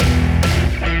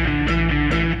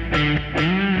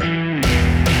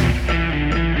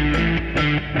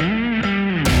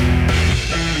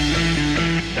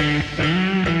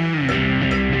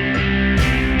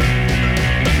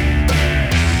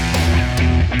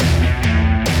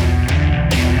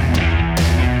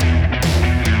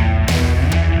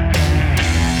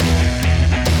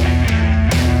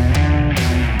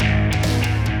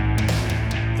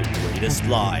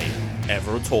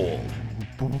foretold,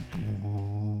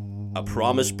 a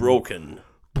promise broken,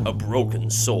 a broken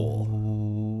soul.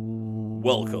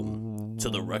 Welcome to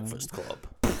the Breakfast Club.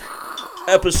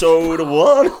 Episode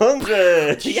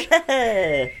 100!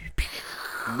 Yeah!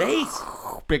 Mate!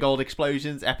 Big old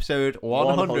explosions, episode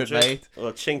 100, mate.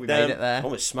 Oh, chinked We them. made it there.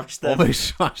 Almost smashed them.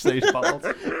 Almost smashed those bottles.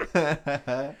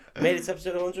 Made it to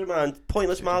episode 100, man.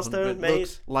 Pointless milestone, mate.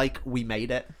 Looks like we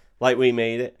made it. Like we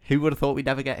made it. Who would have thought we'd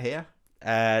ever get here?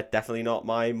 Definitely not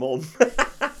my mum.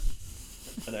 I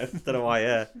don't know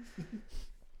why,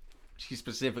 She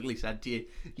specifically said to you,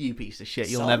 "You piece of shit,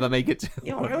 you'll Son, never make it to..."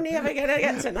 You're only ever going to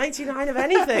get to 99 of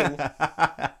anything.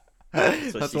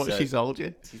 That's what she told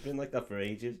you. She's been like that for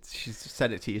ages. She's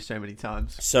said it to you so many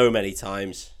times. So many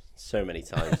times.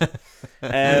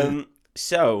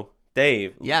 So,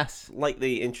 Dave, Yes. like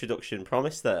the introduction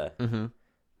promised there, Mm-hmm.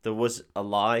 there was a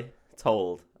lie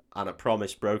told and a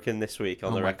promise broken this week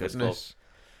on the Breakfast Club.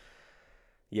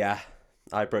 Yeah,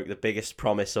 I broke the biggest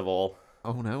promise of all.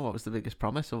 Oh no, what was the biggest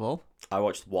promise of all? I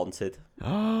watched Wanted.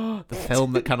 Oh, the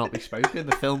film that cannot be spoken.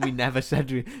 The film we never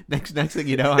said. Next thing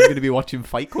you know, I'm going to be watching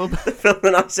Fight Club. The film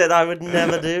that I said I would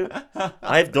never do.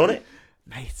 I've done it.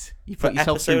 Mate, you For put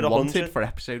yourself episode through Wanted 100. for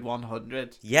episode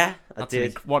 100. Yeah, I That's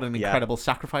did. what an Yeah. incredible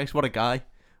sacrifice. What a guy.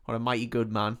 What a mighty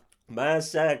good man. My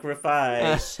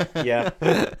sacrifice. Yeah,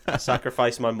 I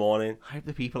sacrificed my morning. I hope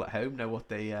the people at home know what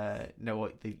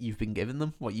you've been giving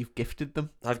them, what you've gifted them.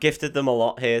 I've gifted them a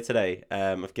lot here today.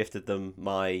 I've gifted them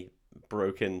my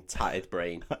broken, tattered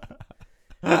brain.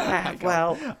 I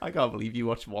Well, can't believe you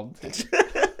watched Wanted.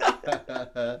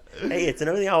 hey, it's an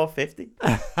only hour 50.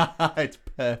 It's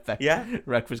perfect. Yeah.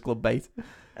 Breakfast Club bait.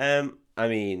 I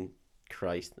mean,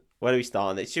 Christ, where do we start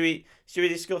on this? Should we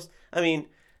discuss? I mean,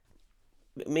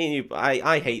 me and you,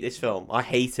 I hate this film. I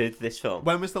hated this film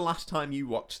When was the last time you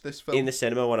watched this film? in the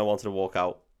cinema when I wanted to walk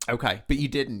out. Okay, but you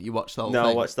didn't. You watched the whole No,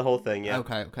 thing. I watched the whole thing. Yeah.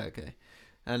 Okay.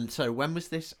 And so, when was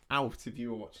this out? If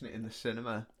you were watching it in the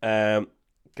cinema,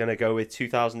 Gonna go with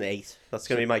 2008. That's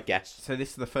gonna be my guess. so this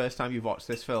is the first time you've watched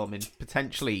this film in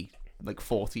potentially like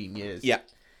 14 years. Yeah.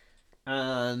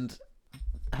 And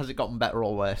has it gotten better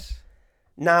or worse?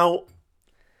 Now,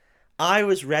 I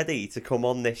was ready to come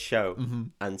on this show Mm-hmm.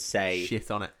 and say, Shit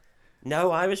on it.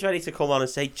 no, I was ready to come on and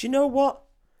say, do you know what?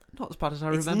 Not as bad as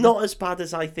I It's remember. not as bad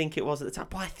as I think it was at the time,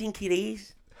 but I think it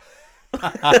is.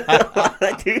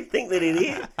 I do think that it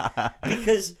is.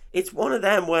 Because it's one of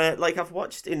them where, like, I've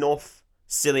watched enough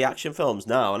silly action films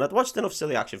now, and I'd watched enough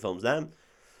silly action films then,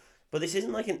 but this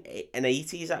isn't like an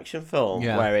 80s action film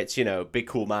where it's, you know, big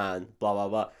cool man, blah, blah,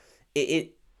 blah.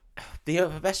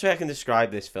 The best way I can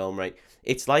describe this film, right,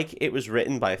 it's like it was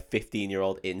written by a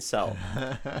 15-year-old incel,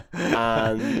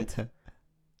 and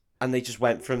they just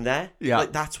went from there. Yeah.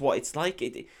 Like, that's what it's like.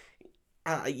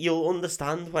 You'll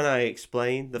understand when I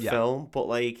explain the film, but,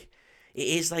 like, it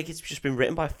is like it's just been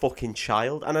written by a fucking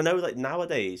child. And I know, like,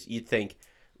 nowadays, you'd think,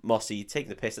 Mossy, you're taking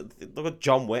the piss. Look at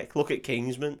John Wick, look at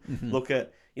Kingsman, look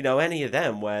at, you know, any of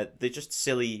them where they're just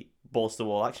silly,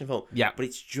 balls-to-wall action film. Yeah. But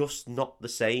it's just not the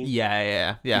same.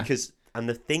 Yeah. Because, and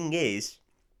the thing is,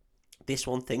 this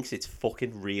one thinks it's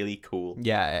fucking really cool.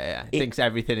 Yeah. It thinks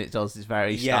everything it does is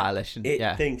very stylish. And,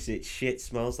 It thinks its shit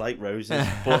smells like roses,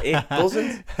 but it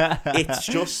doesn't. It's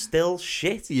just still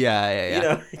shit. Yeah. You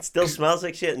know, it still smells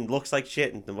like shit and looks like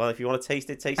shit. And, well, if you want to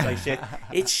taste it, it tastes like shit.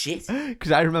 It's shit.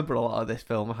 Because I remember a lot of this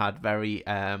film had very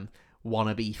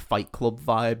wannabe Fight Club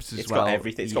vibes as It's well. got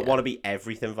everything. It's got wannabe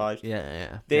everything vibes.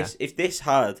 Yeah. If this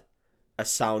had a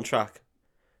soundtrack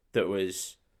that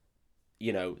was,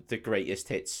 you know, the greatest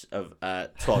hits of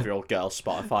 12-year-old girl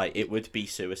Spotify, it would be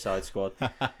Suicide Squad.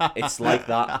 It's like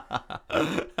that.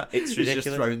 It's He's ridiculous.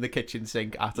 just throwing the kitchen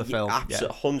sink at a film.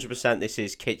 Absolutely, 100%. This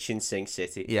is Kitchen Sink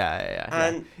City. Yeah.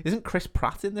 And isn't Chris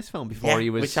Pratt in this film before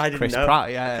he was which I didn't Chris know. Pratt?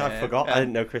 I forgot. I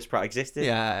didn't know Chris Pratt existed.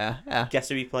 Yeah. Guess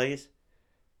who he plays?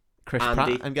 Chris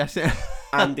Andy. Pratt, I'm guessing.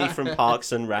 Andy from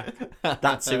Parks and Rec.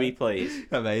 That's who he plays.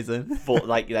 Amazing. But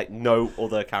like no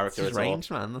other That's character his at all.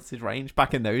 range, man. That's his range.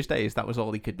 Back in those days, that was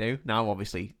all he could do. Now,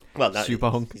 obviously, Well, no,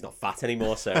 super hunk. He's not fat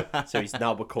anymore, so he's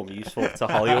now become useful to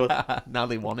Hollywood. Now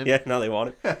they want him. Yeah, now they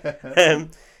want it.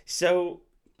 So,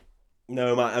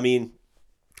 no, man. I mean,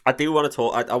 I do want to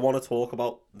talk. I want to talk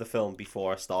about the film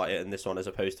before I start it, and this one as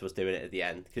opposed to us doing it at the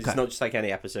end, because it's not just like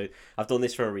any episode. I've done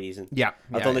this for a reason. Yeah.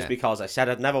 I've done this because I said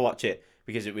I'd never watch it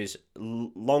because it was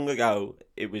long ago.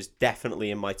 It was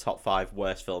definitely in my top 5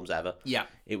 worst films ever. Yeah.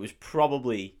 It was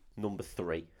probably number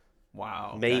 3.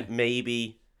 Wow. Okay.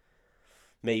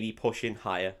 Maybe pushing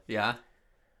higher. Yeah.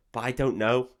 But I don't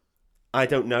know. I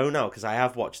don't know now because I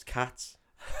have watched Cats.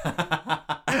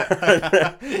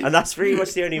 And that's pretty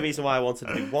much the only reason why I wanted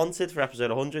to do Wanted for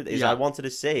episode 100 is I wanted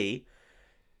to see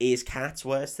Is Cats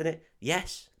worse than it?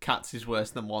 Yes. Cats is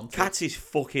worse than Wanted. Cats is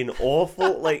fucking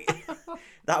awful. Like,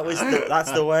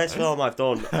 that's the worst film I've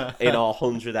done in our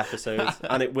 100 episodes,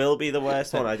 and it will be the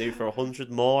worst one I do for 100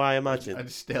 more, I imagine. And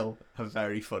still a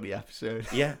very funny episode.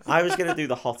 Yeah, I was gonna do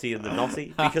the Hottie and the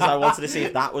Naughty because I wanted to see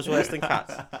if that was worse than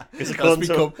Cats.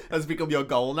 That's become your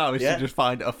goal now, is Yeah. to just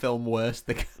find a film worse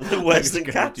than Worse than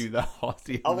Cats. Do the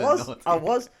Hottie. I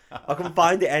was. I can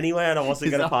find it anywhere, and I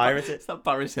wasn't gonna pirate it. It's that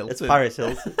Paris Hilton. It's Paris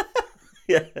Hilton.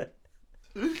 Yeah.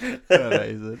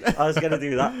 Amazing. I was gonna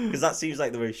do that because that seems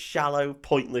like the most shallow,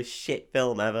 pointless shit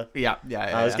film ever. Yeah.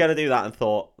 I was gonna do that and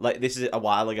thought, like, this is a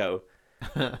while ago,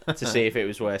 to see if it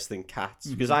was worse than Cats,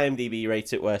 because IMDb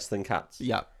rates it worse than Cats.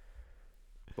 Yeah.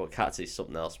 But Cats is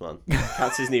something else, man.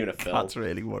 Cats isn't even a film. Cats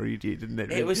really worried you, didn't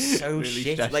it? It was so really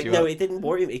shit. stressed Like, you no, out. it didn't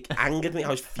worry me. It angered me. I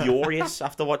was furious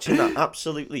after watching that.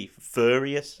 Absolutely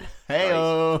furious.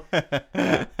 Hey-oh.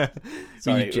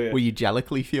 Sorry, were you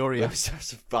jellically I furious?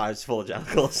 was full of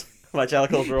jellicles. My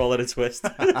jellicles were all in a twist.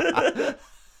 You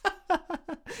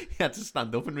had to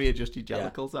stand up and readjust your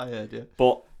jellicles, I heard you.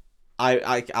 But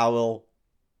I will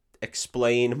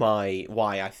explain why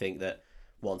I think that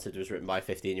Wanted was written by a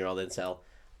 15-year-old incel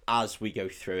as we go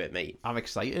through it, mate. I'm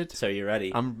excited. So you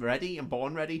ready? I'm ready. I'm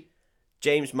born ready.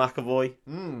 James McAvoy.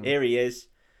 Here he is.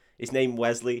 His name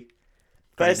Wesley.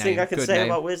 Great First thing name. I can Good say name.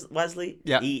 about Wesley,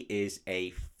 Yeah. he is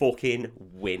a fucking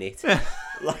win it.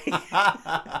 Like,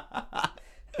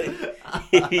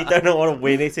 if you don't know what a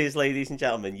win it is, ladies and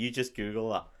gentlemen, you just Google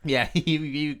that. Yeah,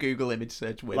 you Google image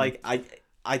search win. Like,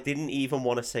 I didn't even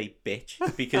want to say bitch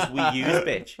because we use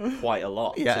bitch quite a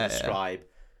lot to describe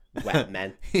wet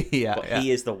men. yeah, But yeah.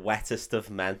 he is the wettest of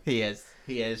men. He is.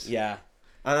 Yeah.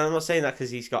 And I'm not saying that because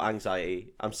he's got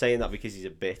anxiety. I'm saying that because he's a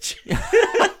bitch.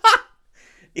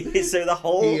 So the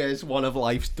whole... He is one of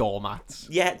life's doormats.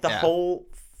 Yeah, the whole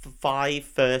 5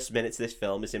 first minutes of this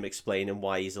film is him explaining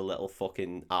why he's a little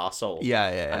fucking arsehole. Yeah.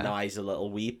 And why he's a little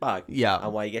weed bag. Yeah.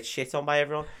 And why he gets shit on by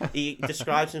everyone. He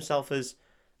describes himself as...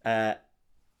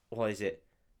 what is it?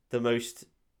 The most...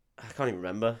 I can't even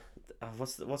remember.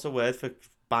 What's a word for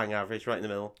bang average right in the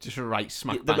middle? Just right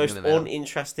smack The bang most in the middle.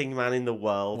 uninteresting man in the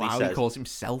world, Wow, he he says. calls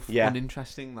himself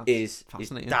uninteresting. That's His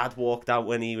fascinating. dad walked out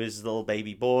when he was a little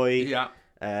baby boy. Yeah.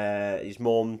 His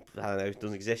mum, I don't know,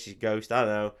 doesn't exist. She's a ghost. I don't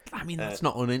know. I mean, that's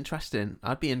not uninteresting.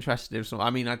 I'd be interested if some...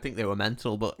 I mean, I think they were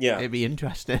mental, but Yeah. it'd be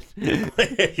interesting.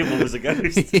 Your mum was a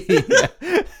ghost.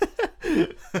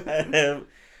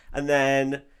 And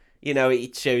then, you know,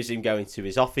 it shows him going to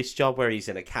his office job where he's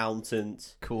an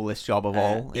accountant. Coolest job of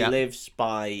all. He lives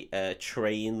by a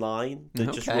train line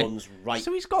that just Okay. runs right.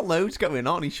 So he's got loads going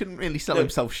on. He shouldn't really sell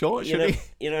himself short, you should know, he?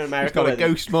 you know, in He's America, got where a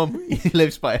ghost mum. He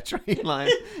lives by a train line.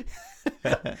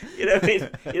 you know,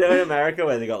 in America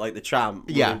where they got like the tram,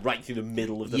 running right through the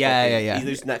middle of the. Yeah. He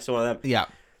lives next to one of them. Yeah.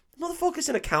 Motherfucker's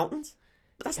an accountant.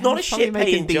 But that's not a He's probably shit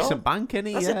making paying decent job. bank, isn't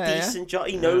he? That's Yeah, a decent job.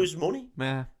 He knows money,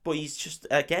 Yeah. but he's just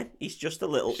he's just a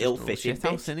little Just a little ill-fitting shit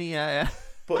house, bitch. isn't he? Yeah.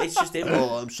 But it's just him.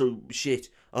 Oh, I'm so shit.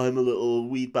 I'm a little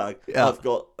weed bag. Yeah. I've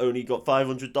only got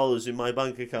 $500 in my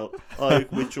bank account. I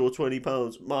withdraw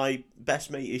 £20. My best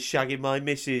mate is shagging my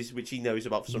missus, which he knows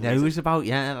about for some reason. Knows about,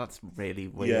 that's really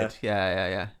weird.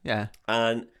 Yeah.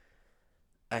 And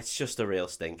it's just a real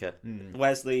stinker.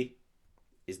 Wesley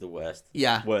is the worst.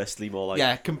 Yeah. Worstly, more like.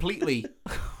 Yeah, completely.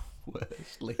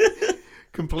 Worstly.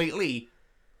 Completely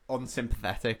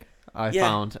unsympathetic, I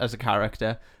found, as a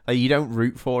character. Like, you don't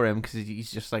root for him because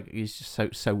he's just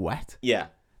so wet. Yeah.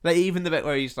 Like, even the bit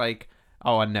where he's like,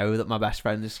 oh, I know that my best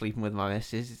friend is sleeping with my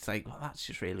missus. It's like, well, that's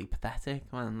just really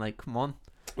pathetic, man. Like, come on.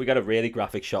 We got a really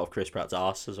graphic shot of Chris Pratt's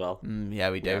arse as well. Yeah,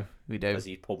 we do. Yeah. We do. As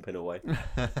he's pumping away.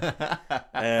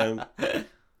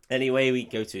 Anyway, we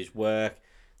go to his work.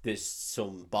 There's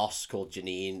some boss called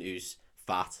Janine who's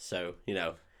fat, so, you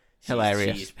know.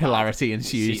 Hilarious. bad. Hilarity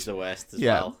ensues. She's the worst as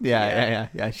well.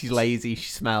 Yeah. She's lazy. She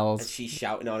And smells. she's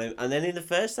shouting on him. And then in the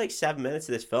first, 7 minutes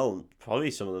of this film,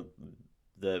 probably some of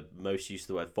the most use of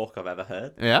the word fuck I've ever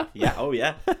heard. Yeah? Yeah, oh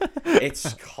yeah.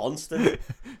 It's constant.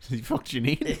 Fuck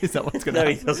Janine? Is that what's going to No,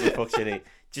 happen? he doesn't fuck Janine.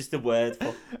 Just the word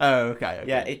fuck. Oh, okay.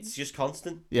 Yeah, it's just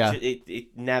constant. Yeah.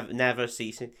 It never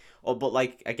ceasing. But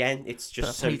again, it's just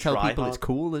That's so how you tell try people hard. it's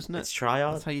cool, isn't it? It's try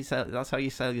hard. That's how you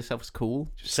sell yourself as cool.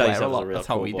 Just Sell swear a yourself as lot. real That's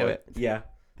how cool we boy. do it. Yeah.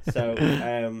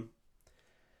 So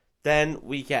then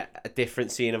we get a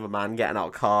different scene of a man getting out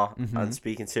of a car and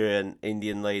speaking to an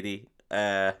Indian lady,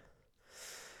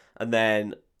 and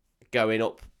then going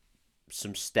up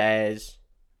some stairs,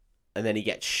 and then he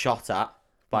gets shot at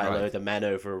by a load of men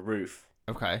over a roof.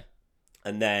 Okay.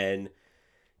 And then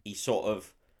he sort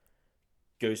of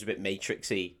goes a bit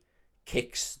Matrixy,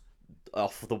 kicks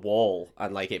off the wall,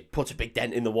 and it puts a big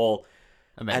dent in the wall.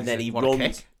 Amazing. And then he What a runs.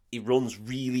 kick. He runs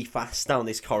really fast down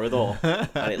this corridor,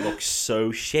 and it looks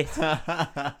so shit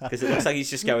because it looks like he's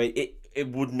just going. It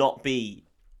would not be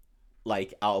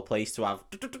like out of place to have.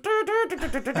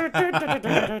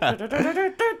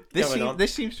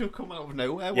 This seems to have come out of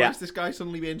nowhere. Why is this guy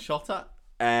suddenly being shot at?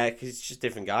 Because it's just a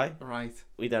different guy. Right.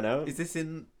 We don't know. Is this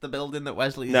in the building that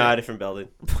Wesley's No, in? a different building.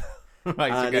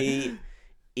 Right. And Okay.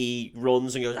 he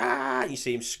runs and goes, ah! You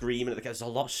see him screaming at the camera. There's a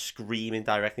lot of screaming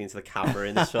directly into the camera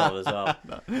in this film as well.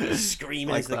 He's screaming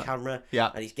Like into the that. camera. Yeah.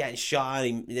 And he's getting shot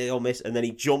and they all miss. And then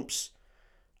he jumps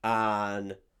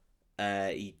and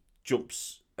he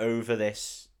jumps over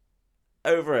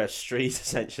a street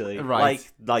essentially. Right.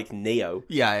 Like Neo.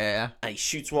 Yeah. And he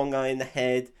shoots one guy in the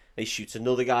head. And he shoots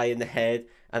another guy in the head.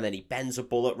 And then he bends a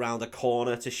bullet round a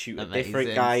corner to shoot a different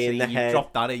Amazing. guy in the head.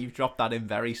 You've dropped that in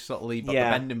very subtly, but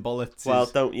Yeah. the bending bullets. Well,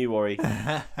 is... don't you worry.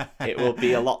 It will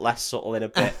be a lot less subtle in a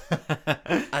bit.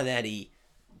 And then he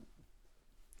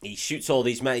shoots all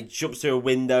these men. He jumps through a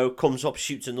window, comes up,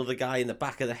 shoots another guy in the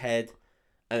back of the head,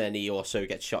 and then he also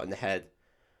gets shot in the head.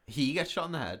 He gets shot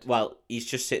in the head. Well, he's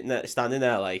just standing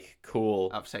there like,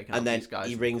 cool. I've taken And out then these guys.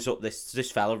 he rings up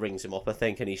this fella rings him up, I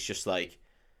think, and he's just like,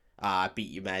 I beat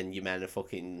you men are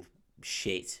fucking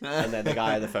shit. And then the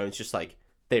guy on the phone's just like,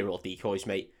 they were all decoys,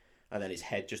 mate. And then his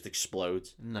head just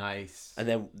explodes. Nice. And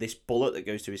then this bullet that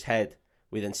goes to his head,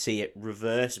 we then see it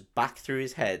reverse back through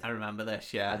his head I remember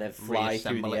this, yeah. And then fly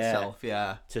through Reassemble the air. itself,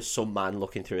 yeah. to some man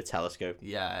looking through a telescope.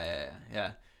 Yeah.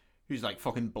 Who's like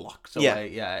fucking blocks Yeah. away.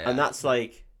 Yeah. And that's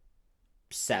like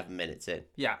 7 minutes in.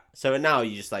 Yeah. So now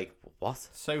you're just like, what?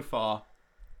 So far,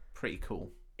 pretty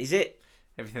cool. Is it?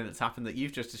 Everything that's happened that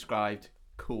you've just described,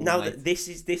 cool. Now mate. this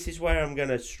is where I'm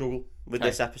gonna struggle with Okay.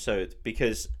 this episode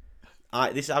because I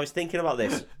was thinking about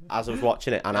this as I was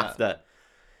watching it and Yeah. after,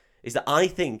 is that I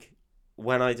think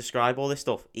when I describe all this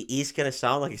stuff, it is gonna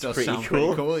sound like it's Does pretty sound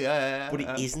cool, pretty cool, yeah. but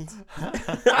it isn't.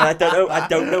 And I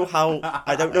don't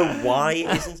know why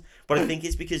it isn't, but I think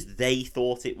it's because they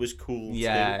thought it was cool too.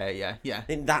 Yeah. I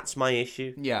think that's my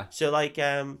issue. Yeah. So like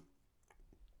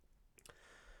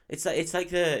it's like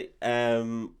the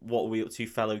what are we up to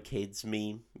fellow kids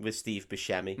meme with Steve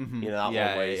Buscemi. Mhm. You know, that Yeah,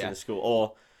 one where he's yeah. in the school.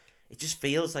 Or it just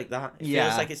feels like that. It Yeah.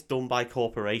 feels like it's done by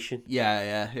corporation.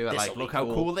 Yeah. Who are This'll like, be look how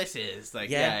cool. cool this is. Like,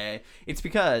 Yeah. yeah. It's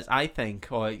because I think,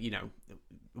 or you know,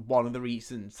 one of the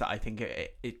reasons that I think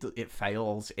it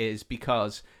fails is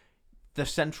because the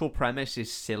central premise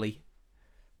is silly,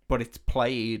 but it's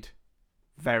played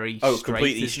very straight,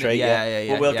 completely isn't it? straight.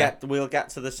 Yeah. Well, we'll get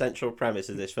to the central premise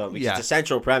of this film because Yeah. the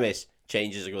central premise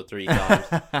changes a good 3 times,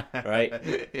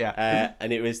 right? Yeah.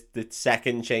 And it was the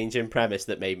second change in premise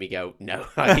that made me go, no,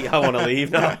 I want to leave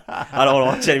now. I don't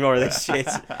want to watch any more of this shit.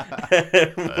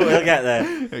 We'll get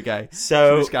there. Okay.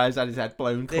 So This guy's had his head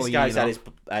blown clean. this guy's had off. his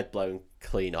head blown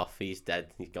clean off. He's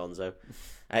dead. He's gonzo.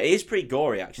 It is pretty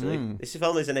gory, actually. This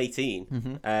film is an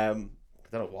 18.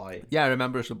 I don't know why. Yeah, I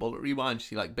remember as a bullet rewind,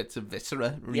 see like bits of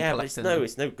viscera. Yeah, but it's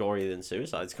recollecting. no gorier than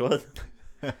Suicide Squad.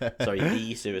 Sorry,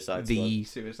 the Suicide Squad. The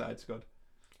Suicide Squad.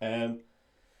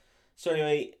 So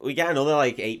anyway, we get another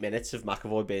like 8 minutes of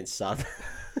McAvoy being sad.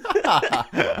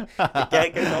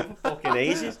 It goes on for fucking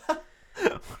ages.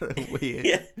 Weird.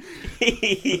 Yeah,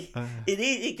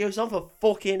 it goes on for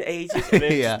fucking ages. Of him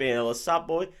Yeah. just being a little sad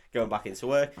boy, going back into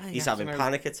work. Well, He's yeah, having you know,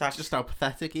 panic attacks. Just how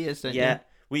pathetic he is, don't Yeah,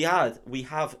 you? we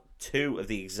have 2 of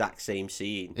the exact same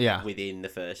scene Yeah. within the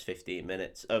first 15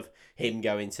 minutes of him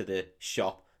going to the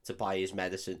shop to buy his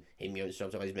medicine, him going to the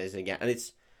shop to buy his medicine again, and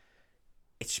it's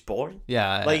just boring.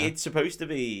 Yeah. Like, it's supposed to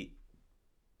be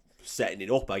setting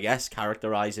it up, I guess,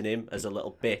 characterizing him as a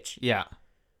little bitch, Yeah.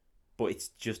 but it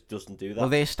just doesn't do that. Well,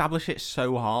 they establish it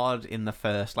so hard in the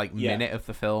first Yeah. minute of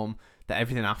the film that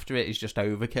everything after it is just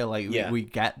overkill. Like Yeah. we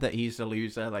get that he's a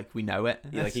loser, like we know it.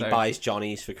 Yeah, like he So- buys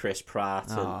Johnnies for Chris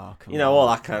Pratt and Oh, come you know, all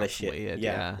on. that kind of That's shit. weird,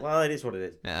 yeah. yeah. Well, it is what it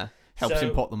is. Yeah. Helps So-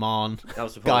 him put them on. That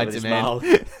was the Guides with his him in. mouth.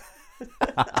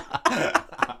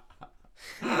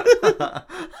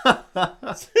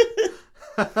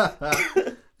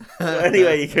 So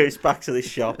anyway, he goes back to the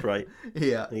shop, right?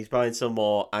 Yeah. And he's buying some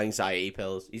more anxiety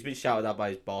pills. He's been shouted at by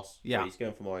his boss. Yeah. But he's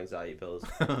going for more anxiety pills.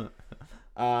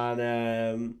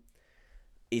 And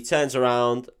he turns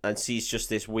around and sees just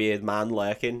this weird man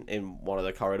lurking in one of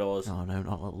the corridors. Oh no,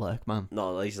 not Little Lurk, man.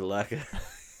 No, he's a lurker.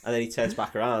 And then he turns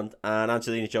back around, and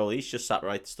Angelina Jolie's just stood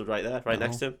right there, right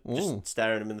next to him, Ooh. just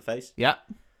staring him in the face. Yeah.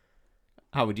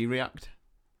 How would you react?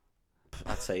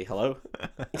 I'd say hello.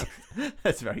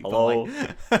 That's very Hello.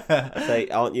 polite. I'd say,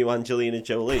 aren't you Angelina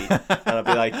Jolie? And I'd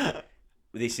be like,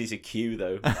 this is a cue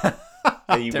though.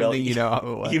 And you Don't will, think you know how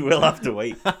it works. you will have to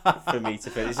wait for me to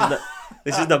finish.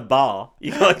 This isn't a bar.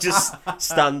 You can't just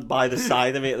stand by the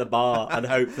side of me at the bar and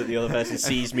hope that the other person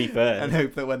sees me first. And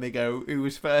hope that when they go, who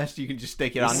was first, you can just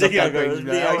stick your hand Stick up. your hand And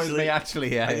up, go, it was "Oh, me, it's me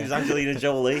actually, yeah. It was Angelina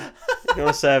Jolie. You want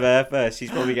to serve her first?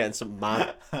 She's probably getting some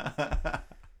mad.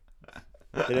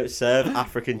 They don't serve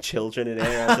African children in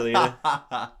here,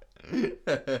 Angelina.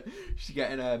 She's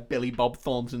getting Billy Bob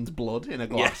Thornton's blood in a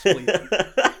glass, Yeah.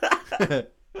 please.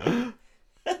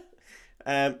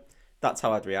 That's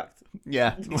how I'd react.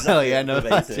 Yeah. Well, yeah, no, Verbatim.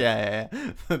 that's, yeah.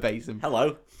 Verbatim.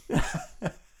 Hello.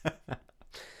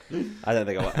 I don't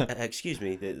think I want. Excuse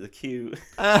me, the queue.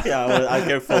 Yeah, I'd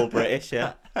go full British.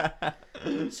 Yeah.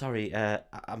 Sorry,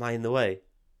 am I in the way?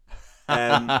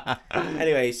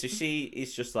 Anyway, so she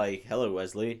is just like, "Hello,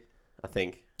 Wesley," I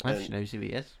think, She knows who he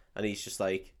is. and he's just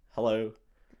like, "Hello."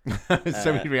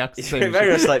 So he reacts the He's same.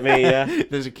 very much like me, yeah.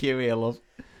 There's a cue here, love.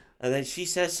 And then she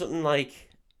says something like,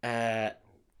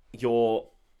 "You're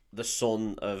the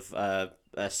son of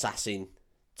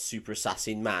super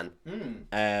assassin man." She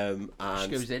And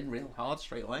goes in real hard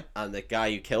straight away. and the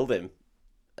guy who killed him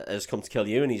has come to kill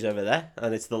you, and he's over there,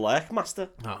 and it's the Lurk Master.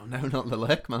 Oh, no, not the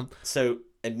lurk, man. So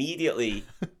immediately,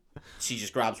 she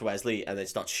just grabs Wesley and then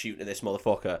starts shooting at this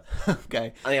motherfucker.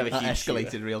 Okay. And they have a That huge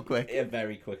escalated shootout. real quick. Yeah,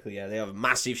 very quickly. Yeah, they have a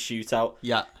massive shootout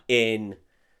Yeah. in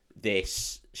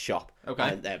this shop. Okay.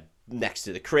 And they're next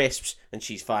to the crisps, and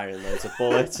she's firing loads of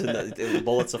bullets, and the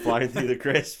bullets are flying through the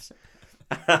crisps.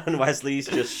 And Wesley's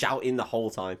just shouting the whole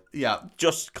time, Yeah.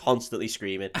 just constantly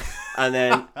screaming. And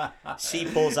then she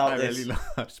pulls out I this. really love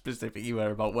how specific you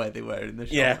were about where they were in the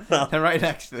shop. Yeah, well, They're right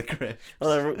next to the crisp.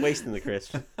 well, they're wasting the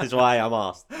crisps. Is why I'm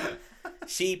asked.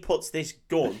 She puts this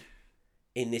gun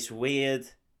in this weird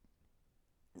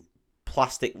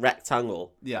plastic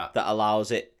rectangle Yeah. that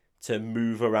allows it to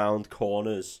move around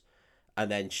corners, and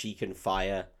then she can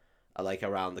fire like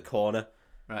around the corner.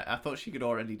 Right, I thought she could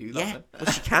already do that. Yeah, then.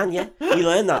 well, she can. Yeah, we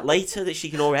learn that later that she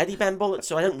can already bend bullets.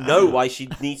 So I don't know why she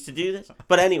needs to do this.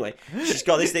 But anyway, she's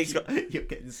got this thing. She's got, You're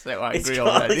getting so it's angry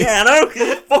got, already. yeah, I know. 'Cause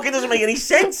it fucking doesn't make any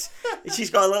sense. She's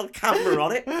got a little camera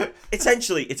on it.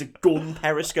 Essentially, it's a gun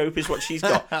periscope, is what she's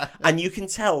got, and you can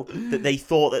tell that they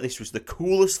thought that this was the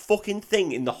coolest fucking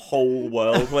thing in the whole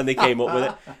world when they came up with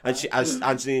it. And she, as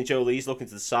Angelina Jolie's looking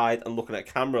to the side and looking at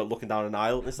a camera, looking down an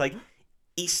aisle, and it's like,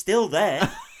 he's still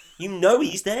there. You know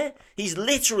he's there. He's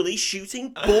literally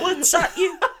shooting bullets at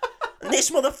you. And this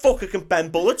motherfucker can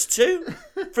bend bullets too.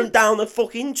 From down the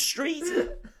fucking street.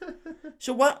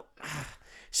 So what?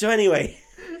 So anyway,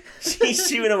 she's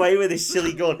shooting away with this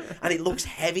silly gun. And it looks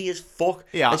heavy as fuck.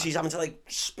 Yeah. And she's having to like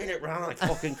spin it around like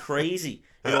fucking crazy.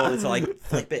 In order to like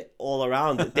flip it all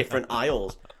around the different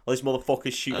aisles. While this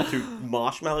motherfucker's shooting through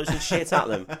marshmallows and shit at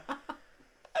them.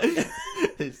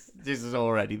 This is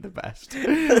already the best.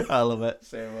 I love it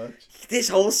so much. This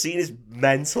whole scene is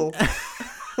mental.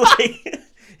 Like,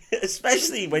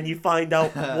 especially when you find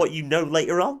out what you know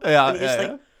later on. Yeah, and you're just yeah,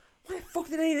 like, why the fuck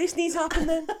did any of this need to happen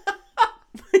then?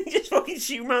 You just fucking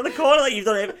shoot around the corner like you've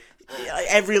done it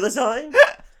every other time.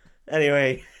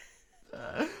 Anyway,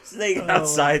 so they go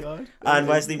outside, God. and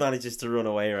Wesley manages to run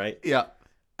away, right? Yeah.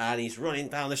 And he's running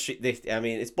down the street. I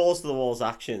mean, it's balls to the walls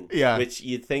action, Yeah. which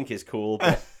you'd think is cool,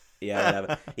 but yeah,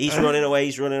 whatever. He's running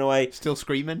away. Still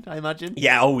screaming, I imagine.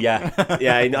 Yeah, oh yeah.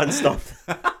 Yeah, non-stop.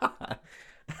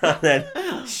 And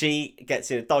then she gets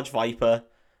in a Dodge Viper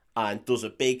and does a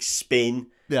big spin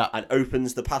Yeah. and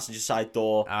opens the passenger side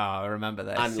door Oh, I remember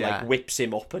this. and yeah. like whips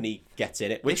him up and he gets in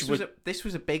it. Which This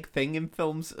was a big thing in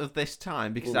films of this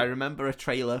time because I remember a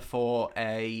trailer for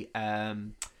a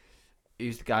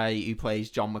who's the guy who plays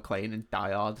John McClane in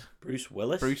Die Hard? Bruce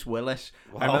Willis. Bruce Willis.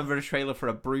 Wow. I remember a trailer for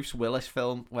a Bruce Willis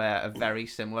film where a very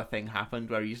similar thing happened,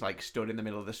 where he's like stood in the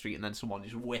middle of the street and then someone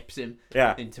just whips him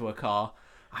Yeah. into a car.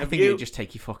 I Have think you- it'd just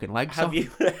take your fucking legs off.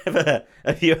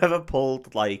 Have you ever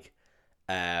pulled like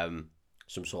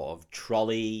some sort of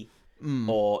trolley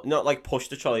or not like push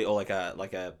the trolley or like a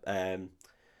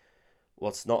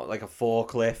what's not like a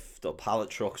forklift or pallet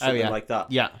truck, something like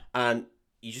that. Yeah. And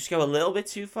you just go a little bit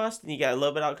too fast and you get a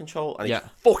little bit out of control and Yeah. it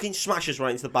fucking smashes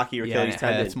right into the back of your Achilles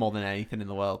tendon. It's more than anything in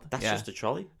the world. That's yeah. just a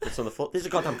trolley. It's on the foot. There's a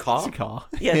goddamn car. It's a car.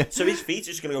 Yeah, so his feet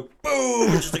are just going to go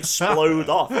boom and just explode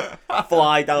off,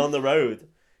 fly down the road.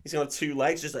 He's going to have two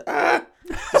legs, just like,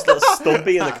 just a little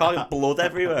stumpy in the car with blood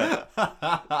everywhere.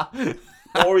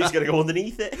 Or he's going to go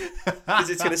underneath it because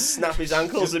it's going to snap his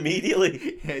ankles immediately.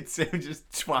 It's just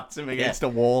twats him against a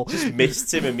wall. Just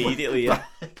missed him immediately, yeah.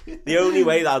 The only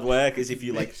way that'd work is if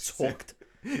you, like, tucked.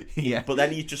 Yeah. But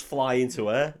then you just fly into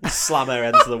her, and slam her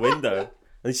into the window,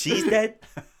 and she's dead.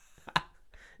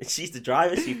 And she's the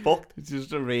driver. She fucked. It's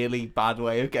just a really bad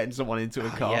way of getting someone into a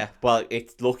car. Yeah. Well,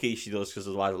 it's lucky she does because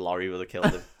otherwise a lorry would have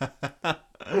killed him.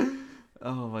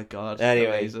 Oh my god.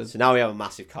 Anyway, Amazing. so now we have a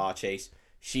massive car chase.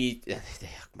 Oh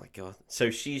my god. So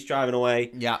she's driving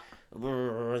away. Yeah.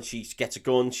 And she gets a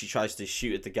gun. She tries to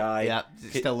shoot at the guy. Yeah.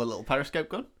 Is it still a little periscope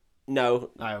gun? No.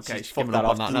 Oh, okay. She's She's fucked given that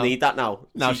up off. on that Doesn't now. need that now.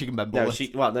 Now she can bend bullets.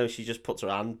 She just puts her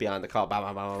hand behind the car. Bam,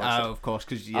 bam, bam, bam. Oh, of course,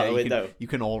 because Out the window. you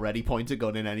can already point a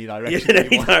gun in any Yeah, direction. in any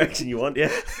you want. direction you want, yeah.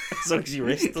 As long as your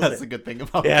wrist does That's it. the good thing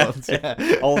about Yeah. guns.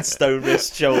 Yeah. Old stone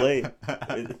wrist Jolie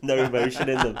with no emotion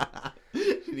in them.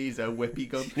 She needs a whippy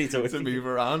gun needs a to whippy move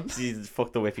around. She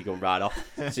fucked the whippy gun right off.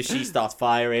 So she starts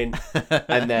firing,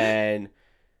 and then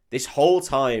this whole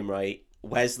time, right,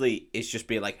 Wesley is just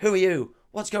being like, "Who are you?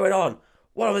 What's going on?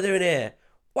 What am I doing here?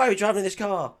 Why are we driving this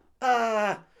car?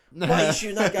 Why are you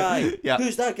shooting that guy? Yeah.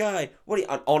 Who's that guy? What are you?"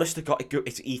 And honest to God,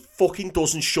 he fucking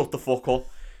doesn't shut the fuck up.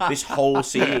 This whole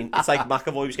scene, it's like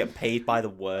McAvoy was getting paid by the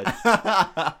word,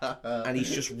 and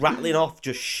he's just rattling off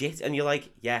just shit, and you're like,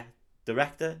 "Yeah,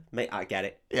 director, mate, I get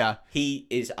it. Yeah. He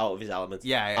is out of his element.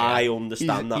 Yeah. I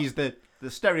understand that. He's the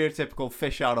stereotypical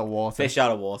fish out of water. Fish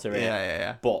out of water,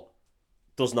 Yeah. but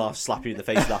does not slap you in the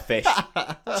face with that fish.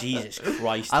 Jesus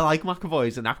Christ. I like McAvoy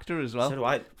as an actor as well. So do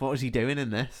I. What was he doing in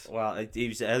this? Well, he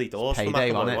was early doors for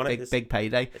Payday, McAvoy, wasn't it? Big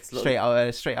payday. Straight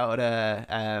out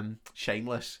of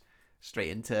Shameless. Straight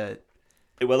into.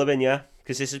 It will have been, yeah,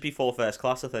 because this is before First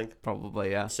Class, I think.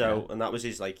 Probably, yeah. So, and that was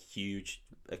his like huge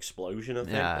explosion, I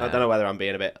think. Yeah, I don't know whether I'm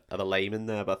being a bit of a layman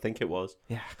there, but I think it was.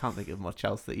 Yeah, I can't think of much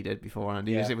else that he did beforehand.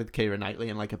 He Yeah. was it with Keira Knightley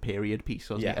in like a period piece,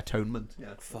 wasn't Yeah. it? Atonement.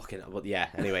 Yeah. Fucking, but yeah,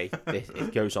 anyway,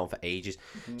 it goes on for ages.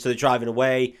 So they're driving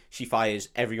away. She fires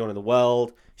every gun in the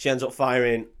world. She ends up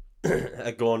firing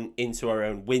a gun into her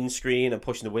own windscreen and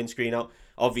pushing the windscreen out.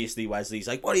 Obviously, Wesley's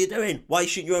like, "What are you doing? Why are you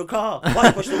shooting your own car? Why are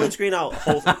you pushing the windscreen out?"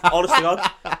 Honest to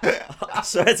God. I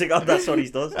swear to God, that's what he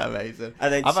does. Amazing.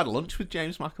 And then I've had lunch with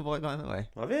James McAvoy, by the way.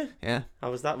 Have you? Yeah. How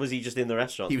was that? Was he just in the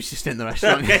restaurant? He was just in the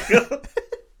restaurant. Okay, cool.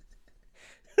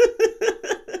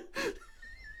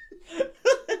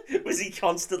 Was he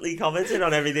constantly commenting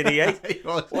on everything he ate?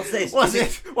 What's this? What's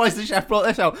this? Why's the chef brought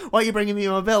this out? Why are you bringing me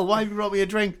my bill? Why have you brought me a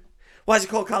drink? Why is it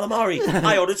called calamari?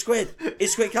 I ordered squid.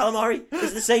 Is squid calamari?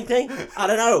 Is it the same thing? I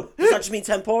don't know. Does that just mean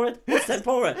tempura? What's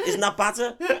tempura? Isn't that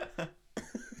batter?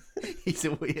 He's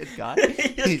a weird guy.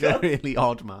 He's a really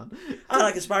odd man. I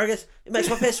like asparagus. It makes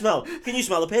my piss smell. Can you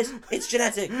smell the piss? It's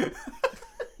genetic.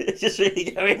 It's just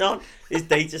really going on. His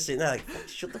date's just sitting there like,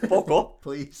 "Shut the fuck up."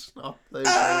 Please stop.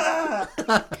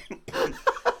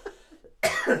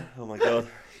 Oh my God.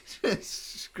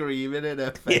 Just screaming in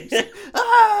her face.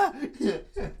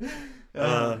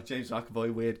 James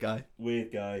McAvoy, weird guy.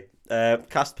 Weird guy.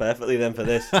 Cast perfectly then for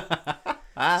this.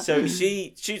 So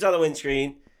she shoots out the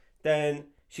windscreen, then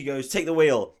she goes, "Take the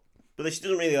wheel." But then she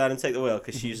doesn't really let him take the wheel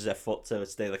because she uses her foot to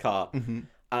stay the car.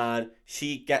 And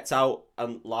she gets out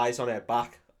and lies on her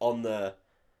back on the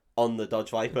Dodge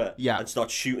Viper. Yeah. And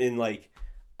starts shooting like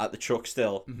at the truck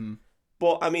still.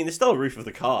 But I mean, there's still a roof of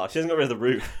the car. She hasn't got rid of the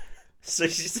roof. So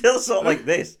she's still sort of like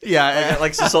this. Yeah.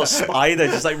 Like some sort of spider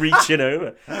just like reaching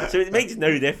over. So it makes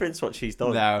no difference what she's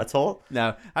done at all.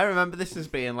 No, I remember this as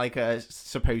being like a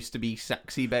supposed to be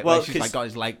sexy bit Well, where she's like got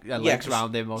his legs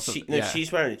around him or something.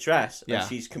 She's wearing a dress and Yeah.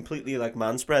 she's completely like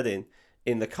man spreading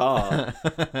in the car.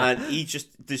 And he just,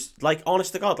 there's like,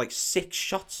 honest to God, like 6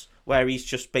 shots where he's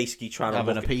just basically trying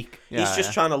having to a look. peek. He's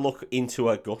just trying to look into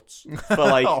her guts for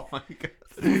like Oh my God.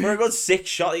 for a good 6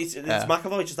 shots. It's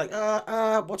McAvoy just like,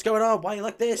 what's going on? Why are you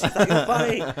like this? Is that gonna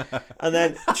funny? And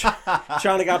then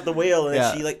trying to grab the wheel, and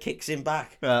then she like kicks him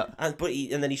back. Yeah. And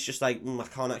then he's just like, I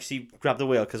can't actually grab the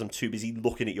wheel because I'm too busy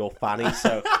looking at your fanny.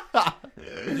 So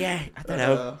yeah, I don't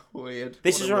know. Weird.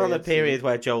 This What is a around the weird period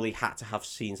where Jolie had to have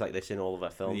scenes like this in all of her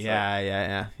films. scene.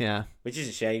 Yeah. Which is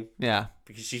a shame Yeah.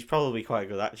 because she's probably quite a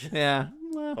good actress. Yeah.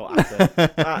 Well. Or actor.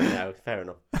 I don't know. Fair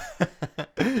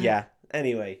enough. Yeah.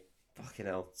 Anyway, fucking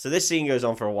hell. So this scene goes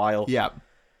on for a while. Yeah.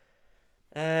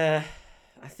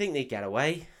 I think they get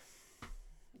away.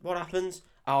 What happens?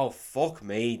 Oh, fuck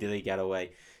me, do they get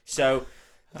away? So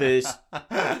there's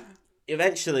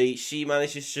eventually she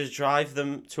manages to drive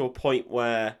them to a point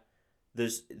where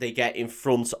they get in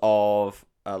front of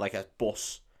like a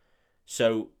bus.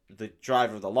 So the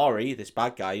driver of the lorry, this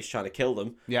bad guy who's trying to kill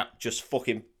them, Yeah. just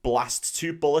fucking blasts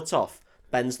 2 bullets off,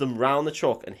 bends them round the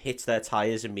truck and hits their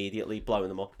tires immediately, blowing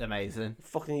them up. Amazing.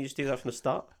 Fucking you just do that from the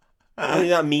start? You do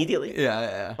that immediately?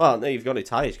 Yeah. Well, no, you've got no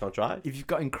tires, you can't drive. If you've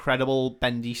got incredible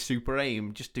bendy super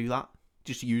aim, just do that.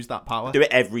 Just use that power. Do it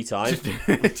every time. Just do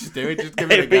it. Just do it. Just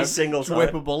give it a Every go. single Just time.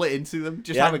 whip a bullet into them.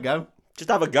 Just Yeah. have a go. Just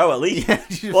have a go at least. Yeah,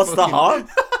 just What's the fucking- harm?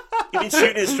 You've been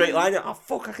shooting in a straight line. Oh,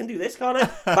 fuck, I can do this, can't I?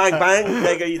 Bang, bang.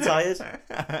 There go your tyres.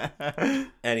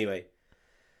 Anyway.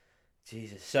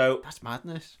 Jesus. So... That's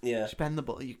madness. Yeah. Spend the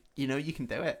bullet. You know you can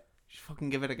do it. Just fucking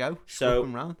give it a go. Just So, whip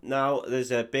 'em round. now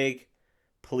there's a big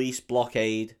police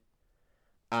blockade.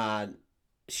 And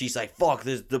she's like, fuck,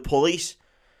 there's the police.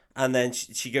 And then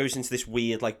she goes into this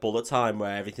weird, like, bullet time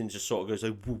where everything just sort of goes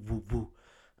like, woo, woo, woo.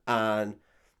 And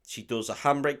she does a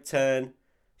handbrake turn.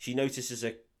 She notices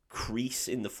a crease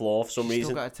in the floor for some She's reason.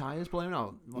 Still got her tires blown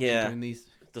out. What's Yeah. she doing these?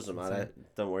 Doesn't matter.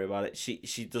 Don't worry about it.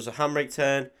 She does a handbrake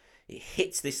turn. It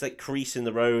hits this like crease in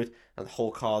the road, and the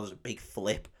whole car does a big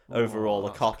flip over all the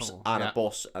that's cops cool. and Yeah. a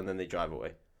bus, and then they drive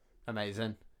away.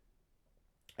 Amazing.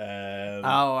 Um,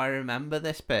 Oh, I remember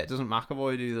this bit. Doesn't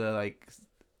McAvoy do the like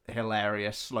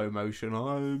hilarious slow motion?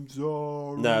 I'm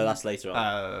sorry. no, that's later on.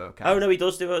 Oh, okay. Oh no, he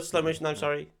does do a slow motion. I'm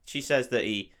sorry. She says that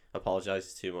he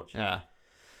apologizes too much. Yeah.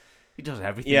 He does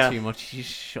everything Yeah. too much. He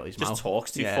just shut his Just mouth.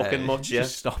 talks too fucking much. Yeah.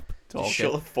 Just stop talking. Just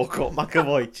shut the fuck up,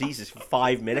 McAvoy. Jesus, for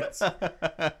 5 minutes.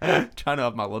 Trying to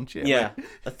have my lunch here. Yeah, mate.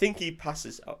 I think he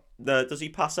passes out. No, does he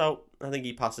pass out? I think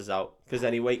he passes out because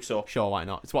then he wakes up. Sure, why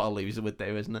not? It's what a loser would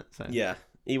do, isn't it? So. Yeah,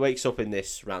 he wakes up in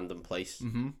this random place.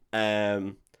 Mm-hmm.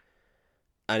 And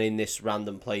in this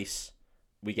random place,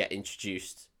 we get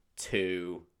introduced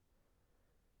to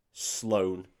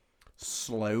Sloane.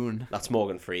 Sloane. That's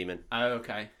Morgan Freeman, Oh,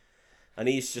 okay. and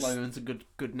he's just. Sloane's a good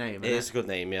name. It is a good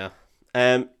name, yeah.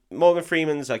 Morgan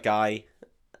Freeman's a guy,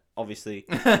 obviously.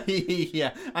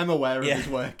 Yeah, I'm aware of Yeah. his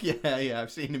work. Yeah,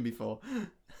 I've seen him before.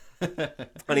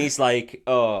 And he's like,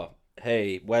 oh,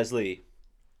 hey, Wesley.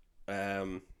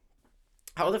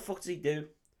 How the fuck does he do?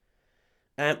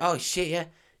 Oh, shit, yeah.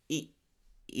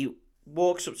 He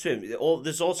walks up to him.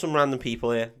 There's all some random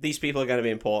people here. These people are going to be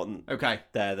important. Okay.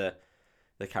 They're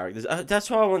the characters. That's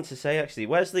what I want to say, actually.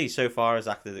 Wesley, so far, has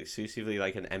acted exclusively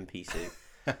like an NPC.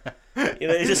 You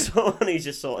know, he's just someone who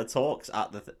just sort of talks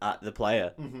at the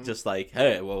player. Mm-hmm. Just like,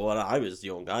 hey, well, what I was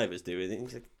young, I was doing. And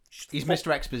he's like, He's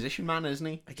Mr. Exposition Man, isn't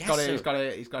he? I guess so. He's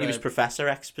got He was Professor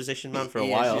Exposition Man for a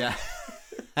He is, while. yeah.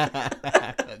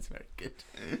 That's very good.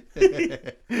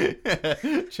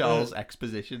 Charles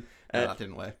Exposition. No, that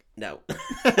didn't work. No.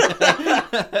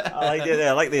 I like it.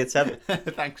 I like the attempt.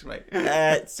 Thanks, mate.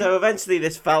 So eventually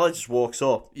this fella just walks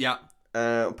up Yeah.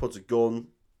 and puts a gun.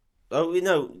 Oh,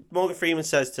 no. Morgan Freeman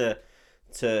says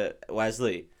to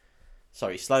Wesley.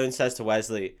 Sorry, Sloane says to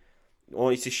Wesley, I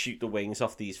want you to shoot the wings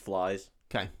off these flies.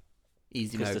 Okay.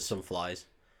 Easy Because there's notes. some flies.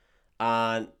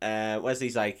 And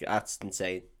Wesley's like, that's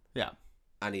insane. Yeah.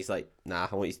 And he's like, nah,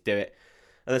 I want you to do it.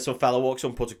 And then some fella walks up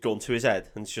and puts a gun to his head.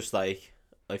 And it's just like,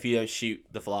 if you don't shoot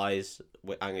the flies,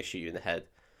 I'm going to shoot you in the head.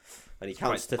 And he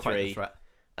counts to Quite the 3. threat.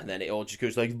 And then it all just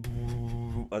goes like,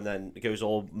 and then it goes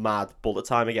all mad bullet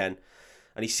time again.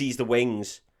 And he sees the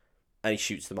wings and he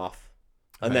shoots them off.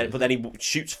 And then, but then he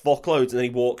shoots fuckloads and then he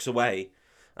walks away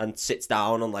and sits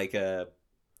down on like I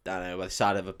don't know, by the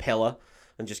side of a pillar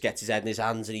and just gets his head in his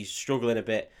hands and he's struggling a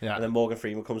bit. Yeah. And then Morgan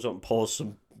Freeman comes up and pours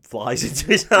some flies into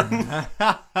his hand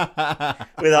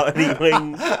without any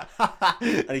wings.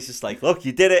 And he's just like, look,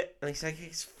 you did it. And he's like,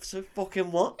 it's so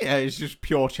fucking what? Yeah, it's just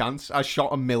pure chance. I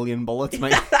shot 1,000,000 bullets,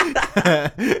 mate.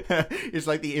 It's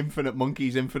like the infinite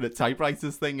monkeys, infinite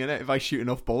typewriters thing, innit? If I shoot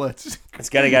enough bullets, It's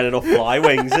going to get enough fly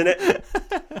wings, isn't it?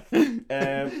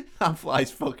 that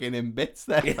fly's fucking in bits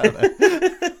there, fella.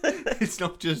 It's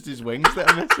not just his wings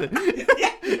that are missing.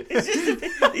 Yeah, it's just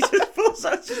he just pulls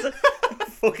out just a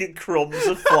fucking crumbs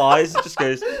of flies. It just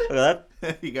goes, look at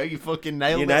There you go, you fucking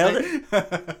that. nailed You it. nailed mate.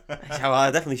 it. That's how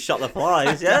I definitely shot the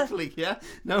flies, yeah? Definitely, yeah.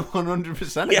 No,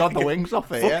 100%. I Yeah, got the wings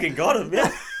off it, Fucking got him,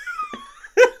 yeah.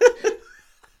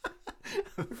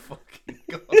 Fucking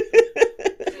God.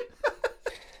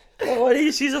 Oh, why do you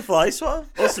use a fly swatter?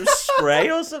 Or some spray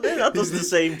or something? That does the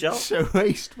same job. So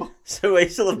wasteful. So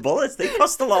wasteful of bullets. They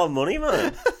cost a lot of money,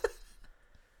 man.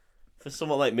 For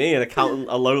someone like me,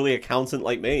 a lowly accountant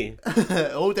like me.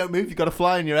 Oh, don't move, you got a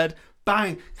fly in your head.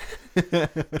 Bang!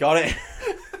 Got it.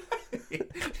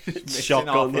 Just missing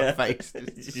Shotgun, half her yeah. face.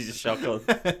 She's a shotgun.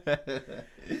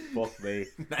 Fuck me.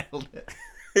 Nailed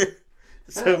it.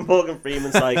 So Morgan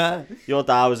Freeman's like, your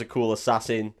dad was a cool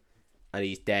assassin, and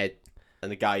he's dead.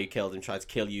 And the guy who killed him tried to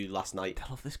kill you last night. They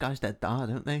love this guy's dead dad,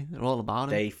 don't they? They're all about him.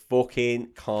 They fucking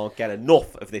can't get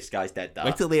enough of this guy's dead dad.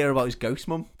 Wait till they hear about his ghost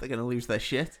mum. They're going to lose their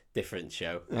shit. Different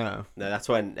show. Oh. No, that's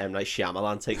when M. Night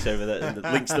Shyamalan takes over and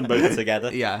links them both together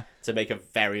Yeah. to make a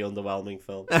very underwhelming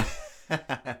film.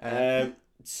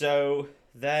 So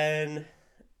then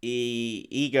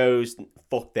he goes,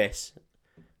 fuck this.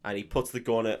 And he puts the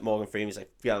gun at Morgan Freeman. He's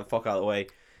like, get the fuck out of the way.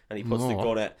 And he puts the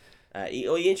gun at...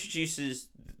 he introduces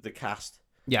the cast,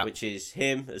 Yeah. which is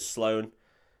him as Sloane,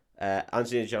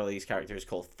 Angelina Jolie's character is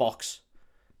called Fox,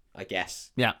 I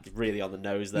guess. Yeah. Really on the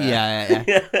nose there. Yeah.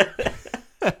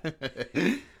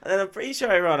 And then I'm pretty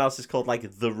sure everyone else is called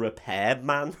like the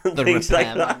Repairman and The things like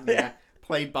Repairman, that. yeah.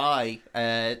 Played by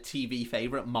TV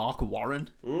favourite Mark Warren.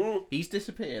 Mm. He's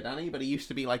disappeared, hasn't he? But he used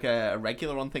to be like a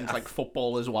regular on things like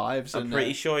Footballers' Wives. I'm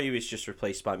pretty sure he was just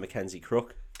replaced by Mackenzie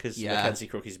Crook, because Mackenzie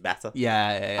Crook is better.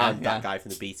 Yeah. And that guy from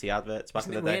the BT adverts back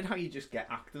Isn't in it the day. weird how you just get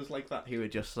actors like that who are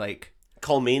just like...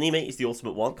 Cole Meany, mate, he's the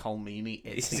ultimate one. Cole Meany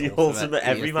is He's the ultimate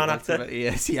everyman actor.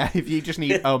 Yes, yeah. If you just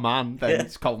need oh man, then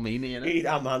it's Cole Meany, You innit? need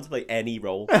our man to play any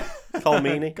role. Cole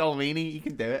Meany. Cole Meany, you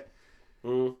can do it.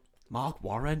 Mm. Mark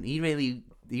Warren, he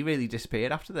really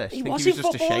disappeared after this. He I think was he in was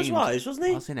just Footballers' ashamed. Wives, wasn't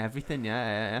he? Was in everything,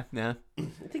 yeah. I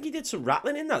think he did some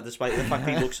rattling in that, despite the fact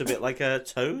he looks a bit like a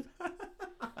toad.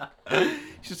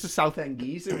 He's just a South End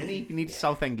geezer, isn't he? You need a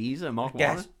South End geezer, Mark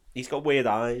Warren. Yes. He's got weird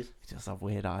eyes. He does have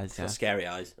weird eyes, He's yeah. got scary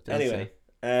eyes. Does Anyway,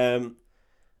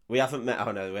 we haven't met...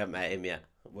 Oh, no, we haven't met him yet.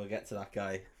 We'll get to that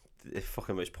guy. The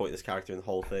fucking most pointless character in the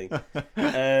whole thing.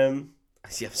 I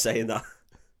see I'm saying that.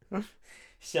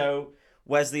 So,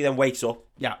 Wesley then wakes up.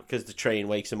 Yeah. Because the train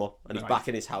wakes him up. And he's Right. back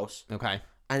in his house. Okay.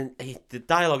 And the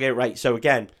dialogue ain't right. So,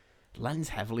 again... Lends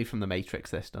heavily from the Matrix,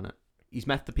 this, doesn't it? He's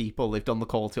met the people, they've done the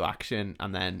call to action,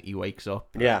 and then he wakes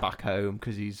up back home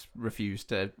because he's refused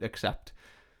to accept.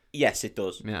 Yes, it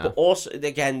does. Yeah. But also,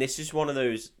 again, this is one of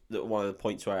the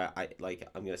points where I'm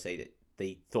going to say that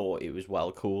they thought it was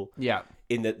well cool. Yeah.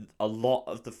 In that a lot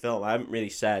of the film, I haven't really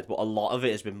said, but a lot of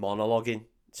it has been monologuing.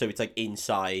 So it's like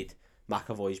inside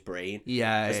McAvoy's brain.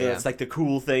 Yeah. So that's like the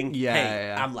cool thing. Yeah, Hey,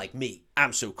 yeah. I'm like me.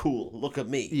 I'm so cool. Look at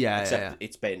me. Yeah, Except yeah.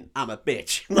 it's been, I'm a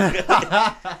bitch.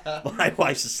 My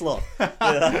wife's a slut.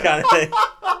 That kind of thing.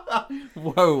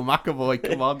 Whoa, McAvoy,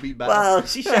 come on, be better. Well,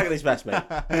 she's shagging his best mate.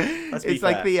 Let's be It's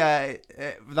like fair.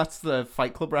 that's the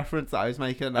Fight Club reference that I was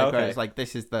making. Like, where Okay. it's like,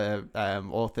 this is the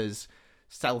author's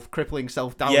crippling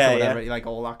self-doubt Yeah, or whatever, like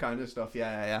all that kind of stuff.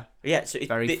 Yeah. Yeah, so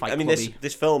Very Fight I mean, this Clubby.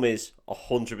 film is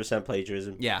 100%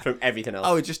 plagiarism. Yeah. From everything else.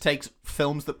 Oh, it just takes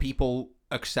films that people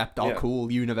accept are Yeah. cool,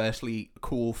 universally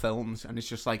cool films, and it's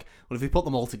just like, well, if we put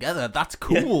them all together, that's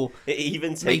cool. It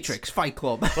even takes Matrix, Fight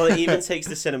Club. Well, it even takes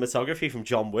the cinematography from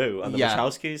John Woo and the Yeah.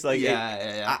 Wachowskis. Like, Yeah,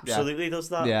 it absolutely does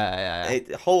that. Yeah.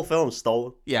 The whole film's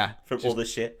stolen Yeah. from Just, other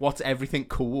shit. what's everything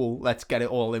cool? Let's get it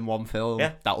all in one film.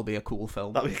 Yeah. That'll be a cool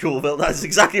film. That'd be cool, Bill. That's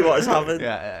exactly what has happened.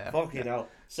 Yeah. Fucking hell.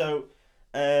 So,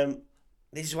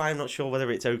 this is why I'm not sure whether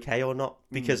it's okay or not,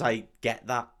 because I get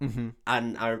that. Mm-hmm.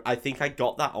 And I think I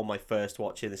got that on my first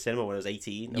watch in the cinema when I was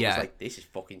 18. I Yeah. was like, this is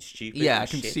fucking stupid. Yeah, I and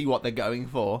can shit. see what they're going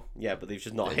for. Yeah, but they've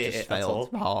just not It hit just it at all.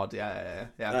 failed hard. Yeah.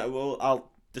 Well,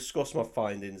 I'll discuss my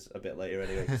findings a bit later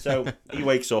anyway. So, he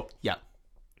wakes up. Yeah.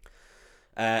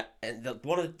 And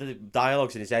one of the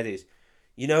dialogues in his head is,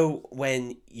 you know,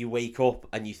 when you wake up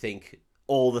and you think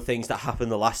all the things that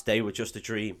happened the last day were just a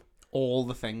dream. All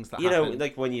the things that You happen. know,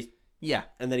 like when you... Yeah.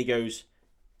 And then he goes,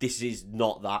 this is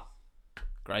not that.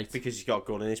 Great. Because he's got a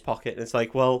gun in his pocket. And it's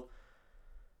like, well,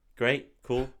 great,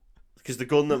 cool. Because the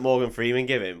gun that Morgan Freeman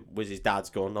gave him was his dad's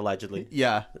gun, allegedly.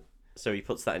 Yeah. So he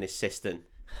puts that in his cistern.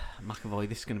 McAvoy,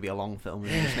 this is going to be a long film.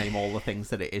 You just name all the things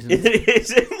that it isn't. It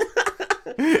isn't.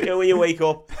 You know, when you wake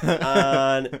up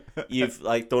and you've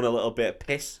like done a little bit of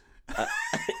piss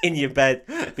in your bed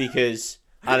because,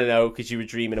 I don't know, because you were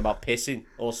dreaming about pissing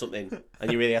or something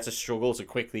and you really had to struggle to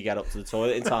quickly get up to the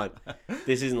toilet in time.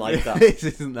 This isn't like that. This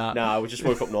isn't that. No, we just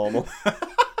woke up normal.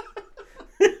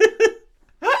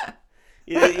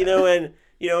 you know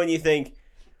when you think,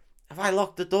 have I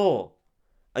locked the door?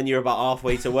 And you're about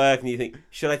halfway to work and you think,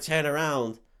 should I turn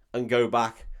around and go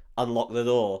back, unlock the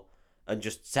door and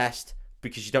just test?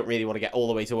 Because you don't really want to get all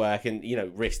the way to work and, you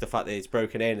know, risk the fact that it's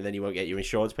broken in and then you won't get your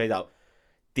insurance paid out.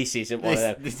 This isn't one of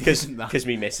them. Because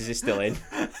me missus is still in.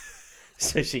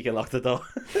 So she can lock the door.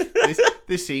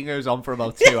 This scene goes on for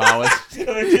about 2 hours.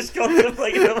 So we've just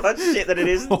contemplating about shit that it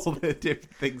isn't. All the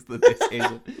different things that this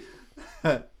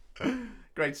isn't.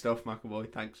 Great stuff,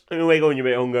 McAvoy. Thanks. I'm going to wake up and you're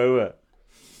a bit hungover.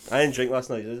 I didn't drink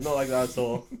last night. It's not like that at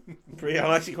all. I'm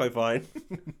actually quite fine.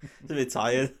 I'm a bit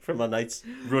tired from my nights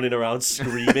running around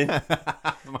screaming.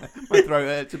 my throat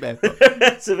hurts a bit.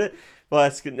 It's a bit. Well,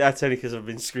 that's only because I've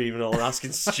been screaming all and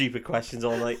asking stupid questions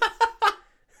all night.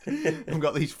 I've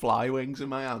got these fly wings in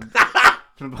my hand.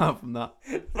 And apart from that,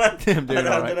 But, I'm doing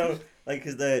I alright. don't know, like,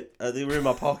 because they were in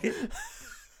my pocket.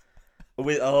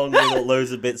 Along with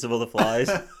loads of bits of other flies.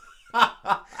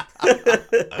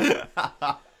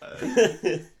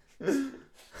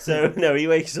 So, no, he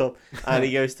wakes up and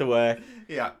he goes to work.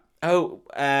 Yeah. Oh,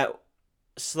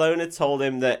 Sloane had told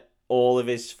him that all of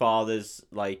his father's,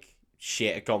 like,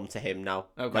 shit had gone to him now.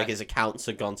 Okay. Like, his accounts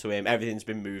had gone to him. Everything's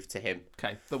been moved to him.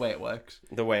 Okay, the way it works.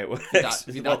 The way it works.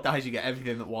 If your dad dies, you get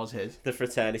everything that was his. The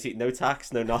fraternity. No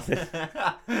tax, no nothing.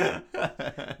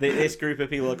 This group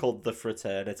of people are called the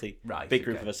Fraternity. Right. Big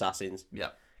group of assassins. Yeah.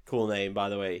 Cool name, by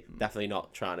the way. Definitely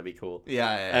not trying to be cool.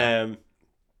 Yeah.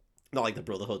 Not like the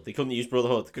Brotherhood. They couldn't use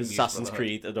Brotherhood because Assassin's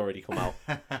Creed had already come out.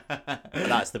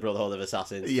 That's the Brotherhood of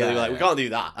Assassins. Yeah, So they were like, we can't do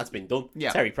that. That's been done.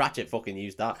 Yeah. Terry Pratchett fucking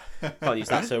used that. Can't use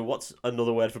that. So what's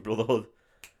another word for Brotherhood?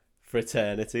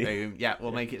 Fraternity. Boom. Yeah,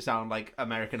 we'll make it sound like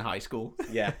American high school.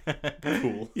 Yeah.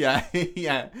 Cool. Yeah.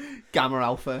 Yeah. Gamma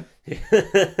Alpha.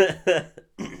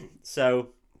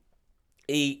 So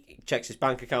he checks his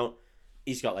bank account.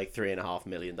 He's got like $3.5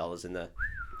 million in there.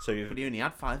 So But he only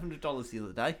had $500 the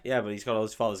other day. yeah, but he's got all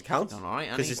his father's accounts. All right,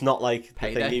 Because it's not like the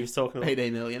Payday. thing he was talking about. Payday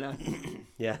millionaire.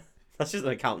 Yeah. That's just an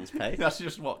accountant's pay. That's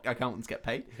just what accountants get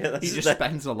paid. Yeah, He just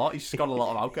spends a lot. He's just got a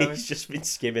lot of outgoing. He's just been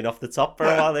skimming off the top for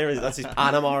a while there. That's his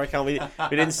Panama account. We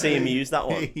didn't see him use that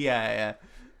one. Yeah.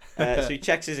 So he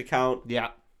checks his account, Yeah.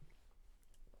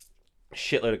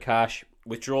 shitload of cash,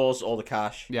 withdraws all the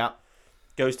cash, Yeah.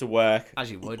 goes to work. As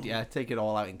you would, yeah. Take it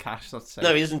all out in cash, let's say.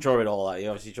 No, he doesn't draw it all out. He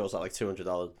obviously draws out like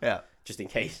 $200 Yeah. just in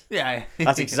case. Yeah.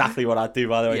 That's exactly what I'd do,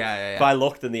 by the way. Yeah. If I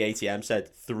looked and the ATM said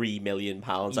 £3 million,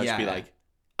 I'd just be like,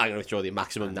 I'm going to withdraw the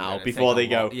maximum now before they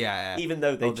go. Yeah. Even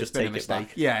though they just take it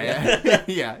back. Yeah.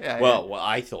 Yeah. Well,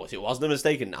 I thought it wasn't a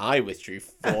mistake, and I withdrew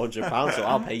 £400, so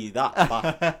I'll pay you that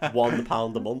back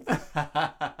 £1 a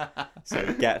month.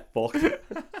 So get fucked.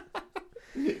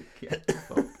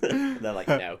 And they're like,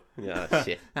 no. Yeah,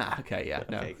 shit. Okay, yeah.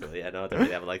 No. Okay, cool. Yeah, no, I don't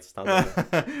really ever like to stand there.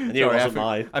 I knew it wasn't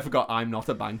mine. I forgot I'm not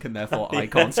a bank and therefore I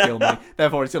can't steal money.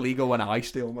 Therefore it's illegal when I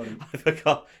steal money. I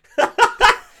forgot.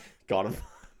 Got him.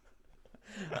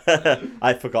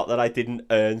 I forgot that I didn't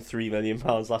earn £3 million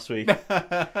last week.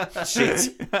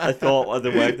 Shit. I thought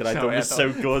the work that I'd done was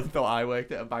so good. I thought I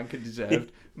worked at a bank and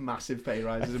deserved massive pay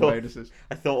rises and bonuses.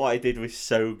 I thought what I did was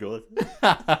so good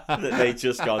that they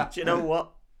just gone, do you know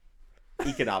what?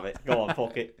 He can have it. Go on,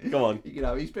 fuck it. Go on. You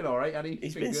know, he's been alright, hasn't he?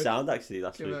 He's been good. sound actually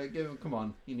last week. Give him, come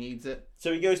on, he needs it.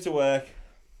 So he goes to work,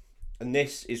 and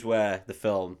this is where the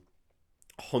film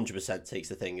 100% takes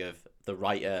the thing of the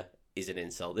writer is an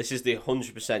incel. This is the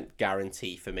 100%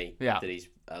 guarantee for me that he's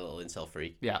a little incel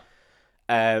freak. Yeah.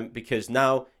 Because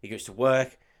now he goes to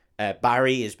work,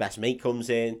 Barry, his best mate, comes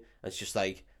in, and it's just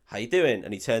like, how you doing?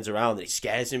 And he turns around and he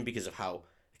scares him because of how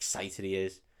excited he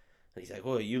is. And he's like,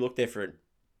 oh, you look different.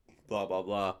 Blah, blah,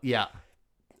 blah. Yeah.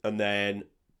 And then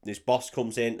his boss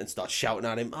comes in and starts shouting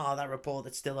at him, oh, that report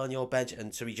that's still on your bench.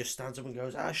 And so he just stands up and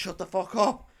goes, shut the fuck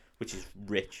up. Which is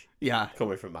rich. Yeah.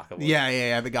 Coming from McAvoy.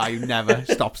 Yeah. The guy who never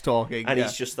stops talking. And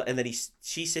he's just, and then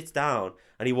she sits down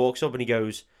and he walks up and he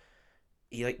goes,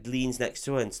 he like leans next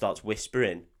to her and starts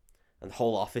whispering. And the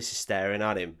whole office is staring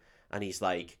at him. And he's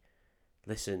like,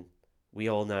 listen, we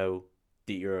all know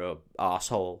that you're a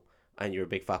arsehole and you're a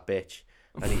big fat bitch.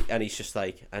 And he's just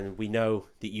like, and we know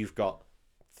that you've got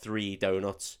 3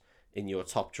 donuts in your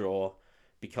top drawer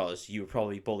because you were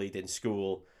probably bullied in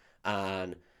school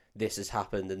and this has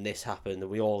happened and this happened and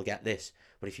we all get this.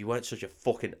 But if you weren't such a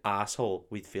fucking asshole,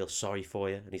 we'd feel sorry for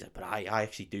you. And he's like, but I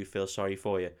actually do feel sorry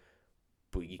for you.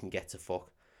 But you can get to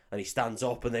fuck. And he stands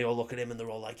up and they all look at him and they're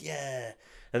all like, yeah.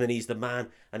 And then he's the man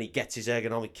and he gets his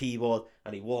ergonomic keyboard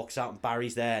and he walks out and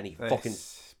Barry's there and he fucking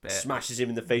smashes him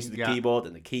in the face with the keyboard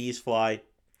and the keys fly.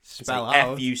 Spell like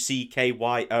out.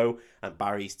 FUCKYO and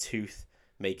Barry's tooth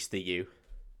makes the U.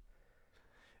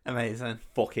 Amazing.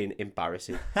 Fucking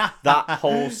embarrassing. That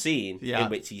whole scene Yeah. in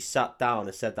which he sat down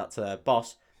and said that to their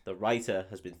boss, the writer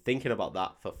has been thinking about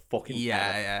that for fucking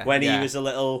ever. When he was a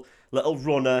little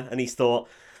runner and he's thought,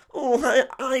 oh,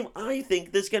 I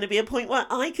think there's going to be a point where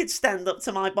I could stand up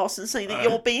to my boss and say that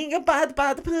you're being a bad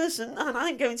person and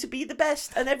I'm going to be the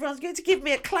best and everyone's going to give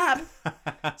me a clap.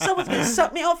 Someone's going to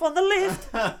suck me off on the lift.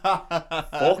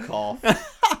 Fuck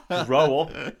off. Grow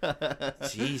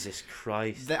up. Jesus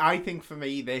Christ. I think for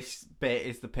me, this bit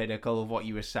is the pinnacle of what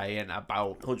you were saying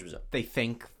about 100%. they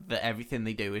think that everything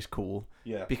they do is cool.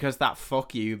 Yeah. Because that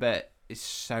fuck you bit is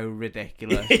so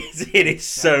ridiculous. It is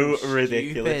so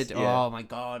ridiculous. Stupid. Yeah. Oh my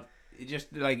god. It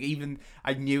just like even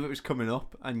I knew it was coming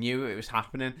up. I knew it was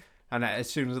happening. And as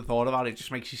soon as I thought about it, it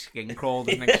just makes your skin crawl.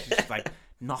 Doesn't it? It's just like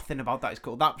nothing about that is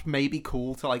cool. That's maybe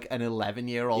cool to like an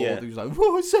 11-year-old who's like,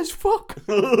 whoa, it says fuck.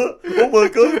 Oh my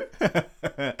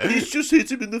god. He's just hit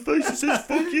him in the face and says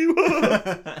fuck you.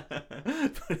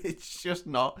 But it's just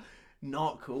not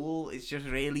cool. It's just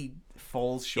really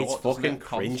falls short. It's fucking doesn't it,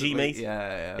 cringy, constantly? mate.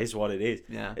 Yeah. Is what it is.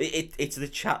 Yeah. It's the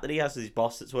chat that he has with his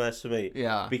boss that's worse for me.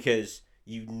 Yeah. Because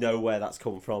you know where that's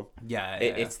come from. Yeah,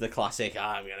 It's the classic,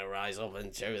 I'm going to rise up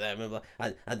and show them,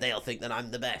 and they'll think that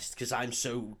I'm the best because I'm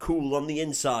so cool on the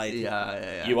inside.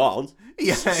 Yeah. You aren't.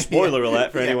 Yeah, Spoiler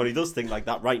alert for yeah. anyone who does think like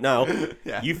that right now.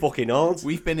 Yeah. You fucking aren't.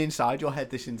 We've been inside your head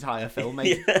this entire film,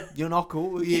 mate. Yeah. You're not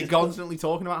cool. You're constantly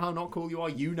talking about how not cool you are.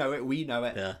 You know it. We know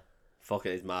it. Yeah.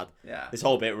 Fucking is mad. Yeah. This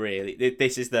whole bit really,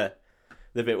 this is the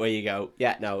bit where you go,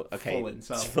 yeah, no, okay, Full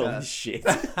insult, it's full yeah. of shit.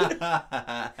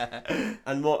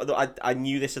 And more, I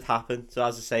knew this had happened. So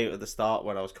as I say at the start,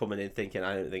 when I was coming in thinking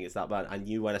I don't think it's that bad, I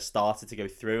knew when I started to go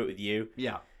through it with you,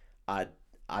 Yeah. I'd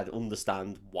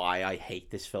understand why I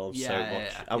hate this film so Yeah,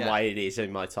 much yeah, and yeah. why it is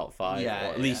in my top 5. Yeah, or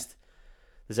at yeah. least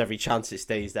there's every chance it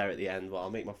stays there at the end. But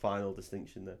I'll make my final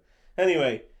distinction there.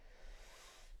 Anyway.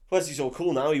 Wesley's all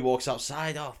cool now. He walks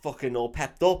outside, fucking all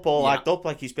pepped up, all Yeah. act up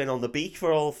like he's been on the beach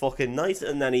for all fucking night.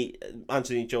 And then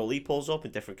Anthony Jolie pulls up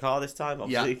in a different car this time,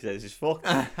 obviously, because he's fucked.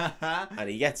 And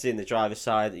he gets in the driver's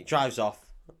side, he drives off,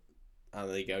 and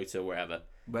they go to wherever.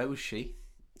 Where was she?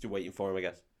 Just waiting for him, I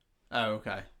guess. Oh,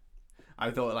 okay. I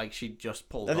thought like she just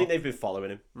pulled I up. think they've been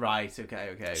following him. Right.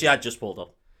 Okay. She had just pulled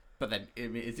up. But then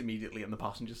it's immediately on the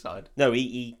passenger side. No,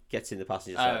 he gets in the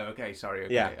passenger side. Oh, okay. Sorry.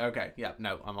 Okay. Yeah. Okay. Yeah.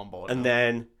 No, I'm on board. And now.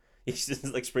 then he's just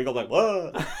like sprinkled like,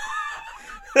 whoa.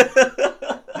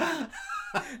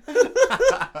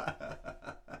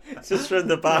 Just from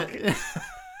the back.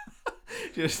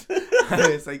 Just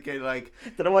it's like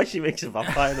Don't know why she makes a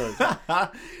vampire noise.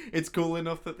 it's cool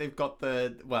enough that they've got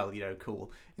the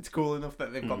cool. It's cool enough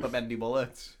that they've got the bendy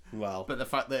bullets. Well, But the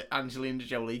fact that Angelina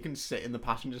Jolie can sit in the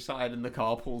passenger side and the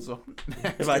car pulls up.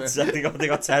 next they to her.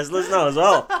 got Teslas now as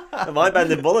well. Am I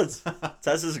bending bullets?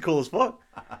 Teslas are cool as fuck.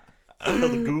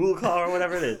 Got the Google car or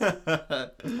whatever it is.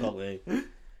 Not me.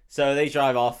 So they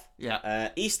drive off. Yeah.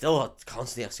 He's still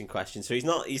constantly asking questions, so he's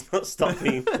not stopped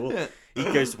being cool. He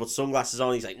goes to put sunglasses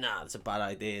on. He's like, nah, that's a bad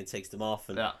idea, and takes them off.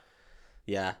 And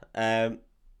Yeah.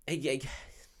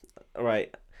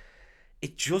 Right.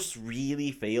 It just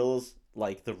really feels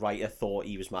like the writer thought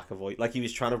he was McAvoy, like he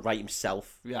was trying to write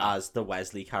himself as the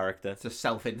Wesley character. It's a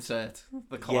self-insert.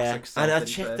 The Yeah, classic and I self-insert.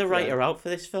 checked the writer out for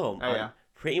this film. Oh, and yeah.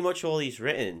 pretty much all he's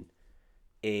written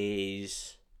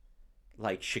is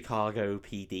like Chicago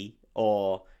PD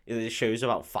or the shows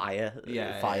about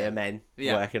firemen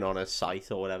working on a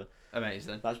site or whatever.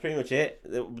 Amazing. That's pretty much it.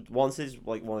 Once is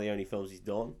like one of the only films he's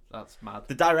done. That's mad.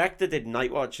 The director did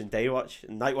Night Watch and Day Watch.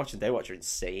 And Night Watch and Day Watch are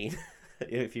insane.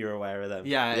 If you're aware of them.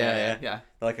 Yeah. They're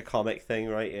like a comic thing,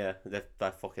 right? Yeah,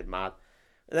 they're fucking mad.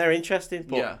 They're interesting,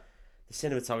 but the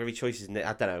cinematography choices,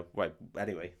 I don't know. Right,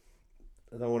 anyway,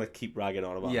 I don't want to keep ragging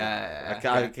on about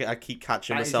it. I keep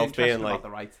catching myself being like, about the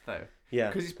rights though. Yeah,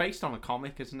 because it's based on a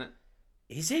comic, isn't it?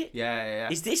 Is it? Yeah.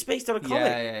 Is this based on a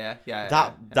comic? Yeah.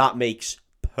 That makes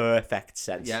perfect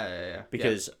sense. Yeah.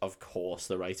 Because of course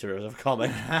the writer of a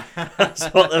comic has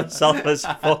put themselves as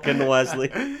fucking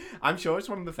Wesley. I'm sure it's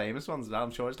one of the famous ones now.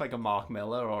 I'm sure it's like a Mark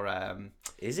Miller or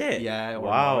Is it? Yeah, or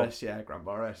Morris. Yeah, Grant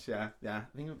Morris. Yeah. I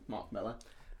think it's Mark Miller.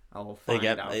 I'll find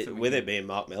out. With it being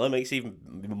Mark Miller, makes even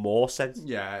more sense.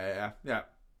 Yeah.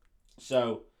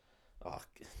 So,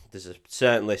 there's a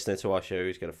certain listener to our show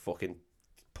who's gonna fucking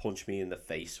punch me in the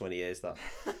face when he hears that.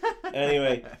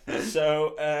 Anyway,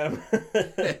 so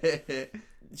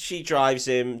she drives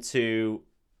him to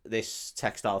this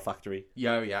textile factory.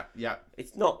 Yeah.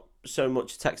 It's not so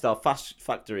much a textile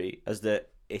factory as that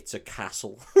it's a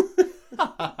castle.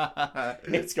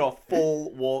 It's got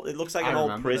full wall. It looks like an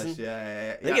old prison. This.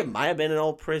 Yeah. I think it might have been an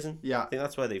old prison. Yeah. I think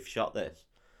that's where they've shot this.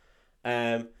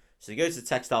 So he goes to the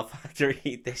textile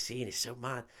factory. This scene is so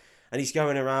mad. And he's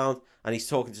going around and he's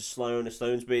talking to Sloane. And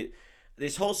Sloane's bit.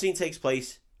 This whole scene takes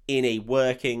place in a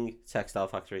working textile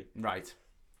factory. Right.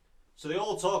 So they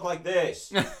all talk like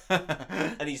this.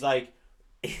 And he's like,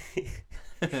 he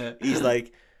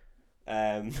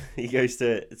goes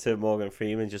to Morgan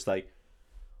Freeman just like,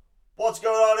 what's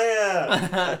going on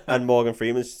here? And Morgan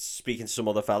Freeman's speaking to some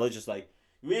other fellow just like,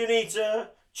 we need to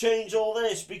change all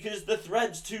this because the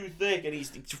thread's too thick. And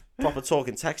he's proper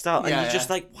talking textile. And he's just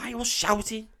like, why are you all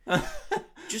shouting? Well,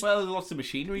 there's lots of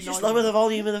machinery. Just lower the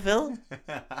volume of the film.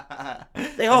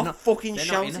 They are fucking they're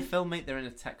shouting. Not in a film, mate. They're in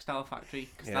a textile factory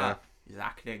because that is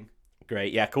acting.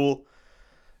 Great, yeah, cool.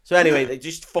 So anyway, they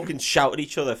just fucking shout at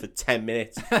each other for 10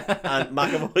 minutes, and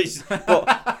McAvoy's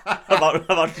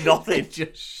about nothing.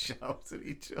 Just shout at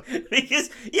each other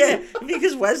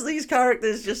because Wesley's character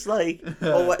is just like,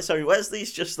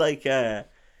 Wesley's just like,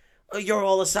 oh, you're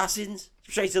all assassins.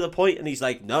 Straight to the point, and he's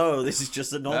like, no, this is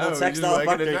just a normal No, he's textile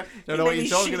working factory. don't know what you're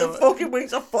talking about. The fucking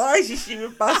wings off flies, you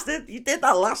stupid bastard. You did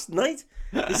that last night.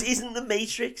 This isn't the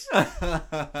Matrix.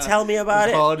 Tell me about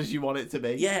as it. hard as you want it to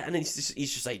be. Yeah, and he's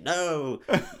just like, no.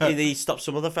 And he stops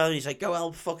some other fella. He's like, go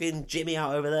help fucking Jimmy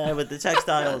out over there with the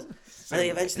textiles. And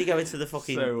they eventually go into the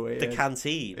fucking the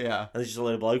canteen. Yeah. And there's just a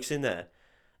load of blokes in there.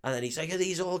 And then he's like, are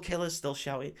these all killers? Still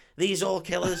shouting, these all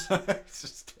killers?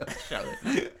 Just still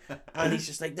shouting. And he's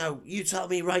just like, no, you tell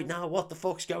me right now what the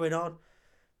fuck's going on.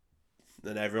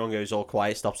 Then everyone goes all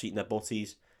quiet, stops eating their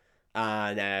butties.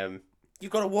 And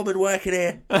you've got a woman working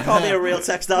here. You can't be a real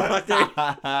textile factory.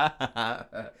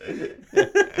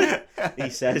 He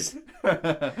says.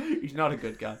 He's not a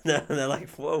good guy. No, and they're like,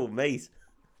 whoa, mate.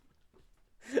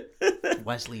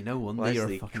 Wesley, no wonder Wesley,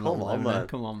 you're a fucking come little on, loner. man.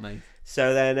 Come on, mate.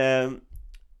 So then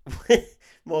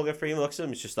Morgan Freeman looks at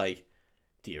him. It's just like,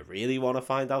 do you really want to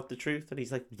find out the truth? And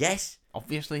he's like, yes.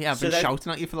 Obviously, yeah, I've So been then-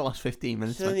 shouting at you for the last 15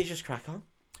 minutes. So then you just crack on.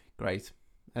 Great. So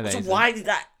Amazing. why did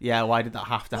that? Yeah, why did that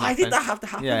have to happen? Why did that have to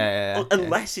happen? Yeah.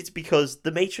 Unless it's because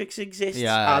the Matrix exists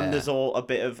and there's all a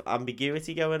bit of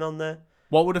ambiguity going on there.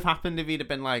 What would have happened if he'd have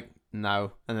been like,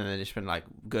 no, and then they'd just been like,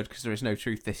 good, because there is no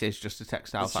truth. This is just a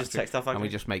textile It's factory. just textile factory. And we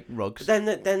just make rugs. Then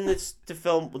the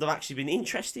film would have actually been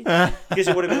interesting because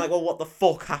it would have been like, well, what the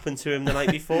fuck happened to him the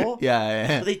night before?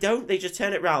 Yeah. But they don't. They just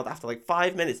turn it round after like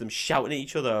 5 minutes. Them shouting at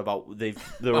each other about they're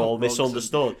all rugs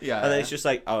misunderstood. and then it's just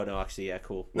like, oh no, actually, yeah,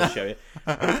 cool. We'll show you.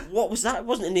 What was that? It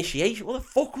wasn't initiation. What the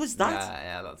fuck was that?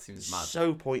 Yeah, that seems mad.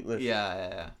 So pointless.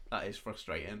 Yeah. That is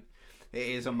frustrating. It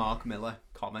is a Mark Miller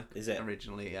comic. Is it?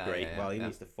 Originally, yeah. Great. Yeah, Well, he yeah.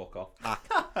 needs to fuck off.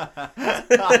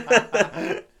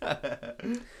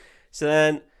 So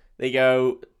then they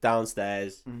go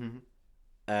downstairs,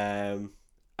 and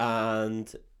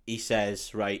he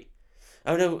says, right.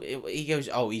 Oh no, he goes,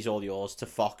 oh, he's all yours to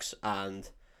Fox and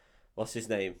what's his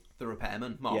name? The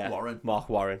repairman, Warren. Mark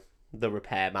Warren, the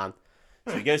repairman.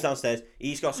 So he goes downstairs.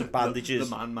 He's got some bandages.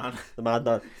 The man. The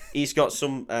madman. He's got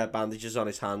some bandages on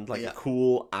his hand, like a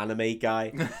cool anime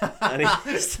guy. And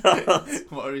he starts...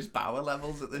 What are his power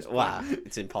levels at this point? Wow,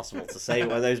 it's impossible to say.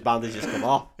 When those bandages come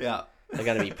off, Yeah. they're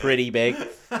going to be pretty big.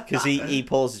 Because he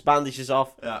pulls his bandages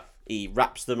off. Yeah. He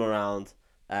wraps them around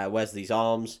Wesley's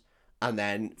arms. And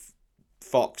then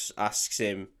Fox asks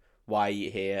him, why are you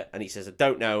here? And he says, I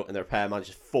don't know. And the repairman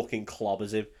just fucking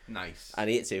clobbers him. Nice. And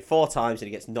he hits him 4 times and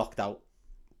he gets knocked out.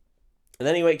 And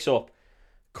then he wakes up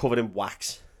covered in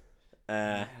wax.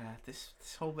 This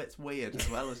whole bit's weird as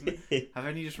well, isn't it? I've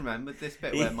only just remembered this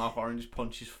bit where Mark Warren just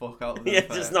punches fuck out of him. Yeah,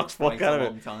 just knocks fuck quite out a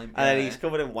of long time. And then he's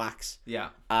covered in wax. Yeah.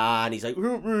 And he's like,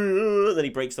 and then he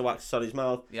breaks the wax on his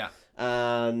mouth. Yeah.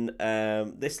 And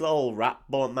this little rat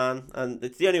man, and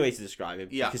it's the only way to describe him,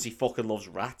 because he fucking loves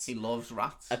rats. He loves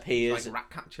rats. Appears like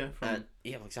Ratcatcher from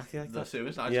yeah, exactly like the that.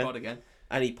 Suicide Squad again.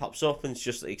 And he pops up and it's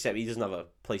just, except he doesn't have a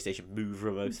PlayStation Move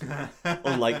remote,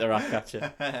 unlike the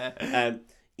Ratcatcher.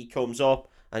 He comes up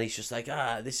and he's just like,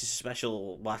 this is a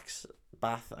special wax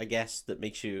bath, I guess, that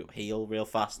makes you heal real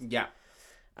fast. Yeah.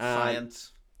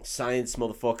 Science,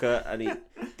 motherfucker. And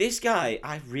this guy,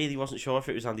 I really wasn't sure if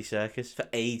it was Andy Serkis for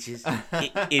ages.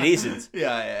 It isn't.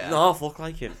 Yeah. Doesn't half look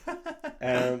like him.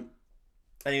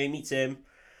 Anyway, meets him.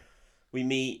 We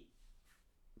meet,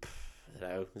 I don't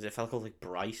know, is it a fella called like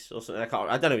Bryce or something?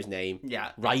 I don't know his name.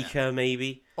 Yeah. Riker,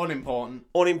 maybe. Unimportant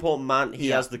Man. He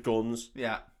has the guns.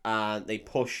 Yeah. And they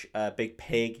push a big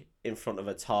pig in front of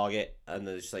a target and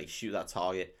they just like shoot that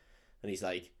target. And he's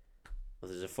like, well,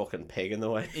 there's a fucking pig in the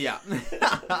way. Yeah.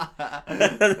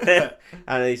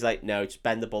 And he's like, no, just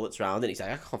bend the bullets round. And he's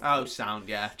like, I can't. Oh, sound,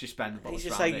 yeah. Just bend the And bullets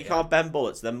he's just round like, it, you can't bend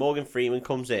bullets. Then Morgan Freeman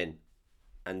comes in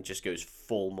and just goes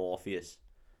full Morpheus.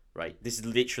 Right? This is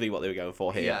literally what they were going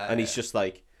for here. Yeah, and he's just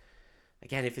like,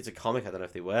 again, if it's a comic, I don't know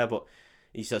if they were, but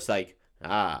he's just like,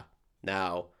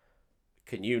 now,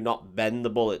 can you not bend the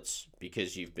bullets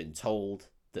because you've been told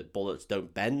that bullets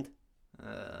don't bend?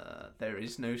 There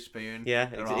is no spoon. Yeah,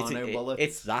 there are no bullets.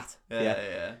 It's that.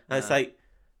 Yeah. And it's like,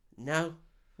 no,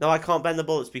 I can't bend the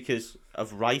bullets because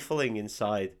of rifling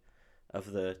inside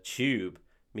of the tube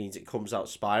means it comes out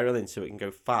spiraling so it can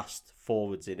go fast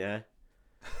forwards in air.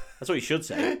 That's what you should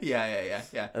say. Yeah.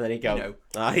 And then he'd go, You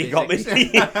you got me.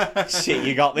 Shit,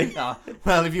 you got me.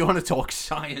 Well, if you want to talk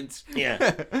science.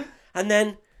 Yeah. And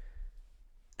then,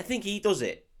 I think he does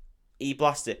it. He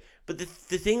blasts it. But the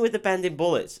thing with the bending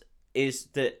bullets is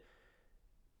that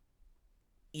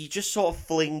you just sort of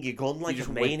fling your gun like you just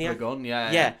a maniac. Whip the gun,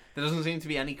 yeah. There doesn't seem to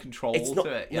be any control to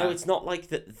it. Yeah. No, it's not like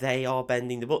that they are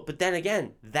bending the bullet. But then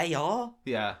again, they are.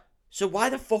 Yeah. So why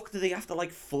the fuck do they have to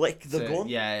like flick the gun?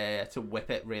 Yeah. To whip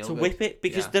it real To good. whip it?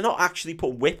 Because they're not actually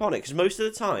putting whip on it. Because most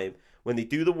of the time, when they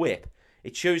do the whip,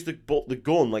 it shows the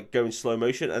gun like going slow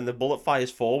motion, and the bullet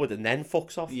fires forward and then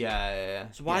fucks off.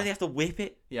 Yeah. So why do they have to whip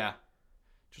it? Yeah.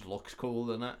 Just looks cool,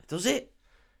 doesn't it? Does it?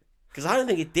 Because I don't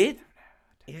think it did.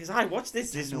 Because I watched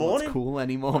this morning. What's cool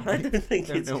anymore? I don't think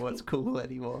don't it's know what's cool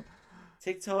anymore.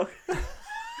 TikTok.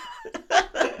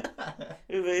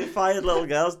 We fired little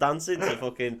girls dancing to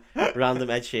fucking random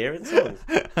Ed Sheeran songs.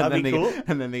 That'd be cool.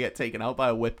 And then they get taken out by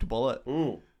a whipped bullet.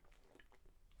 What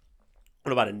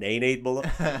about a nay-nade bullet?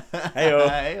 Hey-oh.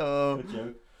 Hey-oh.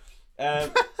 Good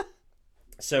joke.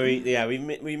 So we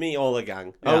meet all the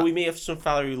gang. Yeah. Oh, we meet some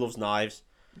fella who loves knives.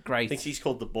 Great. I think he's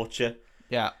called the Butcher.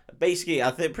 Yeah. Basically,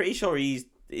 I'm pretty sure he's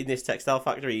in this textile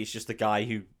factory. He's just a guy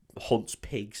who hunts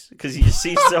pigs because he just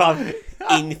seems to have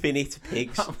infinite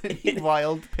pigs. How many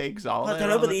wild pigs are there? I don't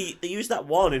know, but they use that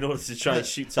one in order to try and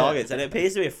shoot targets, and it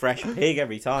appears to be a fresh pig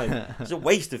every time. It's a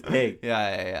waste of pig.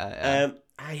 Yeah.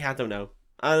 I don't know.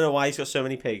 I don't know why he's got so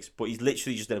many pigs, but he's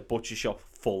literally just in a butcher shop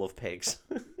full of pigs.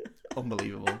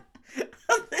 Unbelievable. And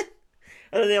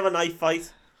then they have a knife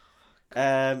fight.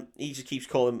 He just keeps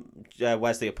calling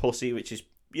Wesley a pussy, which is,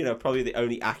 probably the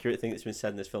only accurate thing that's been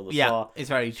said in this film thus far. Yeah, it's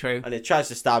very true. And it tries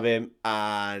to stab him,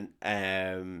 and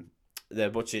the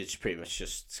butcher just pretty much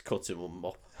just cuts him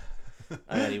up.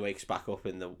 And then he wakes back up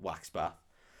in the wax bath.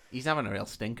 He's having a real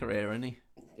stinker here, isn't he?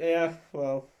 Yeah,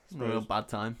 well, It's a real bad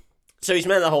time. So he's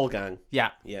met the whole gang.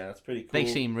 Yeah. Yeah, that's pretty cool. They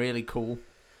seem really cool.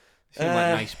 Seem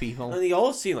like nice people. And they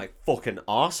all seem like fucking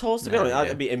arseholes, to be honest. Yeah.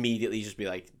 I'd immediately just be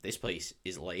like, this place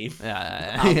is lame.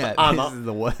 Yeah, this is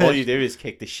the worst. All you do is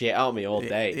kick the shit out of me all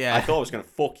day. Yeah. I thought I was going to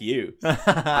fuck you.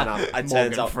 And it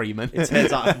turns out Freeman. It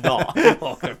turns out I'm not.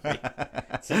 Morgan Freeman.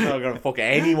 It turns out I'm going to fuck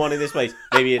anyone in this place.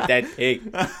 Maybe a dead pig.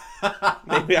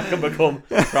 Maybe I can become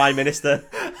Prime Minister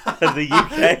of the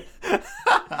UK.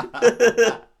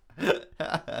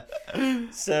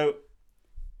 So...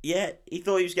 yeah, he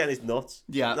thought he was getting his nuts.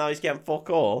 Yeah. Now he's getting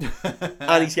fuck all.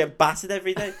 And he's getting battered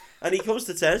every day. And he comes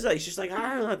to terms with that. He's just like,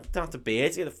 I don't have to be here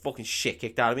to get the fucking shit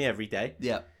kicked out of me every day.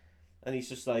 Yeah. And he's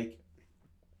just like,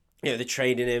 they're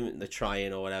training him, they're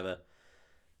trying or whatever.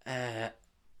 And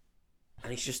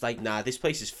he's just like, nah, this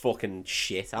place is fucking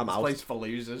shit. I'm out. This place for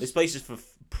losers. This place is for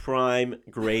prime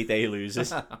grade A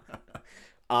losers.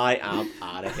 I am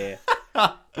out of here.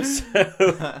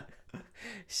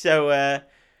 So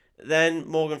then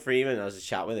Morgan Freeman has a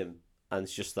chat with him, and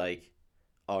it's just like,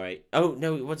 all right. Oh,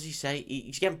 no, what does he say?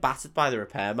 He's getting battered by the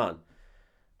repairman.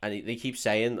 And they keep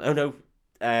saying, oh, no,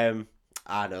 no,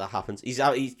 that happens.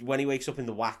 When he wakes up in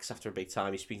the wax after a big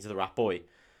time, he's speaking to the rat boy.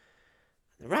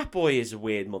 The rat boy is a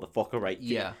weird motherfucker, right?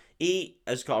 Yeah. He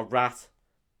has got a rat,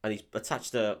 and he's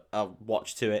attached a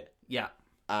watch to it. Yeah.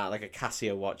 Like a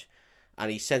Casio watch. And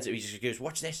he sends it, he just goes,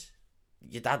 watch this.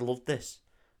 Your dad loved this.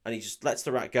 And he just lets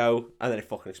the rat go, and then it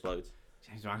fucking explodes.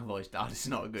 James McAvoy's dad is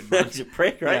not a good man. He's a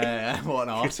prick, right? Yeah, what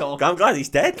an arsehole. I'm glad he's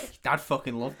dead. Dad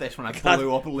fucking loved this when I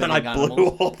blew up living When I animals. blew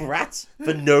up rats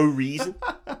for no reason.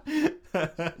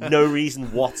 No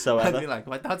reason whatsoever. I'd be like,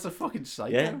 my dad's a fucking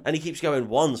psycho. Yeah, and he keeps going,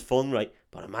 one's fun, right?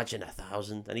 But imagine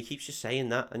 1,000. And he keeps just saying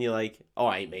that, and you're like, all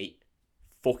right, mate,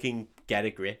 fucking get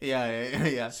a grip.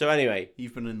 Yeah. So anyway,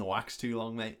 You've been in the wax too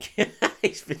long, mate.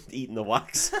 he's been eating the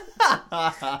wax.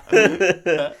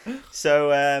 So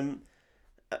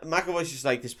McAvoy's just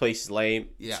like, this place is lame.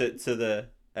 Yeah. To the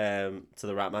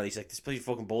rat man, he's like, this place is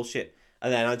fucking bullshit.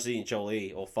 And then Angelina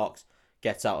Jolie or Fox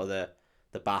gets out of the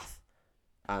bath,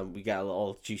 and we get a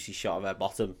little juicy shot of her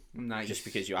bottom. Nice. Just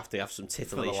because you have to have some For the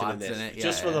titillation in lads, this. innit? Yeah,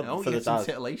 just yeah. for the you get some dads.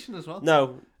 titillation as well?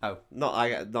 No. Oh.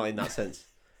 Not in that sense.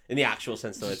 In the actual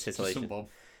sense of the Just some titillation. bum.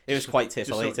 It was quite Just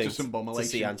titillating some to bummelation.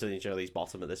 see Angelina Jolie's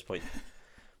bottom at this point.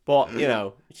 But,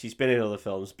 she's been in other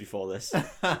films before this. So,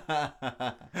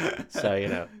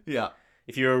 Yeah.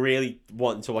 if you were really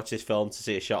wanting to watch this film to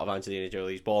see a shot of Angelina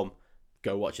Jolie's bum,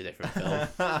 go watch a different film.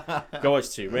 Go watch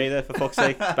Tomb Raider, for fuck's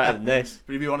sake. Better than this.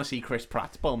 But if you want to see Chris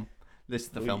Pratt's bum, this is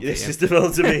the film. This is the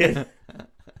film to be in.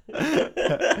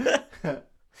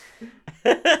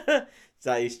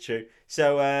 That is true.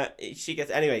 So she gets...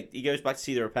 Anyway, he goes back to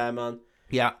see the repairman.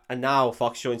 Yeah. And now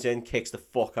Fox joins in, kicks the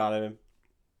fuck out of him.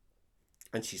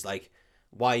 And she's like,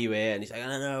 why are you here? And he's like, I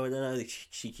don't know.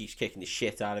 She keeps kicking the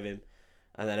shit out of him.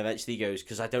 And then eventually he goes,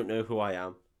 because I don't know who I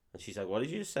am. And she's like, what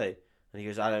did you just say? And he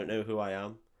goes, I don't know who I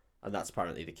am. And that's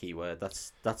apparently the key word.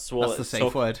 That's all That's the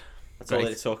safe word. That's Great. all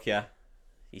it took, yeah.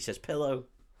 He says, pillow.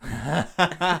 She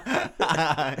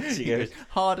goes,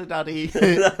 harder, daddy.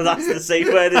 That's the safe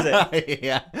word, is it?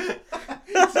 Yeah.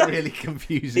 It's really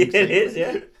confusing. It is,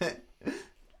 yeah.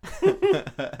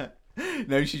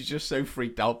 No, she's just so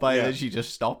freaked out by Yeah. it, she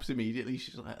just stops immediately.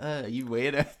 She's like, you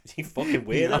weirdo. You fucking You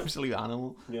weirdo. absolute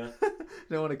animal. Yeah.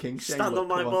 Don't want a king shame. Stand but on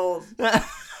my come balls.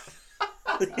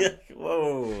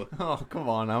 Whoa. Oh, come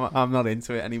on. I'm not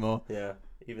into it anymore. Yeah,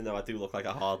 even though I do look like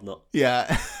a hard nut.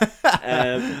 Yeah.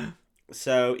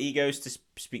 So he goes to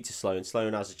speak to Sloane.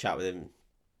 Sloane has a chat with him.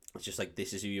 It's just like,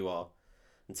 this is who you are.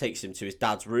 And takes him to his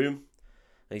dad's room.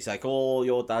 And he's like, all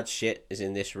your dad's shit is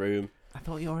in this room. I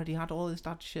thought you already had all his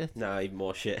dad's shit. No, even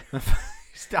more shit.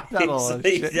 His dad had all his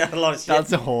shit. He's had a lot of shit.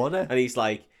 Dad's a hoarder. And he's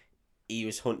like, he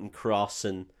was hunting Cross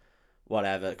and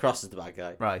whatever. Cross is the bad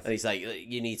guy. Right. And he's like,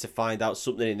 you need to find out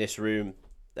something in this room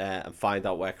and find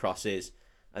out where Cross is.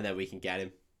 And then we can get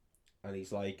him. And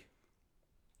he's like,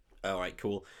 all right,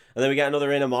 cool. And then we get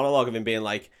another inner monologue of him being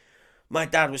like, my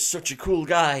dad was such a cool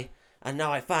guy. And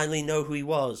now I finally know who he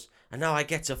was. And now I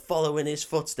get to follow in his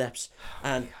footsteps.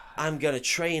 And I'm going to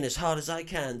train as hard as I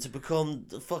can to become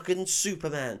the fucking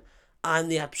Superman. I'm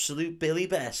the absolute Billy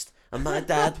Best. And my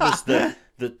dad was the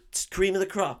cream of the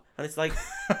crop. And it's like,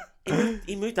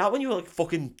 he moved out when you were like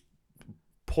fucking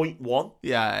 0.1.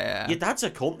 Yeah. Your dad's a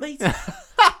cunt, mate.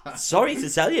 Sorry to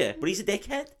tell you, but he's a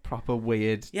dickhead. Proper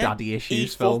weird daddy issues he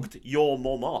film. fucked your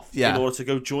mum off Yeah. in order to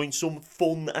go join some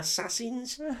fun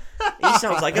assassins. He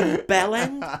sounds like a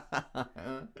bellend.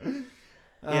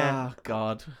 Oh,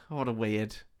 God. What a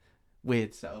weird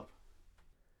setup.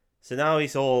 So now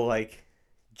he's all like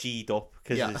G'd up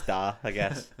because Yeah. of his dad, I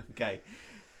guess. Okay.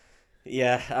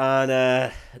 Yeah,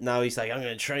 and now he's like, I'm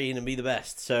going to train and be the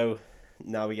best. So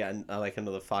now we get like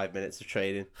another 5 minutes of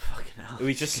training. Fucking hell.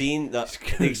 We've just seen that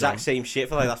Just the exact goes same shit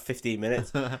for like that 15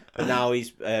 minutes. But now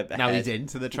he's now he's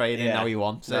into the training. Yeah. Now he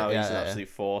wants it. Now Yeah, he's an yeah. absolute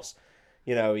force.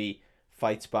 You know, he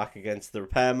fights back against the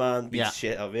repairman, beats Yeah.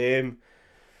 shit of him.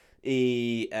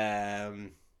 He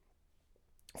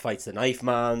fights the knife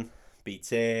man, beats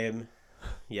him.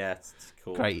 Yeah, it's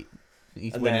cool. Great.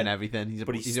 He's And winning then- everything. He's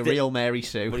but a he's real Mary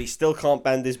Sue. But he still can't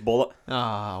bend his bullet.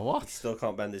 Ah, He what? still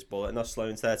can't bend his bullet. Now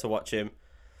Sloane's there to watch him.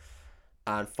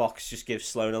 And Fox just gives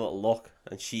Sloane a little look,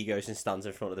 and she goes and stands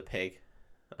in front of the pig.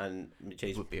 And It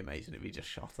Jay's would be amazing if he just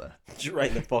shot her. right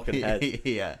in the fucking head.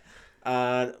 Yeah.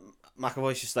 And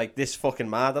McAvoy's just like, this fucking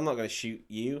mad, I'm not going to shoot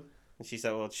you. And she's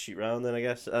like, well, just shoot round then, I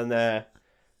guess. And, I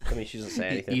mean, she doesn't say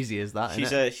anything. Easy as that,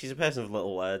 innit? She's a person of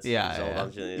little words. Yeah, She's old, yeah.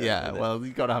 Angela, Yeah, well,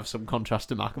 you've got to have some contrast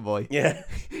to McAvoy. Yeah.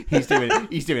 He's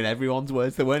doing everyone's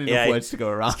words. There weren't enough Yeah, words to go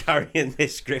around. He's carrying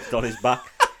this script on his back.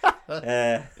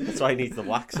 That's why he needs the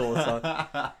wax all the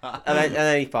time. And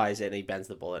then he fires it and he bends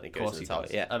the bullet and he Of goes course to he the toilet.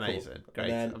 does. Yeah, Amazing. cool.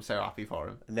 Great. And I'm so happy for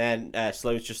him. then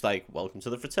Sloane's just like, welcome to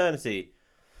the fraternity.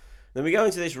 Then we go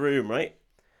into this room, right?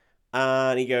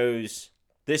 And he goes,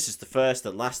 this is the first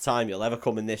and last time you'll ever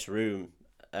come in this room,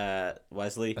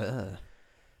 Wesley. And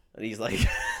he's like,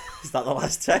 is that the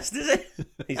last test, is it?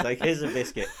 He's like, here's a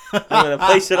biscuit. I'm going to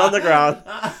place it on the ground.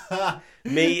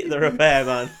 Me, the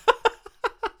repairman.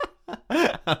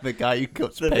 The guy who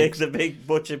cuts The pigs. big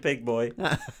butcher pig boy.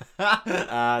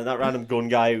 And that random gun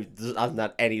guy who hasn't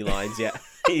had any lines yet.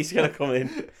 He's going to come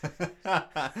in.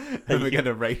 And we're going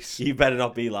to race. You better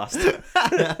not be last.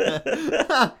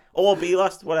 Or be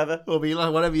last, whatever. Or be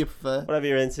like, whatever you prefer. Whatever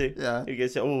you're into. Yeah. Who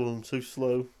gets it? Oh, I'm so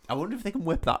slow. I wonder if they can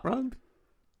whip that round.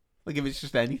 Like if it's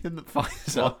just anything that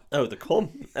fires up. Oh, the cum.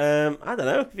 I don't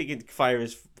know if he can fire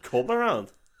his cum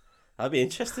around. That'd be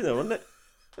interesting though, wouldn't it?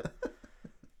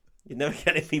 You'd never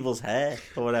get in people's hair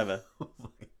or whatever. Oh my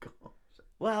god.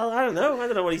 Well, I don't know. I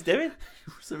don't know what he's doing.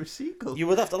 Was there a sequel? You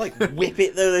would have to like whip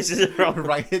it though. This is wrong.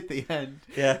 Right at the end.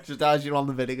 Yeah. Just as you're on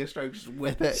the vinegar stroke, just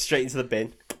whip it. Straight into the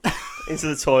bin. Into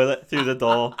the toilet, through the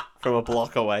door, from a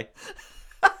block away.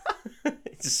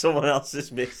 It's someone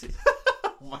else's missus.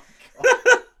 Oh my god.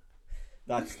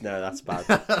 That's bad.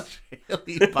 That's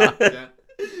really bad. Yeah.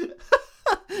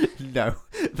 No,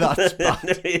 that's bad.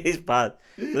 No, it is bad.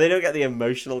 But they don't get the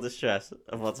emotional distress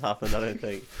of what's happened, I don't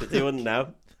think. But they wouldn't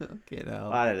know. Okay, no.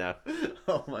 I don't know.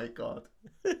 Oh my god.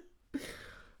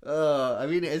 I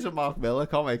mean, it is a Mark Miller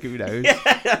comic, who knows?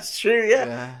 Yeah, that's true,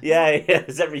 yeah. Yeah,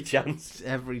 there's every chance.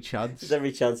 Every chance. There's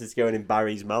every chance it's going in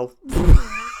Barry's mouth.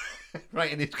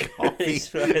 Right in his coffee.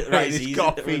 It's right in his his easy-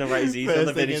 coffee. right as easy on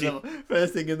the finishing.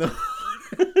 First thing in the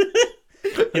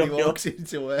Yup, he walks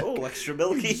into it. Oh, extra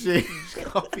milky. His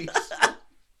coffee.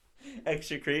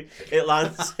 Extra cream. It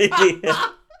lands.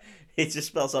 It just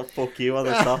spells out "fuck you" on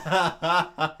the top.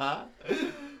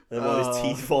 And one of his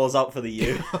teeth falls out for the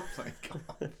U Oh my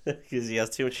god. because he has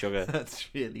too much sugar. That's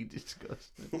really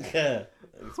disgusting. Yeah,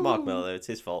 it's Mark Miller though. It's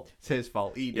his fault. It's his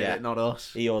fault. He did Yeah. it, not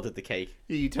us. He ordered the cake.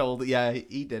 He told. Yeah,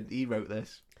 he did. He wrote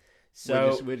this.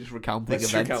 So we're just recounting let's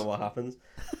events. check out what happens.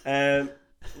 Well,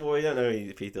 we don't know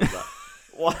if he does that.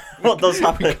 What does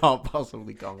happen? We can't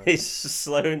possibly comment. Is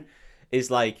Sloane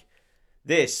is like,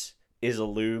 this is a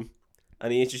loom.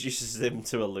 and he introduces him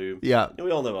to a loom. Yeah.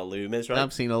 We all know what a loom is, right?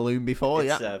 I've seen a loom before,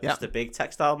 It's yeah. just a big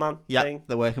textile man Yeah, thing.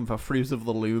 they're working for Fruit of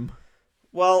the Loom.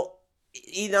 Well,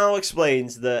 he now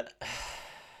explains that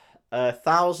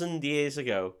 1,000 years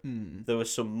ago, there were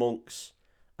some monks,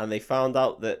 and they found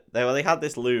out that they had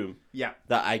this loom Yeah.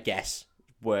 that I guess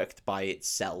worked by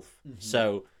itself. Mm-hmm.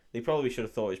 So they probably should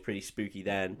have thought it was pretty spooky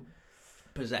then.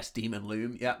 Possessed demon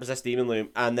loom, yeah. Possessed demon loom.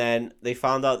 And then they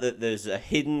found out that there's a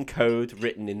hidden code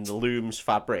written in the loom's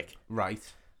fabric, Right.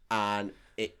 and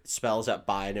it spells out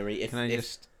binary. Can I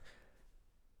just...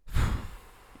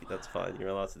 That's fine. You're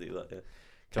allowed to do that, yeah. Do you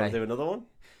Okay. want to do another one?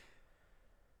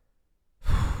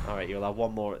 All right, you'll have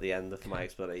one more at the end of my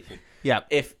explanation. Yeah.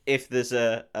 If there's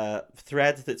a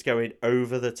thread that's going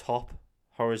over the top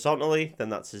horizontally, then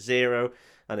that's a 0.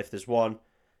 And if there's one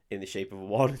in the shape of a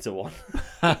 1, it's a 1.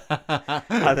 Well,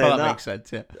 that makes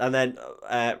sense, yeah. And then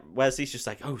Wesley's just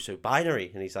like, oh, so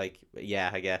binary. And he's like, yeah,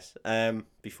 I guess.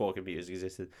 Before computers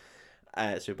existed.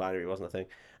 So binary wasn't a thing.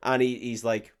 And he's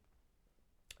like,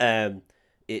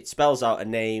 it spells out a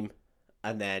name,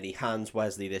 and then he hands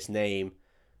Wesley this name,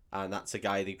 and that's a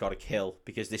guy they've got to kill,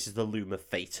 because this is the Loom of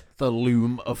Fate. The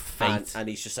Loom of Fate. And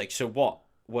he's just like, so what?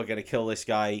 We're going to kill this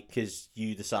guy because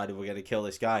you decided we're going to kill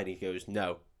this guy? And he goes,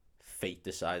 no, fate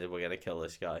decided we're going to kill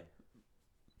this guy.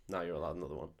 Now you're allowed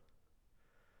another one.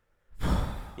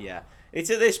 Yeah. It's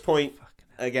at this point,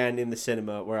 again, in the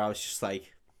cinema, where I was just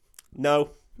like, no.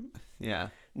 Yeah.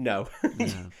 No.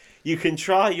 Yeah. You can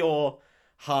try your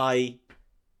high...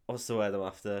 What's the word I'm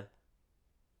after?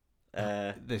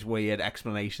 This weird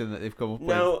explanation that they've come up with.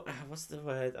 No, what's the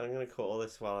word? I'm going to call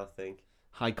this while I think.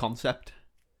 High concept.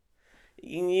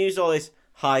 You can use all this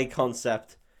high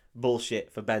concept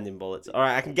bullshit for bending bullets. All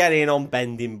right, I can get in on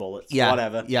bending bullets. Yeah.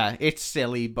 Whatever. Yeah, it's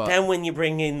silly, but... Then when you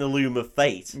bring in the Loom of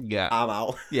Fate, Yeah. I'm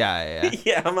out. Yeah, yeah.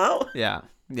 Yeah, I'm out. Yeah.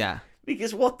 Yeah.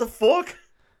 Because what the fuck?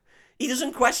 He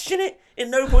doesn't question it. At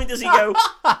no point does he go,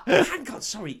 hang on,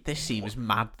 sorry. This seems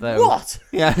mad, though. What?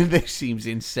 Yeah, this seems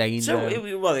insane, So,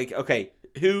 though. well, like, okay,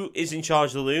 who is in charge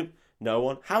of the Loom? No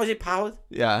one. How is it powered?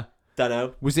 Yeah. Don't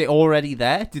know. Was it already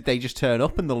there? Did they just turn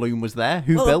up and the loom was there?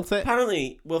 Who built it?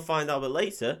 Apparently, we'll find out a bit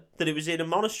later that it was in a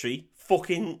monastery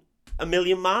fucking a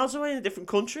million miles away in a different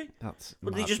country. That's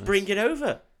But they just madness. bring it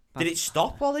over. Did it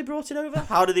stop while they brought it over?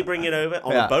 How did they bring it over?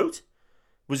 On Yeah. a boat?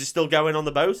 Was it still going on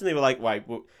the boat? And they were like, wait,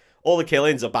 all the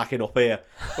killings are backing up here.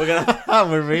 We're gonna.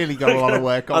 We've really got a lot of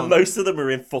work on. And most of them are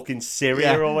in fucking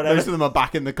Syria or whatever. Most of them are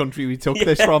back in the country we took Yeah.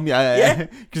 this from. Yeah. Yeah,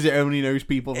 because it only knows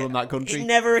people from that It country.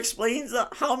 never explains that.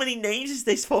 How many names is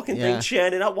this fucking Yeah. thing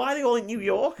churning out? Why are they all in New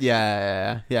York?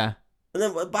 Yeah. And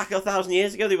then back 1,000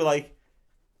 years ago, they were like,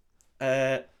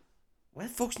 where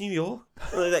the fuck's New York?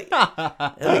 And they're like,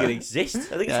 I don't think it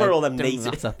exists. I think it's where all them natives.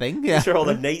 That's a thing. Yeah. It's where all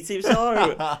the natives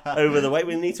are over the way.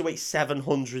 We need to wait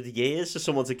 700 years for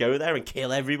someone to go there and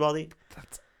kill everybody.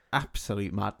 That's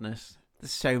absolute madness.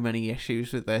 There's so many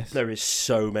issues with this. There is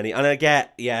so many. And I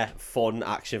get, fun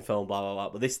action film, blah, blah, blah.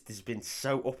 But this has been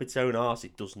so up its own arse,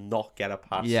 it does not get a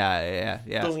pass. Yeah.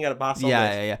 It doesn't get a pass on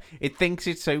Yeah. this. It thinks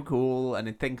it's so cool and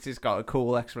it thinks it's got a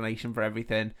cool explanation for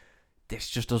everything. This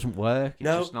just doesn't work. It's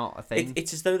just not a thing.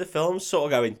 It's as though the film's sort of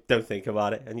going, don't think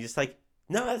about it. And you're just like,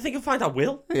 no, I think I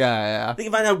will. Yeah. I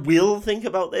think I will think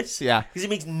about this. Yeah. Because it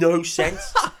makes no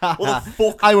sense. What the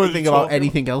fuck I are won't you think about talking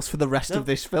anything else for the rest of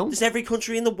this film. Does every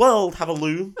country in the world have a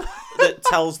loom that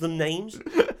tells them names?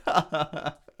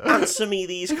 Answer me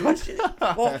these questions.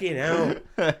 Fucking hell.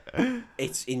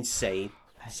 It's insane.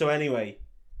 So anyway,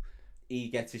 he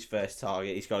gets his first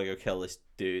target. He's got to go kill this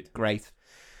dude. Great.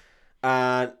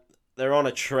 And they're on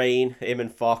a train, him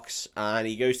and Fox, and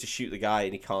he goes to shoot the guy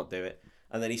and he can't do it.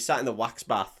 And then he's sat in the wax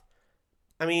bath.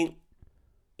 I mean,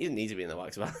 he didn't need to be in the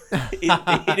wax bath. he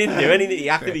didn't do anything. He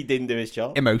actively didn't do his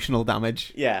job. Emotional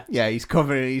damage. Yeah. Yeah, he's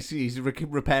covering. He's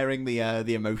repairing the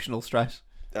emotional stress.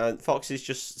 And Fox is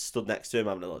just stood next to him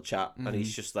having a little chat, and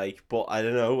he's just like, but I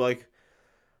don't know, like,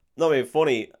 not being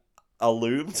funny, a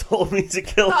loom told me to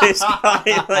kill this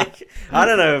guy. Like, I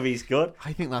don't know if he's good.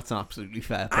 I think that's an absolutely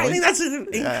fair point. I think that's an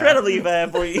incredibly fair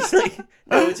point. He's like,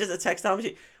 no, it's just a textile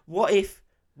machine. What if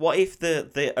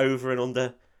the over and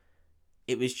under,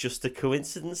 it was just a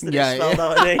coincidence that it spelled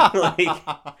out a name?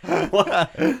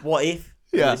 Like, what if?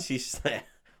 Yeah. She's just like,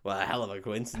 well, a hell of a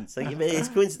coincidence. Like, it's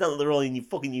coincidental they're all in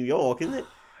fucking New York, isn't it?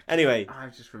 Anyway. I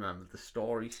just remembered the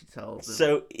story she tells.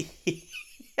 So,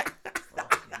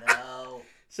 No.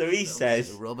 so he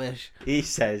says, rubbish. He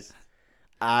says,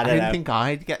 I I don't didn't know. think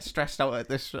I'd get stressed out at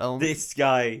this film. This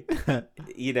guy,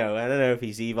 you know, I don't know if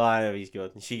he's evil, I don't know if he's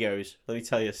good. And she goes, let me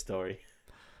tell you a story.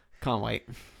 Can't wait.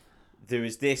 There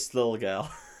was this little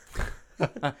girl.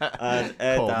 And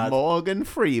her Called dad, Morgan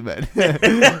Freeman.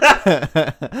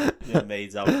 yeah,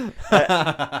 maids out.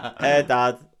 Her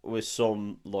dad was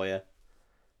some lawyer,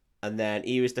 and then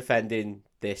he was defending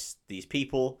these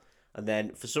people, and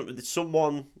then for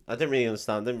someone I didn't really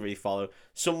understand, didn't really follow.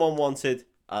 Someone wanted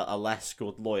a less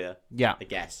good lawyer, Yeah. I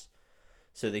guess.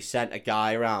 So they sent a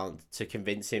guy around to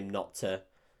convince him not to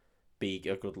be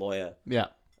a good lawyer. Yeah.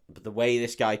 But the way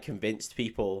this guy convinced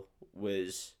people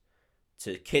was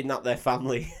to kidnap their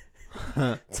family,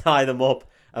 tie them up,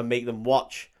 and make them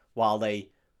watch while they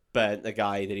burnt the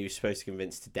guy that he was supposed to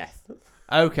convince to death.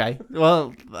 Okay.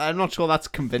 Well, I'm not sure that's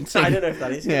convincing. I don't know if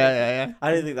that is. Yeah.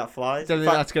 I don't think that flies. Don't In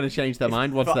think fact, that's going to change their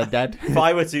mind once if they're dead. if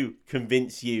I were to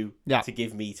convince you Yeah. to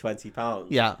give me £20,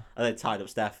 Yeah. and then tied up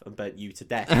Steph and burnt you to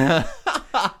death,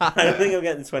 I don't think I'm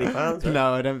getting £20. Right?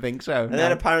 No, I don't think so. And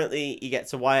then apparently he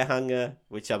gets a wire hanger,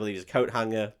 which I believe is a coat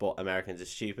hanger, but Americans are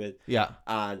stupid, Yeah.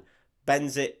 and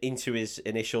bends it into his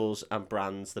initials and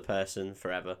brands the person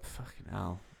forever. Fucking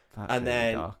hell. That's And really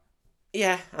then- dark.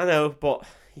 Yeah, I know, but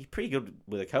he's pretty good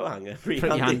with a coat hanger. Pretty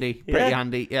Pretty handy.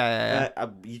 Yeah.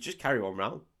 You just carry one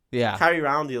round. Yeah. Carry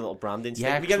around your little branding stick.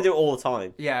 Yeah, You're going to do it all the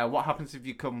time. Yeah, what happens if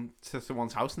you come to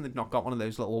someone's house and they've not got one of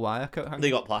those little wire coat hangers? They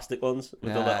got plastic ones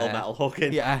with the Yeah, little yeah. metal hook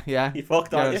in. Yeah. You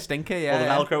fucked, Got aren't a you? stinker, Or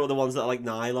yeah. the Velcro are the ones that are like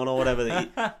nylon or whatever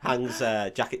that hangs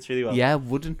jackets really well. Yeah,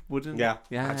 wooden. Yeah.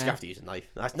 Yeah. I just have to use a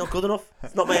knife. That's not good enough.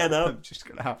 It's not my MO. I'm just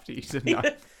gonna have to use a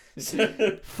knife.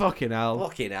 Fucking hell.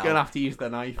 Fucking hell. Gonna have to use the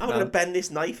knife. I'm man. going to bend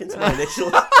this knife into my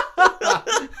initials.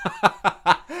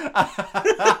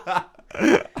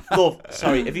 Love,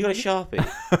 sorry, have you got a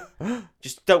Sharpie?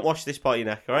 Just don't wash this part of your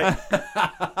neck, alright?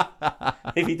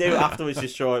 If you do, afterwards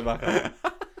just throw it back on.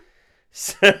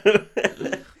 So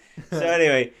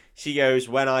anyway, she goes,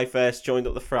 when I first joined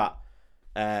up the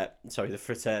the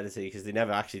fraternity, because they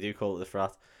never actually do call it the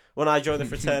frat. When I joined the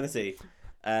fraternity,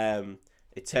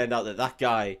 it turned out that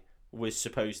guy was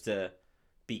supposed to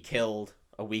be killed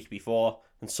a week before,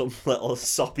 and some little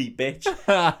soppy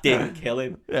bitch didn't kill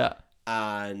him. Yeah.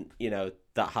 And,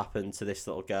 that happened to this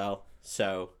little girl,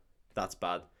 so that's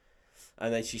bad.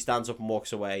 And then she stands up and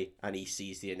walks away, and he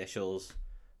sees the initials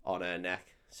on her neck.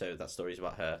 So that story's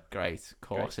about her. Great. Of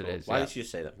course Great. it is. Why yeah. didn't you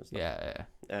just say that? Yeah.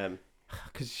 Um,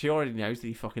 Because she already knows that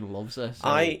he fucking loves her. So.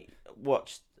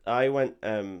 I went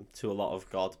to a lot of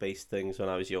God-based things when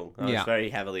I was young. I was very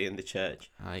heavily in the church.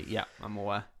 I'm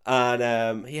aware. And,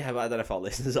 but I don't know if our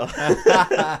listeners are.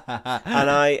 And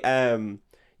I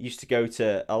used to go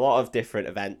to a lot of different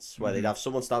events where they'd have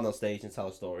someone stand on stage and tell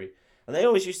a story. And they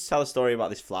always used to tell a story about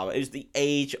this flower. It was the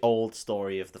age-old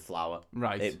story of the flower.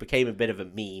 Right. It became a bit of a I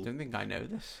meme. don't think I know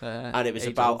this. And it was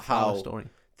age-old about flower how story.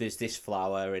 there's this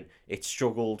flower and it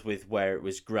struggled with where it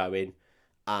was growing,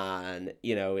 and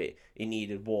it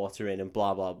needed watering and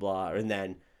blah blah blah, and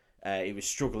then it was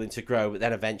struggling to grow, but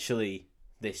then eventually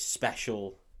this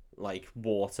special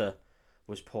water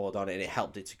was poured on it and it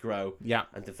helped it to grow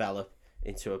and develop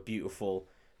into a beautiful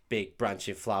big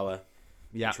branching flower.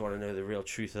 Yeah. Do you want to know the real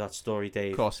truth of that story,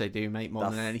 Dave? Of course they do, mate, more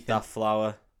than anything. That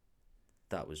flower,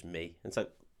 that was me. And it's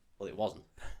like, well, it wasn't,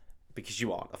 because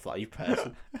you aren't a flower, you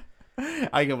person.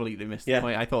 I completely missed the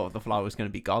point. I thought the flower was going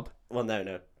to be God. Well,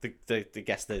 no.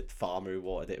 The farmer who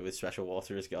watered it with special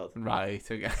water is God. Right,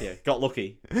 okay. Yeah, got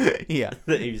lucky Yeah.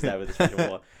 that he was there with the special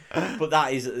water. But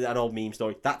that is an old meme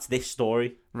story. That's this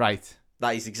story. Right.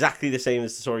 That is exactly the same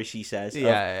as the story she says.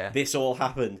 Yeah. This all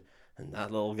happened, and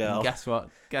that little girl. Guess what,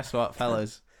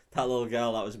 fellas? That little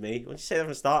girl, that was me. When you say that from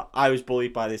the start, I was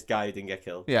bullied by this guy who didn't get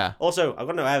killed. Yeah. Also, I've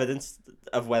got no evidence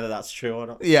of whether that's true or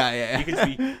not. Yeah. You could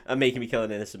just be making me kill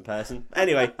an innocent person.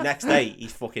 Anyway, next day,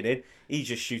 he's fucking in. He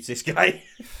just shoots this guy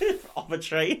off a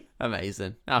train.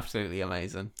 Amazing. Absolutely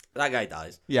amazing. That guy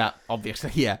dies. Yeah,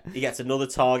 obviously, yeah. He gets another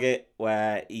target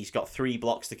where he's got 3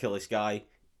 blocks to kill this guy.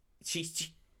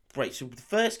 Right, so the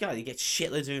first guy, he gets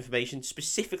shitloads of information,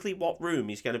 specifically what room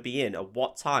he's going to be in, at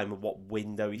what time, and what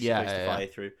window he's supposed to fire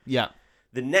through. Yeah.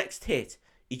 The next hit,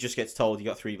 he just gets told you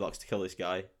got 3 blocks to kill this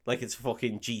guy. Like it's a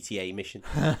fucking GTA mission.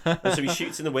 And so he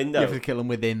shoots in the window. You have to kill him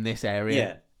within this area.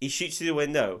 Yeah. He shoots through the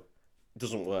window. It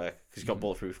doesn't work because he's got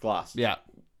bulletproof glass. Yeah.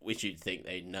 Which you'd think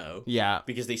they'd know. Yeah.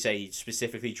 Because they say he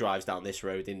specifically drives down this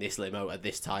road in this limo at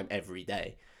this time every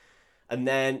day. And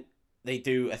then they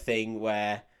do a thing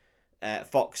where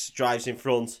Fox drives in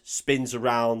front, spins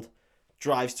around,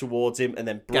 drives towards him, and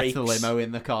then brakes. Gets the limo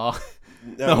in the car.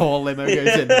 No. The whole limo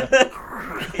goes in there.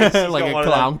 Like a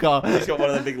clown car. He's got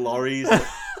one of the big lorries.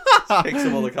 Picks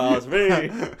up all the cars.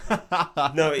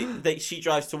 No, she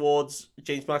drives towards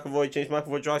James McAvoy. James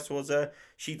McAvoy drives towards her.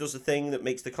 She does a thing that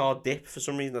makes the car dip for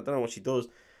some reason. I don't know what she does.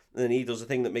 And then he does a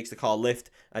thing that makes the car lift,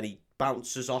 and he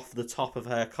bounces off the top of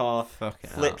her car, Fucking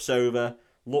flips over,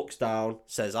 looks down,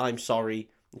 says, "I'm sorry,"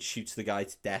 and shoots the guy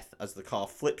to death as the car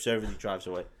flips over and he drives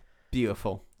away.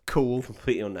 Beautiful. Cool.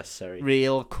 Completely unnecessary.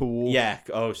 Real cool. Yeah.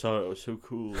 Oh, sorry. It was so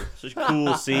cool. Such a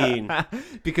cool scene.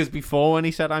 Because before when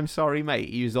he said, "I'm sorry, mate,"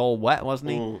 he was all wet,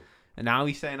 wasn't he? Mm. And now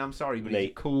he's saying, "I'm sorry," but he's a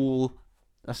Mate. cool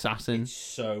assassin. It's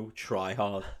so try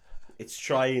hard. It's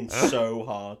trying so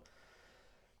hard.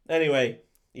 Anyway,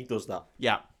 he does that.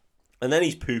 Yeah. And then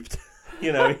he's pooped.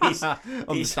 You know, he's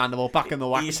Understandable. Back in the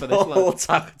wax he's for this one. all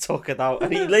tuckered out.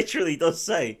 And he literally does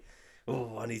say,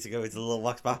 "Oh, I need to go into the little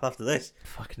wax bath after this.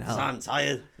 Fucking 'Cause hell. I'm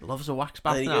tired." He loves a wax And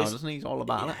bath then he now, goes- doesn't he? He's all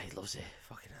about Yeah, it. he loves it.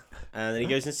 Fucking hell. And then he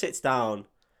goes and sits down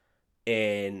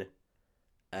in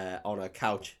on a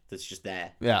couch that's just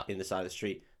there Yeah. in the side of the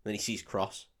street. And then he sees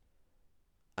Cross.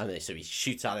 And then so he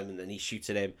shoots at him, and then he shoots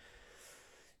at him.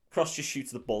 Cross just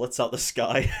shoots the bullets out the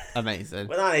sky. Amazing.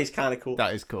 Well, that is kind of cool.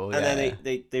 That is cool. And yeah,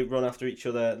 then they run after each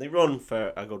other. And they run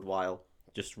for a good while,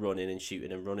 just running and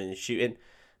shooting and running and shooting.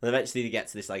 And eventually they get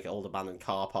to this like old abandoned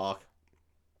car park,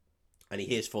 and he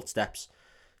hears footsteps.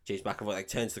 James McAvoy like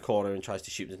turns the corner and tries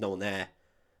to shoot. There's no one there,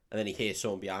 and then he hears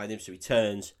someone behind him, so he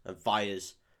turns and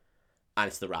fires, and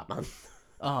it's the Rat Man.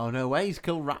 Oh, no way. He's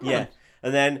killed Ratman. Yeah,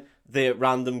 and then the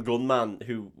random gunman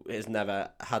who has never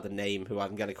had a name, who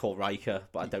I'm going to call Riker,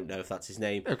 but I don't know if that's his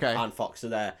name. Okay. And Fox are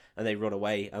there, and they run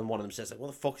away, and one of them says, like, "What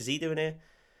the fuck is he doing here?"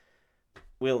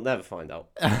 We'll never find out.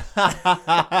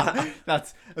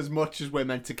 That's as much as we're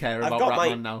meant to care I've about got Ratman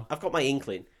my now. I've got my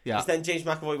inkling. Yeah. Because then James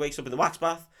McAvoy wakes up in the wax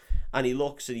bath, and he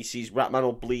looks and he sees Ratman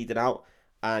all bleeding out,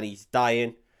 and he's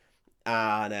dying,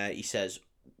 and he says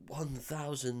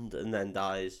 1,000 and then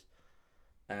dies.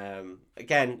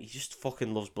 Again, he just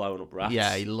fucking loves blowing up rats.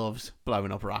 Yeah, he loves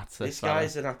blowing up rats. This fella.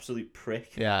 guy's an absolute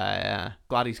prick. Yeah.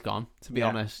 Glad he's gone, to be Yeah.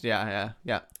 honest. Yeah.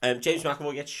 James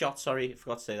McAvoy gets shot. Sorry, I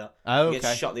forgot to say that. Oh, He okay.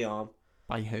 gets shot in the arm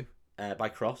By who? by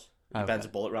Cross. He Okay. bends a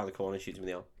bullet around the corner and shoots him in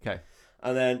the arm. Okay.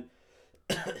 And then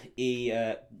he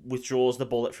withdraws the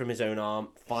bullet from his own arm,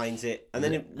 finds it, and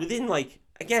then within like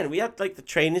again we had like the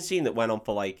training scene that went on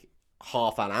for like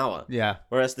half an hour. Yeah.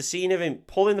 Whereas the scene of him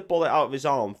pulling the bullet out of his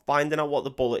arm, finding out what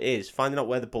the bullet is, finding out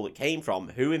where the bullet came from,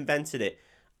 who invented it,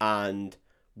 and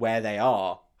where they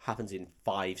are, happens in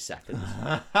 5 seconds.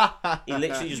 He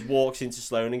literally just walks into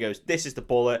Sloan and goes, "This is the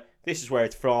bullet, this is where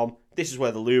it's from, this is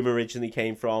where the Loom originally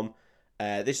came from,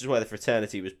 this is where the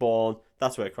fraternity was born,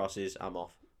 that's where Cross is, I'm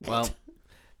off." Well,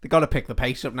 they've got to pick the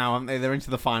pace up now, haven't they? They're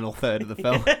into the final third of the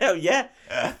film. Hell yeah.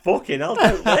 Fucking hell,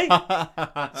 don't they?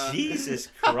 Jesus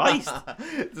Christ.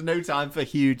 There's no time for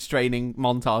huge training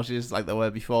montages like there were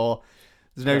before.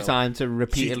 There's no No. time to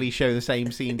repeatedly show the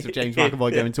same scenes of James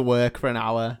McAvoy going to work for an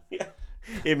hour. Yeah.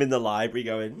 Him in the library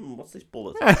going, "What's this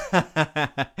bullet?"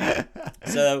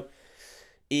 So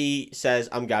he says,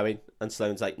 "I'm going," and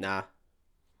Sloane's like, "Nah,"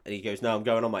 and he goes, "No, I'm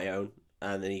going on my own,"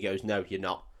 and then he goes, "No, you're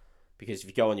not, because if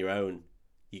you go on your own,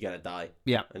 you're gonna die."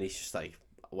 Yeah. And he's just like,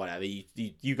 "Whatever,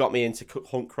 you got me into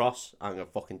hunt Cross, I'm gonna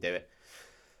fucking do it."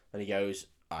 And he goes,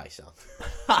 "Aye, son."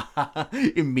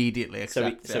 Immediately So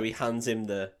accept so he hands him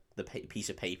the piece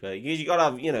of paper. You gotta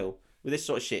have, with this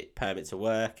sort of shit, permit to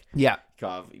work, Yeah. you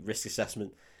gotta have risk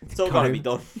assessment. It's all gotta be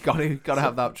done. Got to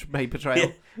have that paper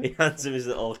trail. He hands him his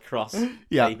little cross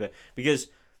Yeah. paper because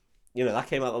that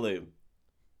came out the Loom.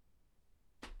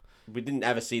 We didn't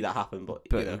ever see that happen, but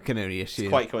But you can only it's assume.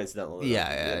 quite coincidental.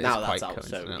 Yeah, Now it's that's quite out,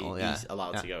 so coincidental, he's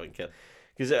allowed yeah. to go and kill.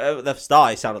 Because at the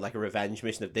start, it sounded like a revenge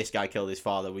mission of this guy killed his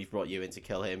father. We've brought you in to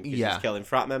kill him because Yeah. he's killing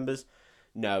frat members.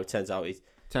 No, turns out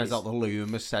Turns out the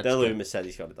Loom has said. the Loom has said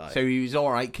he's got to die. So he was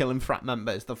all right killing frat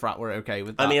members. The frat were okay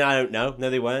with that. I mean, I don't know. No,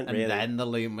 they weren't and really. then the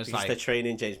Loom was Because they're like,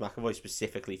 training James McAvoy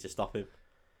specifically to stop him.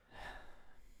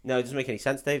 No, it doesn't make any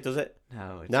sense, Dave, does it?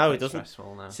 no, No, quite it doesn't.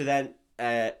 Stressful now. So then,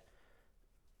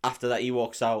 after that, he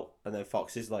walks out, and then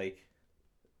Fox is like,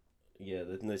 "Yeah,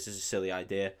 this is a silly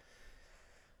idea."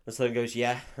 And Sloan goes,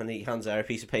 "Yeah," and he hands her a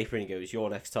piece of paper, and he goes, "Your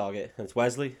next target," and it's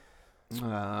Wesley.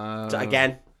 So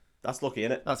again, that's lucky,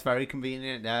 isn't it? That's very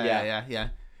convenient. Yeah.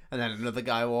 And then another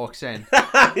guy walks in,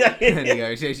 Yeah. and he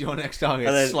goes, "Here's your next target,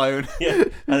 And then- Sloan." Yeah.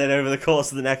 And then over the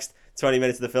course of the next 20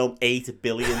 minutes of the film, 8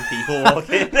 billion people walk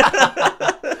in.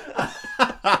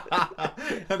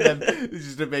 And then there's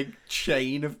just a big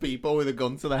chain of people with a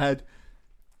gun to the head.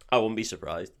 I wouldn't be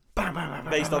surprised.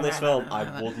 Based on this film,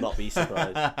 I would not be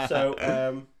surprised.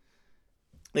 So,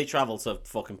 they travel to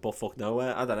fucking buttfuck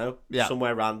nowhere. I don't know. Yeah.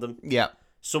 Somewhere random. Yeah,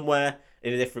 Somewhere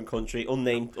in a different country.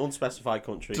 Unnamed, unspecified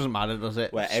country. doesn't matter, does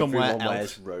it? Where Somewhere everyone else.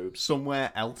 wears robes.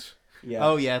 Somewhere else. Yeah.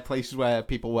 Oh yeah, places where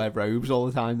people wear robes all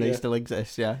the time. They Yeah. still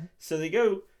exist. Yeah. So they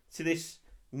go to this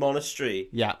monastery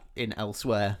Yeah. In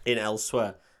elsewhere. in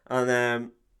elsewhere. And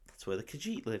that's where the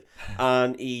Khajiit live.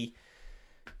 And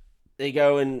they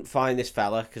go and find this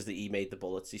fella because he made the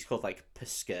bullets. He's called like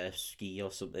Kaspersky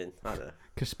or something. I don't know.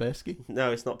 Kaspersky?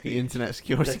 No, it's not P. The internet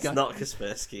security It's guy? not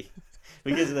Kaspersky.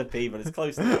 Because of the P, but it's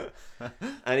close to that.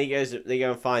 And they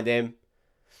go and find him.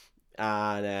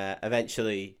 And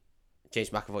eventually,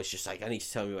 James McAvoy's just like, I need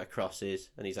to tell me where Cross is.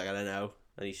 And he's like, I don't know.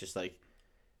 And he's just like,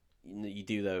 you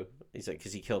do though. He's like,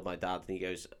 because he killed my dad. And he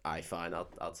goes, aye, fine,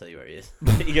 I'll tell you where he is.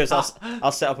 He goes,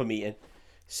 I'll set up a meeting.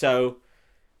 So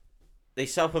they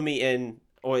set up a meeting,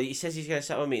 or he says he's going to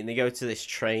set up a meeting. They go to this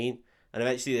train, and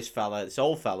eventually this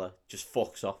old fella, just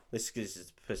fucks off. This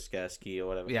is Piskersky or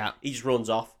whatever. Yeah. He just runs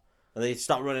off, and they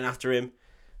start running after him.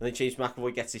 And then James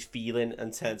McAvoy gets his feeling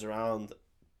and turns around,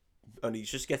 and he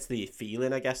just gets the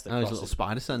feeling, I guess. His little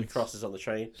spider sense. Crosses on the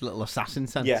train. His little assassin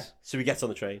sense. Yeah. So he gets on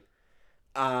the train,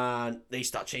 and they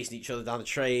start chasing each other down the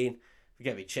train. We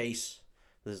get a big chase.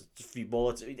 There's a few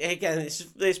bullets. Again,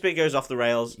 this bit goes off the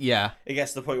rails. Yeah. It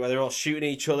gets to the point where they're all shooting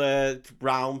each other,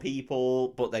 round people,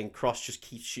 but then Cross just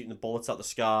keeps shooting the bullets out the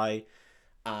sky.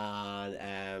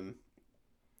 And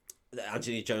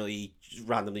Angelina Jolie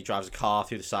randomly drives a car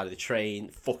through the side of the train,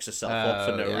 fucks herself up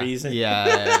for no reason.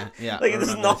 Yeah. Like,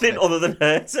 there's nothing other than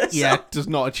hurt herself. Yeah, does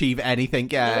not achieve anything.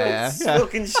 It's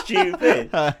fucking stupid.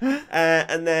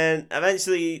 And then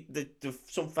eventually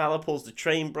some fella pulls the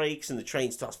train brakes and the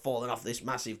train starts falling off this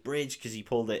massive bridge because he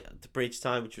pulled it at the bridge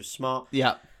time, which was smart.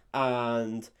 Yeah.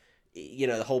 And,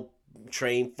 the whole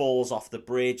train falls off the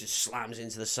bridge and slams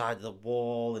into the side of the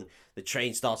wall, and the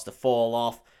train starts to fall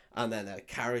off, and then the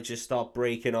carriages start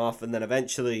breaking off, and then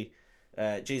eventually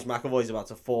James McAvoy's about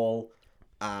to fall,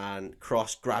 and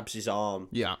Cross grabs his arm.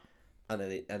 Yeah. And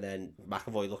then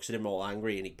McAvoy looks at him all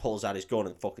angry, and he pulls out his gun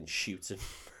and fucking shoots him.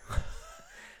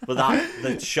 But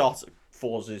the shot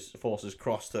forces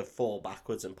Cross to fall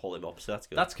backwards and pull him up, so that's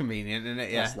good. That's convenient, isn't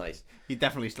it? Yeah. That's nice. You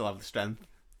definitely still have the strength.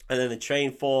 And then the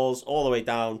train falls all the way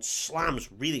down, slams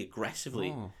really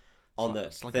aggressively on the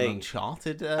it's like thing. an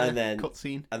Uncharted and then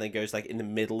cutscene. And then goes like in the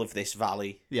middle of this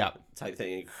valley Yeah. type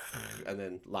thing, and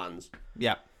then lands.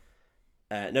 Yeah.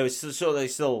 No, it's sort of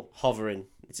still hovering.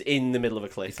 It's in the middle of a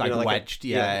cliff. It's like wedged.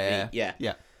 Yeah.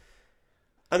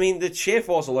 I mean, the sheer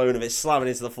force alone of it slamming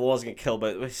into the floor is going to kill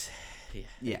both of us.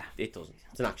 Yeah. It doesn't.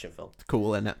 It's an action film. It's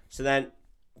cool, isn't it? So then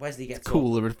Wesley gets up.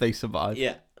 Cooler if they survive.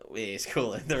 Yeah, it's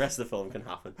cool. The rest of the film can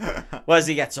happen.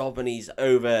 Wesley gets up and he's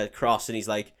over Cross and he's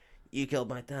like, "You killed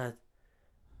my dad."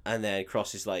 And then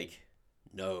Cross is like,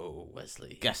 "No,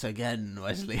 Wesley. Guess again,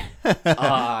 Wesley.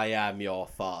 I am your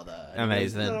father." And he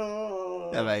goes, Amazing. "No."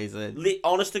 Amazing.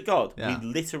 Honest to God, Yeah. we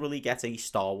literally get a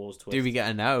Star Wars twist. Do we get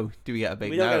a no? Do we get a big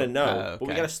no? We don't get a no, Oh, but we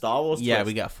okay. get a Star Wars twist. Yeah,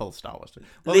 we get a full Star Wars twist.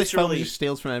 Well, this film Literally- just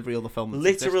steals from every other film. that's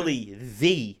Literally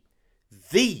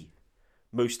the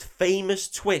most famous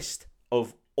twist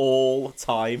of all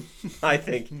time, I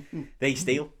think. They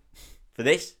steal for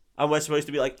this, and we're supposed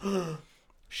to be like, existed.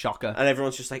 Shocker. and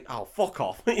everyone's just like, "Oh, fuck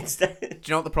off!" Instead, Do you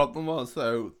know what the problem was,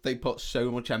 though? They put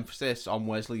so much emphasis on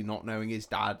Wesley not knowing his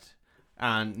dad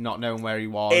and not knowing where he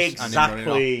was. And him running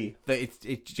off, exactly. that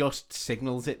it just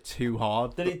signals it too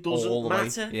hard. That it doesn't all the way.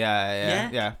 matter?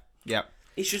 Yeah.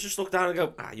 He should just look down and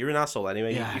go, "You're an asshole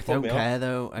anyway. Yeah, you I fucked don't me off." care,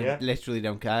 though. I Yeah. literally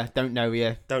don't care. Don't know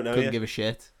you. Don't know Couldn't you. give a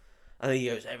shit. And then he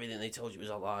goes, "Everything they told you was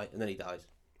a lie," and then he dies.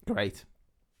 Great.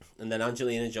 And then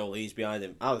Angelina Jolie's behind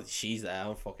him. Oh, she's there. I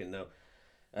don't fucking know.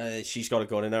 She's got a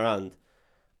gun in her hand.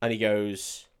 And he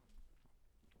goes,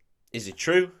 "Is it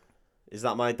true? Is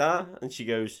that my dad?" And she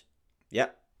goes,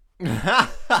 "Yep."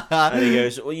 And he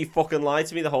goes, "Well, you fucking lied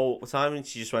to me the whole time." And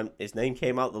she just went, "His name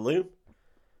came out the loom."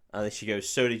 And then she goes,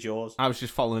 "So did yours." I was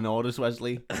just following orders,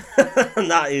 Wesley. And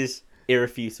that is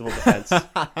irrefutable defense.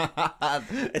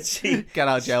 And she, Get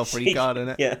out of jail free card,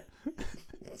 innit? Yeah.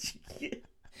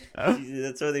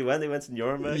 That's where they went. They went to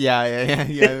Nuremberg. Yeah.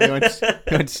 They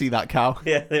went to see that cow.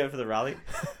 Yeah, they went for the rally.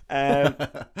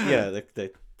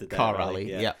 The Car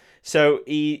rally. Yeah. So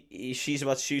she's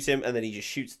about to shoot him, and then he just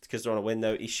shoots because they're on a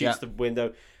window. He shoots the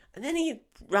window, and then he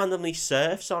randomly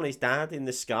surfs on his dad in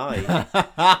the sky.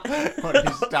 On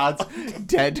his dad's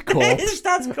dead corpse. His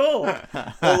dad's cool.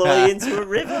 All the way into a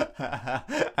river.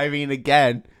 I mean,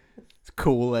 again, it's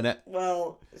cool, innit?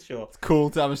 Well, sure. It's cool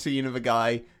to have a scene of a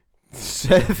guy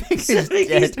surfing Surfing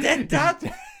his his dead dad.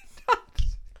 And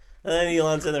then he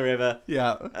lands in the river,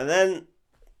 Yeah. and then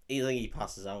he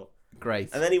passes out, Great.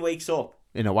 and then he wakes up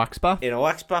In a wax bath? in a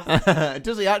wax bath,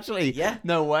 Does he actually? Yeah.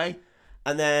 No way.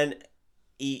 and then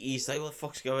he's like, "What the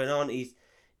fuck's going on?"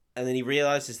 And then he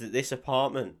realizes that this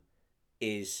apartment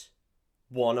is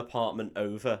one apartment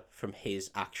over from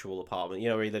his actual apartment. You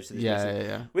know, where he lives with his missus.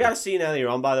 Yeah. We had a scene earlier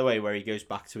on, by the way, where he goes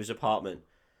back to his apartment.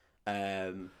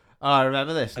 Oh, I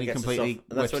remember this. And He gets the completely stuff,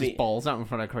 and that's whips when his he- balls out in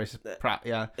front of Chris Pratt.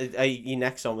 Yeah. He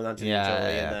necks on with Angelina Jolie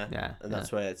in there. Yeah. And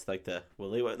that's where it's like the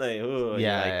will he, won't they? Ooh, and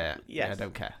Yeah, you're like, yeah. yes. I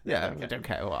don't care. No, Yeah, I don't care. I don't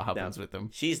care what happens with them.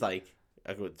 She's like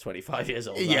a good 25 years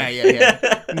old. Yeah, now.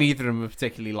 yeah. Neither of them are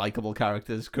particularly likable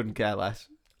characters. Couldn't care less.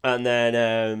 And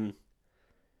then,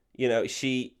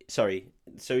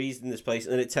 so he's in this place,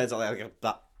 and then it turns out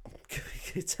that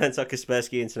it turns out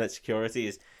Kaspersky Internet Security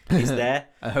is there,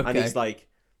 Okay. and he's like,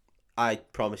 I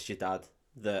promised your dad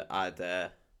that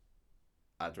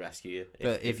I'd rescue you.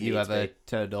 But if you needs ever be."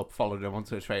 turned up, followed him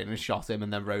onto a train and shot him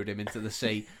and then rode him into the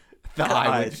sea, that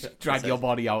I would drag your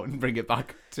body out and bring it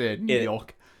back to New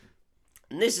York.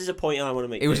 And this is a point I want to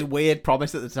make. It was a weird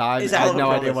promise at the time. It's I a hell had of a no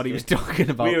idea promise, what he yeah. was talking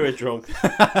about. We were drunk,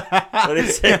 but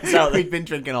it turns out that We'd been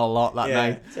drinking a lot that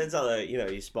night. it turns out that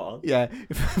he's spot on. Yeah,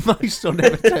 if my son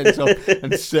ever turns up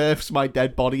and surfs my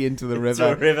dead body into the To a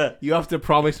river, river, you have to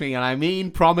promise me, and I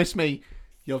mean promise me,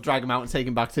 you'll drag him out and take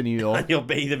him back to New York. and you'll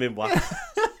bathe him in wax.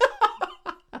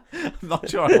 I'm not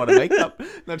sure I want to make that.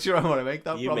 Not sure I want to make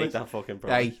that You promise. make that fucking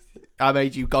promise. Hey, I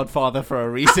made you Godfather for a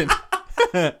reason.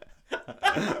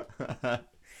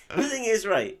 The thing is,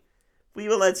 right? We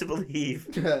were led to believe.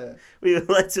 We were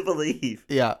led to believe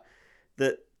Yeah,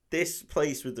 that this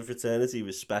place with the fraternity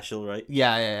was special, right?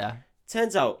 yeah.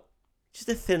 Turns out, just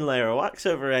a thin layer of wax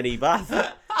over any bath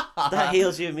that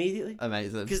heals you immediately.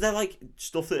 Amazing. Because they're like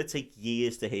stuff that would take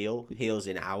years to heals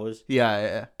in hours.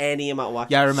 Yeah. Any amount of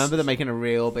wax. Yeah, I remember them making a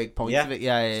real big point Yeah. of it.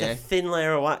 Yeah. Just a thin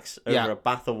layer of wax over Yeah. a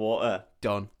bath of water.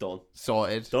 Done. Done.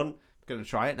 Sorted. Done. Gonna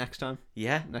try it next time.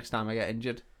 Yeah. Next time I get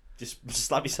injured. Just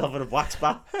slap yourself in a wax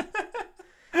bath.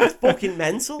 It's fucking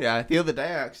mental. Yeah. The other day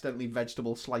I accidentally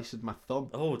vegetable sliced my thumb,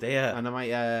 Oh dear. and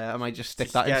I might just stick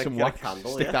Just that in get some a wax.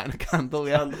 candle, Stick yeah. that in a candle.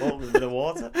 Yeah. Candle with a bit of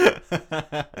water.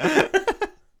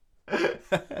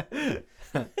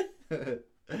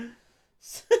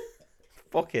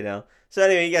 Fucking hell. So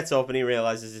anyway, he gets up and he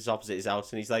realises it's opposite his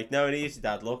house, and he's like, "No, and here's your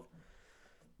dad. Look."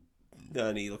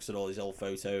 And he looks at all his old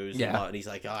photos. Yeah. And he's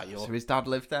like, you're." So his dad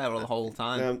lived there all the whole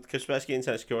time. Kaspersky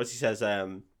Internet Security says,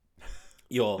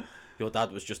 "Your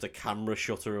dad was just a camera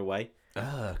shutter away,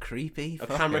 Creepy. a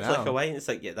Fucking camera click hell. away." And it's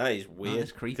like, yeah, that is weird.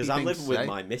 is creepy Because I'm thing to living with say.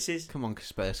 my missus. Come on,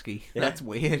 Kaspersky. Yeah. That's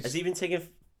weird. Has he been taking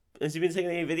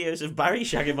any videos of Barry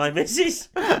shagging my missus?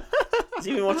 Has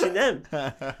he been watching them?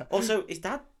 Also, his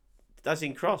dad's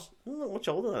in Cross. He's not much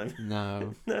older than him.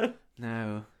 No.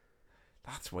 No.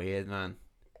 That's weird, man.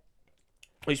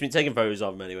 He's been taking photos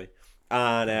of him anyway.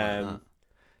 And I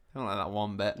don't like that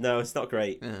one bit. no, it's not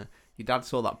great. Yeah. Your dad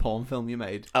saw that porn film you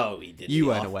made. Oh, he did. You me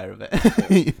weren't off. aware of it,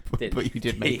 Didn't but you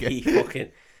did make He it. fucking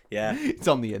yeah. It's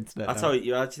on the internet. That's now. how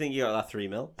you. How do you think you got that 3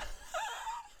 mil?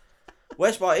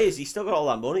 Worst part is he's still got all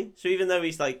that money. So even though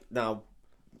he's like now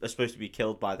supposed to be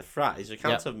killed by the frat, his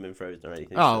accounts haven't been frozen or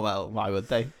anything. Oh so. well, why would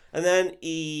they? And then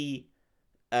he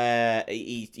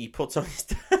puts on his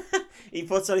he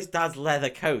puts on his dad's leather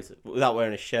coat without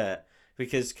wearing a shirt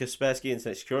because Kaspersky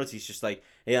Internet Security is just like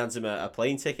he hands him a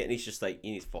plane ticket and he's just like,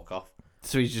 you need to fuck off.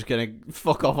 So he's just gonna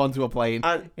fuck off onto a plane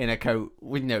And in a coat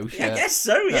with no shirt. yeah, I guess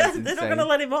so. Yeah, That's they're not insane. gonna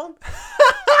let him on.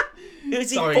 Who's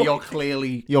he Sorry, fuck-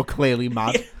 you're clearly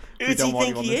mad. Who We does he don't want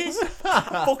think you on he this. is?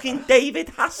 Fucking David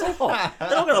Hasselhoff. They're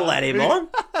not gonna let him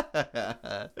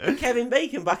on. Kevin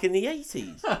Bacon back in the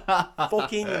 80s.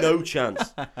 Fucking no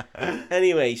chance.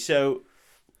 Anyway, so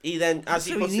he then as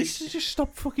he So he puts needs this. to just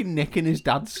stop fucking nicking his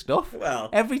dad's stuff. Well,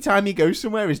 Every time he goes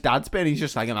somewhere, his dad's been. He's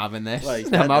just like, I'm having this. Well, he's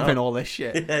I'm dead having now. all this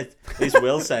shit. his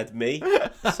will said me,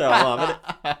 so I'm having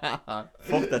it.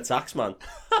 Fuck the tax man.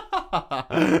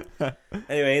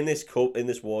 Anyway, in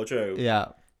this wardrobe, Yeah.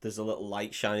 there's a little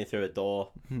light shining through a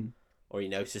door, or he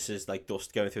notices like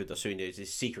dust going through a door. So he knows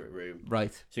his secret room.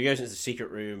 Right. So he goes into the secret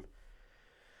room.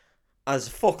 Has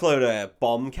a fuckload of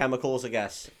bomb chemicals, I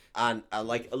guess, and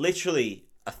like literally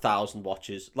 1,000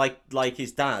 watches. Like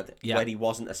his dad, Yeah. when he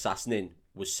wasn't assassinating,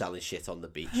 was selling shit on the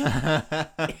beach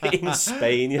in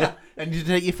Spain. You know, And did you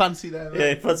take your fancy there?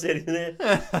 yeah, you fancy anything there?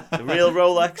 The real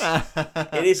Rolex.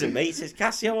 It isn't, mate. It says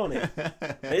Casio on it.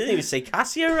 It doesn't even say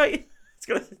Casio, right?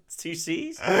 It's 2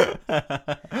 C's.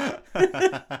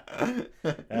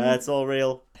 It's all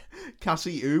real.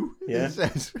 Cassie Ooh. Yeah. It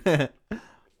says.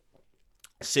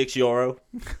 €6.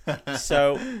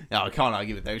 So No, I can't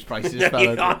argue with those prices, no, fella.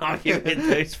 you can't argue with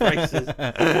those prices.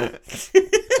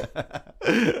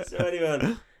 So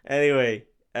anyway,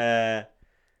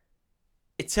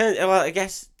 it turns. Well, I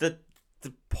guess the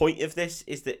point of this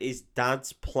is that his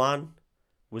dad's plan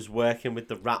was working with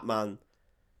the Rat Man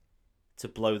to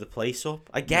blow the place up.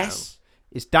 I guess.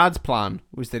 His dad's plan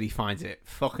was that he finds it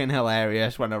fucking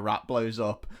hilarious when a rat blows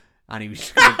up, and he was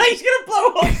just gonna, He's gonna blow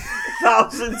up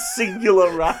 1,000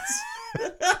 singular rats.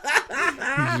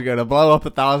 He's going to blow up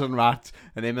 1,000 rats,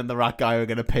 and him and the rat guy are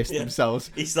going to piss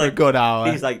themselves He's for a good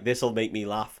hour. He's like, this'll make me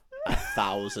laugh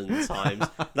 1,000 times.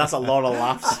 That's a lot of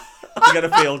laughs. I'm going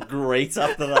to feel great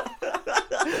after that.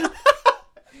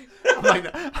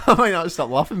 I might not stop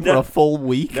laughing for a full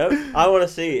week. No, I want to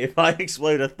see if I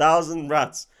explode 1,000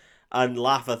 rats and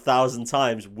laugh 1,000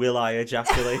 times, will I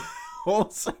ejaculate?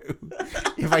 Also,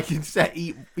 if I can set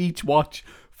each watch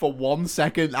for 1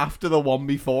 second after the one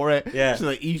before it, so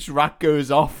that each rat goes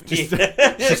off. Just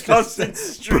a constant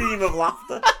stream of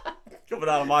laughter coming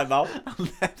out of my mouth. I'll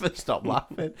never stop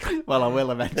laughing. Well, I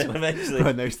will eventually.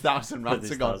 When those 1,000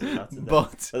 rats are gone.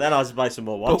 But then I'll just buy some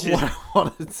more watches. But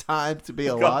what a time to be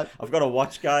alive. I've got a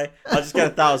watch guy. I'll just get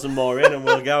 1,000 more in and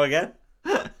we'll go again.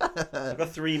 I've got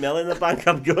 3 mil in the bank.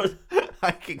 I'm good.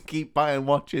 I can keep buying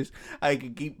watches. I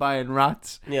can keep buying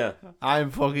rats. Yeah. I'm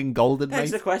fucking golden, mate.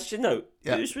 That's the question, though.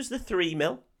 Yeah. Whose was the 3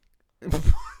 mil?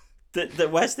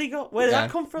 that Wesley got? Where did that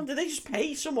come from? Did they just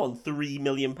pay someone £3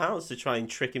 million to try and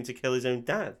trick him to kill his own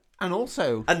dad? And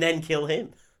also... And then kill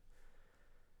him?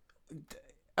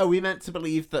 Are we meant to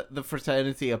believe that the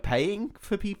fraternity are paying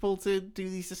for people to do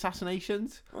these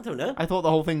assassinations? I don't know. I thought the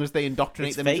whole thing was they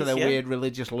indoctrinate them into their weird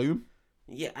religious loom.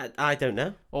 Yeah, I don't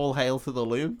know. All hail to the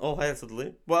loom. All hail to the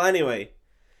loom. Well, anyway.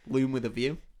 Loom with a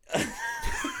view.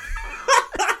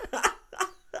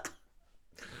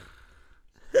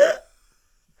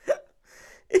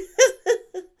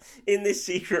 In this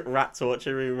secret rat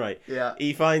torture room, right? Yeah.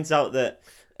 He finds out that...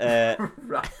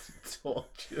 rat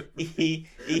torture. He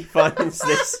finds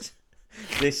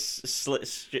this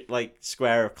like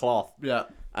square of cloth. Yeah.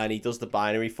 And he does the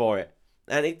binary for it.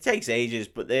 And it takes ages,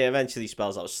 but they eventually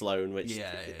spells out Sloan, which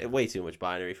way too much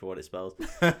binary for what it spells.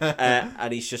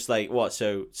 And he's just like, what?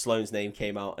 So Sloan's name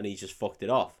came out and he just fucked it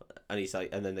off. And he's like,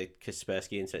 and then the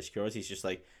Kaspersky Internet Security, he's just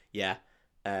like, yeah,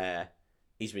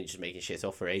 he's been just making shit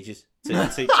up for ages. He's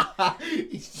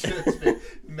just been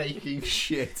making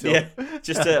shit up. Yeah,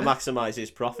 just to maximise his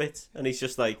profit. And he's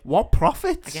just like... What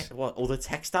profits? I guess, what, all the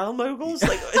textile moguls?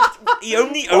 Like, he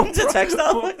only owns a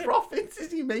textile mogul. What profits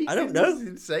is he making? I don't know. This is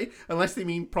insane. Unless they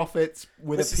mean profits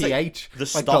with a PH. Like the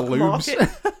stock market?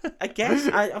 I guess.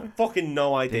 I have fucking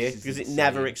no idea, because it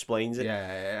never explains it.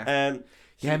 Yeah.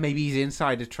 Yeah, maybe he's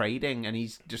insider trading and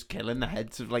he's just killing the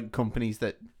heads of like companies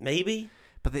that... Maybe.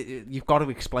 But you've got to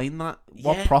explain that.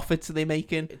 What profits are they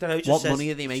making? I don't know, what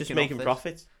money are they making? Just making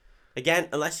profits. Again,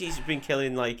 unless he's been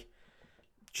killing like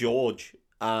George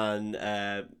and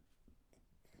Ian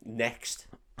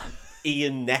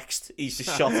Next. He's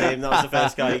just shot him. That was the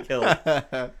first guy he killed.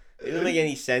 It doesn't make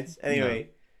any sense.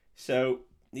 Anyway, so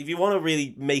if you want to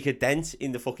really make a dent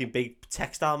in the fucking big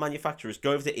textile manufacturers,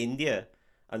 go over to India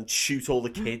and shoot all the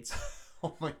kids.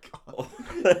 Oh my god!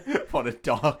 What a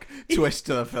dark twist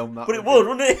to the film that. But it would,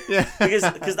 wouldn't it? Yeah.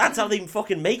 because that's how they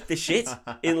fucking make the shit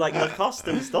in like Lacoste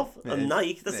and stuff and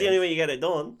Nike. That's the only way you get it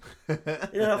done.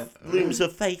 You know, looms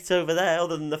of fate over there,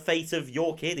 other than the fate of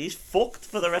your kid is fucked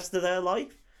for the rest of their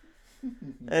life.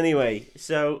 Anyway,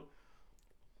 so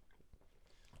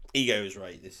he goes,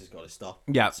 right, this has got to stop.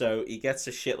 Yeah. So he gets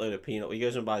a shitload of peanut. He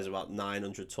goes and buys about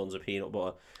 900 tons of peanut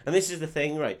butter, and this is the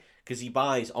thing, right? Because he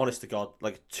buys, honest to God,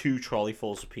 like 2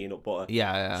 trolleyfuls of peanut butter.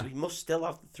 Yeah. So he must still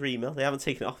have the 3 mil. They haven't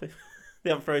taken it off him. They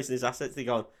haven't frozen his assets. They've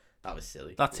gone, that was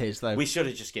silly. That's his, though. We should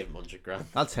have just given him 100 grand.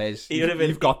 That's his.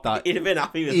 You've got that. He'd have been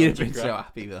happy with 100 grand. He'd have been so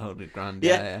happy with 100 grand.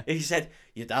 Yeah. If he said,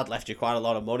 your dad left you quite a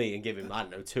lot of money and give him, I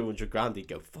don't know, 200 grand, he'd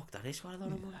go, fuck, that is quite a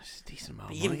lot of money. That's a decent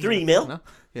amount of money. Give him 3 mil? No?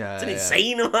 Yeah. It's an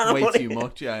insane amount of money. Way too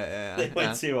much. Yeah. They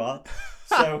went too hard.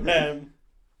 So,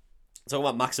 talking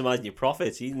about maximising your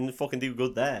profits, he didn't fucking do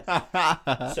good there.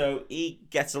 So he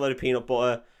gets a load of peanut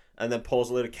butter and then pours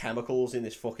a load of chemicals in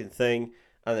this fucking thing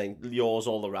and then lures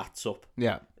all the rats up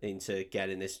into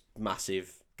getting this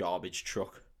massive garbage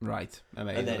truck. Right,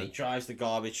 amazing. And then he drives the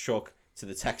garbage truck to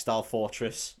the textile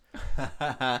fortress,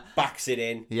 backs it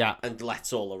in, and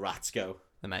lets all the rats go.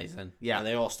 Amazing. Yeah. And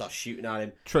they all start shooting at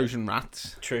him. Trojan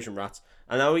rats.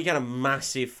 And now we get a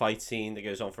massive fight scene that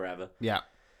goes on forever. Yeah.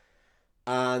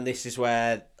 And this is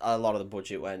where a lot of the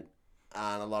budget went.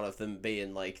 And a lot of them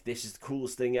being like, this is the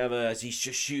coolest thing ever. As he's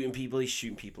just shooting people. He's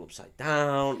shooting people upside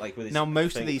down. Like with his now,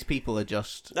 most of these people are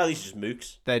just... No, these are just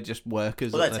mooks. They're just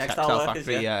workers at the textile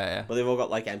factory. Yeah. But they've all got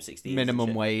like M16s.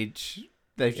 Minimum wage.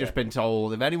 They've just been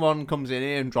told, if anyone comes in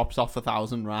here and drops off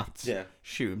 1,000 rats,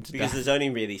 shoot them to death. Because there's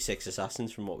only really 6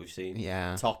 assassins from what we've seen.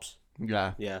 Yeah. Tops.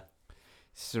 Yeah.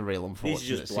 It's a real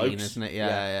unfortunate scene, isn't it?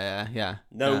 Yeah.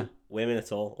 No women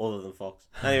at all, other than Fox.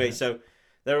 Anyway, so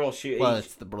they're all shooting. Well,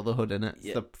 it's the brotherhood, isn't it?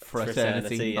 It's the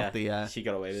fraternity, not the she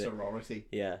got away with sorority.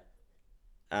 Yeah.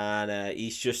 And he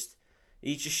just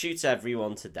shoots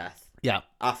everyone to death. Yeah.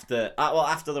 After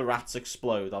the rats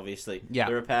explode, obviously. Yeah.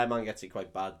 The repairman gets it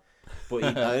quite bad. But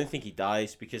I don't think he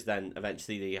dies, because then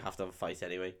eventually they have to have a fight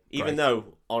anyway. Even though,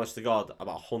 honest to God,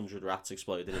 about 100 rats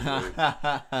explode in his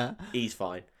room. He's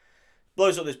fine.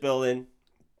 Blows up this building.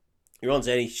 He runs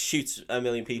in, he shoots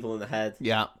 1,000,000 people in the head.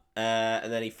 Yeah.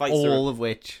 And then he fights all of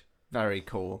which, very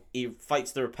cool. He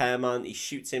fights the repairman, he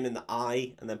shoots him in the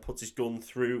eye, and then puts his gun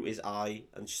through his eye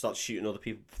and starts shooting other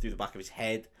people through the back of his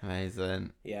head.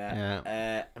 Amazing.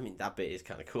 Yeah. I mean, that bit is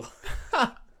kind of cool.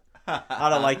 I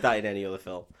don't like that in any other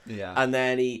film. Yeah. And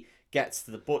then he gets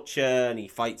to the butcher and he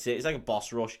fights it. It's like a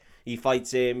boss rush. He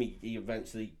fights him. He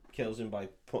eventually kills him by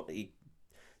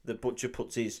the butcher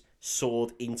puts his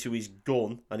sword into his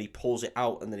gun and he pulls it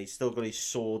out, and then he's still got his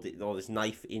sword or his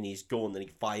knife in his gun, and he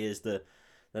fires the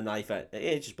knife out.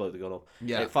 It just blows the gun up.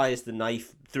 Yeah. It fires the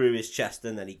knife through his chest,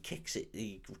 and then he kicks it.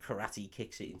 He karate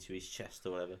kicks it into his chest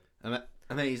or whatever.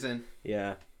 Amazing.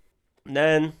 Yeah. And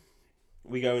then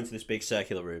we go into this big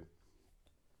circular room.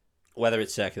 Whether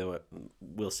it's circular,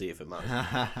 we'll see if it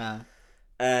matters.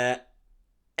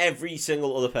 Every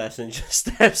single other person just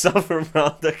steps off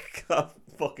around the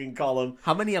fucking column.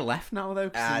 How many are left now, though?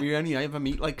 Because we only ever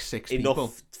meet like 6 enough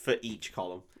people. For each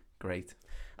column. Great.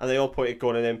 And they all point a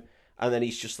gun at him, and then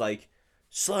he's just like,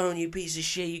 Sloan, you piece of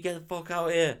shit, you get the fuck out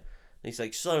of here. And he's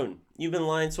like, Sloan, you've been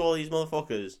lying to all these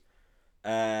motherfuckers.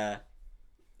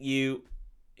 You've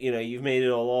made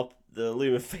it all up. The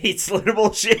Loom of Fate's a load of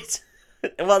bullshit.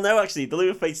 Well, no, actually, the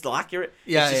Loom of Fate's still accurate.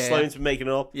 Yeah, it's just Sloan's been making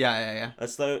it up. Yeah. And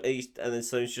then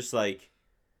Sloan's just like,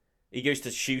 he goes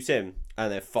to shoot him,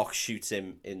 and then Fox shoots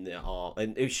him in the arm,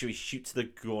 and he shoots the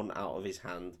gun out of his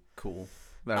hand. Cool.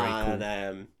 Very cool.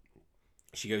 And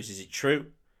she goes, "Is it true?"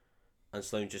 And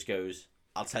Sloan just goes,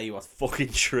 "I'll tell you what's fucking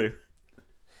true."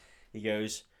 He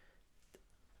goes,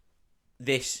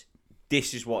 "This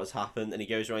is what has happened," and he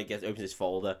goes around, opens his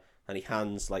folder, and he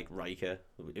hands like Riker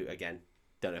again.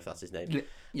 Don't know if that's his name.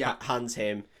 Yeah. Hands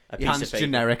him a He piece hands of paper.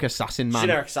 generic assassin man.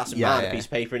 Generic assassin man, a piece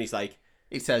of paper, and he's like,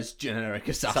 It says generic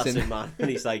assassin. man, and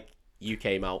he's like, "You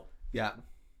came out Yeah.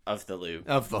 of the Loom."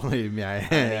 Of the Loom, yeah.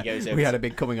 And he goes over we had a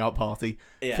big coming out party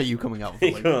for you coming out of the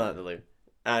He Loom. came out of the Loom.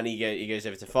 And he goes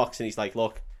over to Fox, and he's like,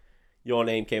 "Look, your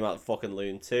name came out of the fucking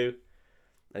Loom too."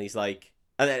 And he's like,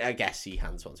 and then I guess he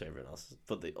hands one to everyone else,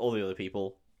 but all the other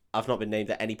people have not been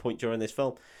named at any point during this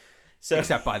film. So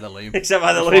Except by the Loom. Except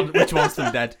by the Loom. Which wants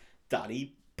them dead?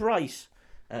 Danny Bryce,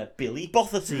 Billy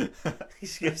Botherty.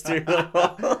 He goes through them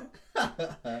all.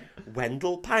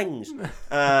 Wendell Pangs,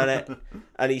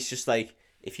 and he's just like,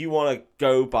 if you want to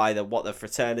go by what the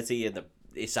fraternity and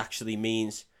it actually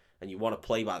means, and you want to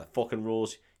play by the fucking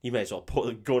rules, you may as well put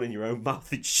a gun in your own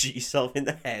mouth and shoot yourself in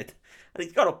the head. And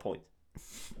he's got a point.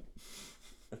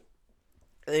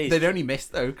 They'd only miss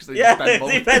though, because they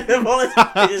bend the bullet.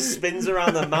 It just spins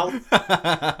around the mouth,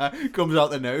 comes out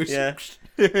the nose. Yeah.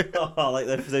 Oh, like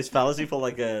those fellas who pull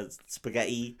like a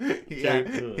spaghetti.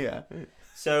 Yeah.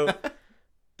 So,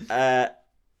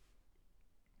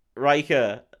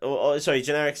 Riker,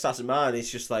 generic assassin man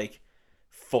is just like,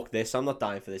 fuck this, I'm not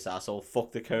dying for this asshole.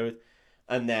 Fuck the code.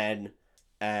 And then,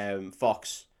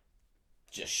 Fox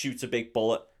just shoots a big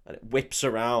bullet and it whips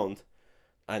around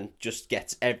and just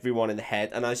gets everyone in the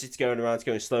head. And as it's going around, it's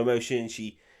going in slow motion.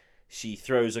 She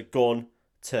throws a gun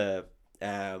to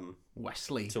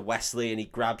Wesley, and he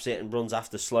grabs it and runs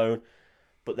after Sloan.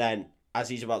 But then, as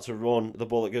he's about to run, the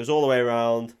bullet goes all the way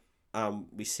around.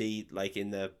 We see, like,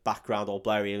 in the background, all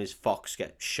blurry, and his Fox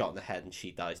gets shot in the head, and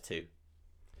she dies too.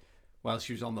 Well,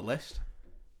 she was on the list.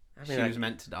 I mean, she was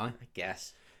meant to die. I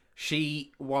guess.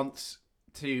 She wants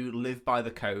to live by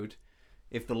the code.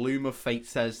 If the Loom of Fate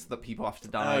says that people have to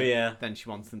die, then she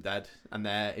wants them dead. And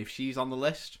if she's on the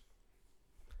list...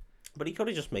 But he could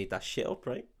have just made that shit up,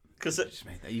 right?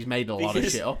 He's made a lot of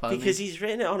shit up, because he's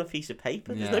written it on a piece of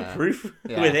paper. There's no proof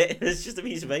with it. It's just a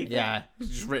piece of paper. Yeah, he's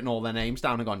just written all their names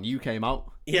down and gone, "You came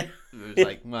out." Yeah. It was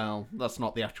like, well, that's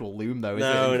not the actual Loom, though, is it?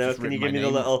 No. Can you give me the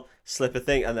little slip of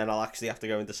thing, and then I'll actually have to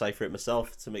go and decipher it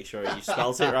myself to make sure you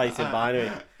spelt it right in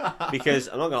binary. Because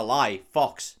I'm not gonna lie,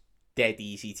 Fox, dead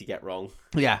easy to get wrong.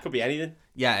 Yeah, could be anything.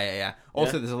 Yeah.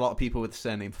 Also, there's a lot of people with the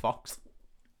surname Fox.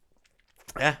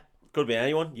 Yeah. Could be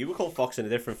anyone. You were called Fox in a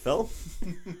different film.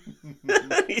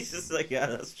 He's just like, yeah,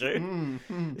 that's true.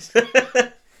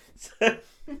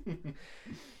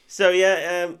 So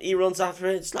he runs after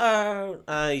it. Slow.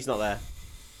 He's not there.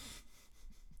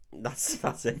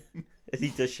 That's it. He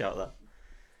does shout that.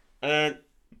 And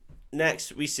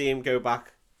next, we see him go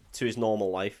back to his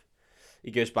normal life.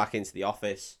 He goes back into the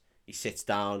office. He sits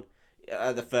down. One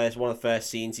of the first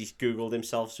scenes, he's Googled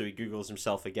himself, so he Googles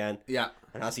himself again. Yeah.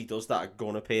 And as he does that, a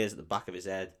gun appears at the back of his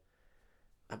head.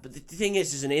 But the thing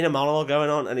is, there's an inner monologue going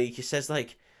on, and he just says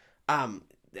like, and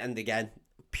again,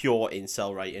 pure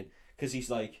incel writing, because he's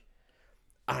like,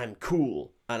 I'm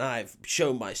cool, and I've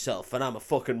shown myself, and I'm a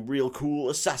fucking real cool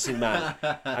assassin man.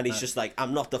 And he's just like,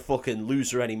 I'm not the fucking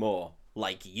loser anymore,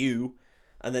 like you.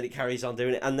 And then he carries on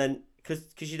doing it, and then because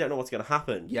you don't know what's going to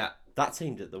happen. Yeah. That's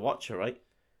aimed at the Watcher, right?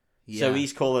 Yeah. So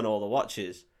he's calling all the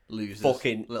Watchers losers,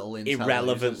 fucking little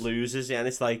irrelevant losers. Yeah, and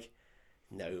it's like,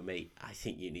 no, mate, I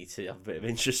think you need to have a bit of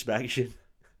introspection.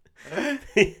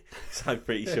 So I'm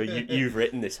pretty sure you've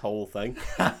written this whole thing.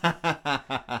 So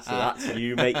that's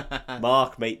you, mate.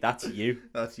 Mark, mate, that's you.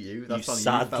 That's you. That's you on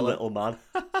sad you, fella. little man.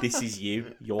 This is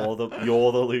you. You're the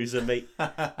loser, mate.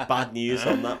 Bad news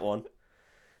on that one.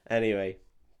 Anyway,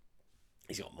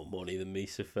 he's got more money than me,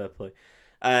 so fair play.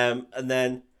 And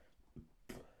then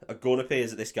a gun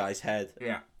appears at this guy's head.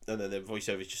 Yeah. And then the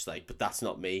voiceover is just like, but that's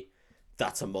not me.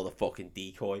 That's a motherfucking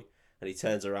decoy. And he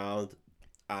turns around,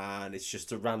 and it's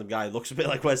just a random guy who looks a bit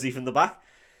like Wesley from the back.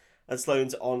 And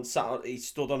Sloane's he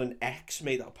stood on an X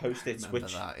made out of post-its,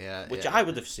 which I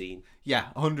would have seen. Yeah,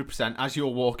 100%. As you're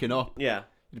walking up, Yeah.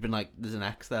 you'd been like, there's an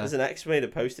X there. There's an X made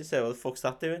of post-its there. What the fuck's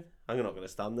that doing? I'm not going to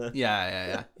stand there.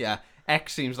 Yeah.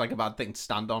 X seems like a bad thing to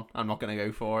stand on. I'm not going to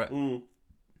go for it.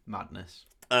 Madness.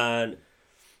 And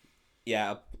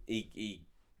yeah,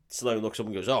 Sloane looks up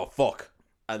and goes, oh, fuck.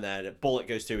 And then a bullet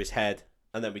goes through his head.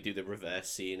 And then we do the reverse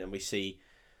scene, and we see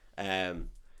James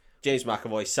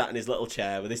McAvoy sat in his little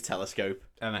chair with his telescope.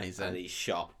 Amazing. And he's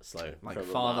shot Sloane. Like from a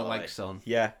father, mile like away. son.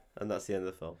 Yeah, and that's the end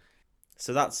of the film.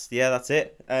 So that's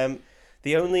it.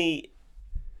 The only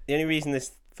reason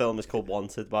this film is called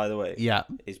Wanted, by the way, Yeah.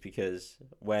 is because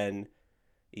when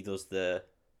he does the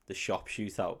shop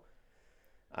shootout,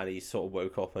 and he sort of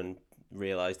woke up and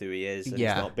realised who he is, and he's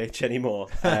not bitch anymore,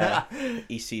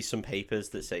 he sees some papers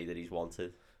that say that he's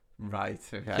wanted. Right,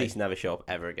 okay. Please never show up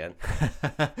ever again.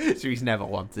 So he's never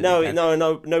wanted.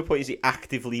 No point is he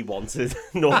actively wanted,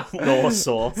 nor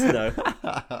sought. No,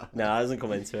 that doesn't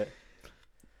come into it.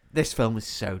 This film is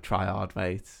so try-hard,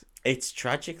 mate. It's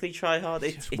tragically try-hard.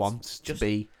 It just wants to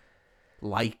be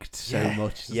liked so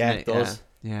much, doesn't it does.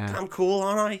 Yeah. I'm cool,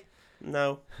 aren't I?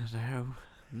 No.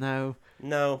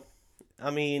 No.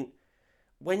 I mean,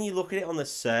 when you look at it on the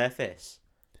surface,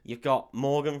 you've got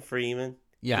Morgan Freeman,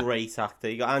 great actor.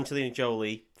 You got Angelina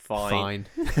Jolie, fine.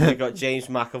 You got James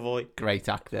McAvoy, great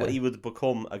actor. Well, he would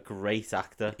become a great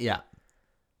actor. Yeah.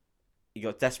 You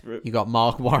got Desperate. You got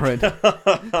Mark Warren.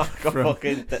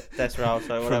 Fucking Desperate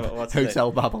Housewives, whatever. What's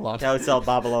Hotel Babylon. Hotel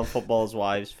Babylon, Football's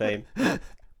Wives fame.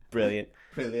 Brilliant.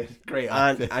 Great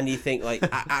actor. And you think, like,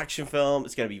 action film,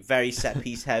 it's going to be very set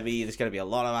piece heavy. There's going to be a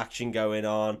lot of action going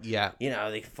on. Yeah. You know,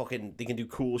 they can do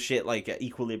cool shit like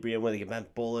Equilibrium where they can bend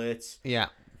bullets. Yeah.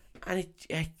 And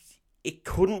it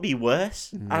couldn't be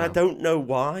worse. No. And I don't know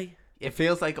why. It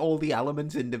feels like all the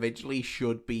elements individually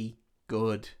should be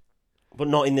good, but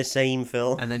not in the same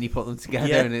film. And then you put them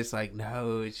together and it's like,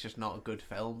 no, it's just not a good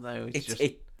film though.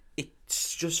 It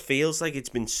just feels like it's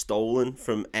been stolen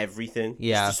from everything.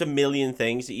 Yeah. It's just a million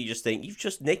things that you just think, you've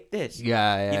just nicked this.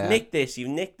 Yeah. You've nicked this, you've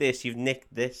nicked this, you've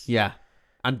nicked this. Yeah.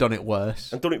 And done it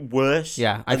worse.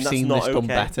 Yeah, I've seen this done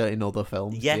better in other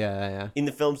films. Yeah. In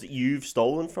the films that you've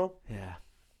stolen from. Yeah.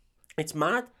 It's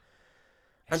mad.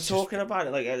 And talking about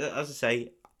it, like, as I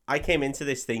say, I came into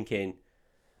this thinking,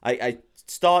 I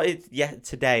started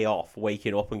today off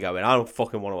waking up and going, I don't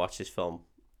fucking want to watch this film.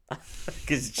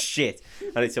 Because it's shit.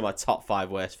 And it's in my top 5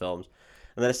 worst films.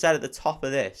 And then I said at the top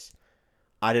of this,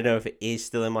 I don't know if it is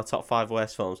still in my top 5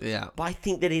 worst films. Yeah. But I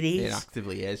think that it is. It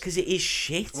actively is. Because it is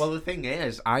shit. Well, the thing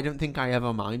is, I don't think I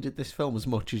ever minded this film as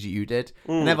much as you did.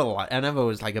 I never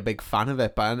was like a big fan of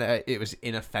it, but it was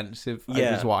inoffensive.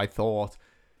 Yeah. Is what I thought.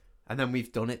 And then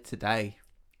we've done it today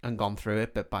and gone through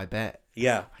it bit by bit.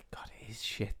 Yeah. My God, it is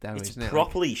shit though, isn't it? It's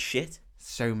properly shit.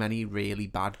 So many really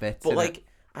bad bits. But like,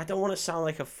 I don't want to sound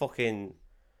like a fucking,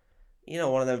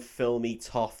 one of them filmy,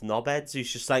 tough knobheads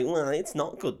who's just like, well, it's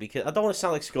not good because I don't want to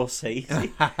sound like Scorsese.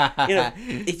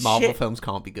 It's Marvel shit. films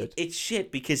can't be good. It's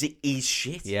shit because it is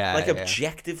shit. Yeah, like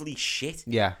objectively shit.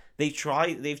 Yeah, they've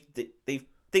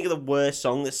think of the worst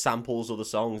song that samples other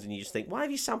songs, and you just think, why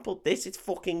have you sampled this? It's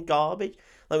fucking garbage.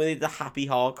 Like when they did the happy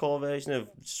hardcore version of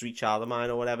Sweet Child of Mine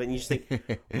or whatever, and you just think,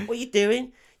 what are you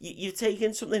doing? You've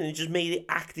taken something and just made it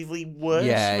actively worse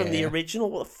from the original.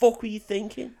 What the fuck were you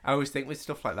thinking? I always think with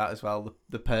stuff like that as well,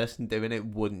 the person doing it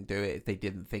wouldn't do it if they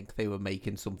didn't think they were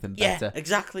making something better. Yeah,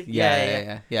 exactly.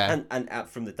 Yeah. And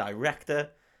from the director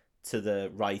to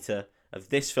the writer of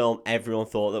this film, everyone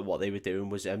thought that what they were doing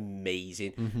was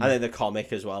amazing. And then the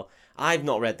comic as well. I've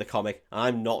not read the comic.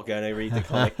 I'm not going to read the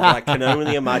comic. But I can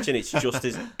only imagine it's just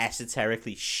as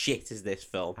esoterically shit as this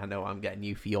film. I know I'm getting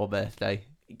you for your birthday.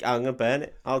 I'm going to burn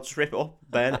it. I'll just rip it up,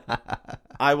 burn it.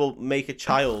 I will make a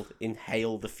child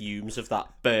inhale the fumes of that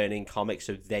burning comic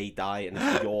so they die and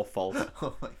it's your fault.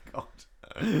 Oh my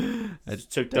god.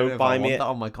 So don't buy me it. That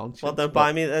on my conscience. Well, don't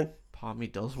buy me it then. Part of me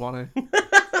does want to.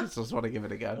 Just want to give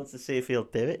it a go. Wants to see if he'll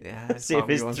do it. Yeah. See if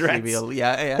his threats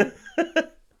Yeah.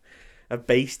 are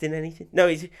based in anything. No,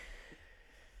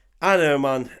 I don't know,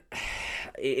 man.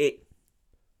 It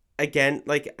again,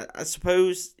 like, I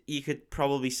suppose you could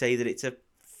probably say that it's a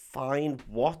fine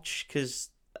watch because,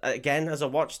 again, as I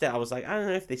watched it, I was like, I don't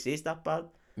know if this is that bad.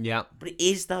 Yeah. But it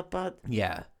is that bad.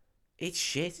 Yeah. It's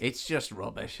shit. It's just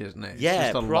rubbish, isn't it? It's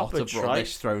Yeah, just a proper lot of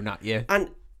rubbish thrown at you.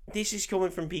 And this is coming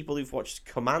from people who've watched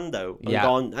Commando and Yeah.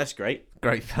 gone, that's great.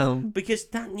 Great film. Because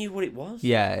that knew what it was.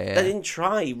 Yeah. They didn't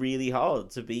try really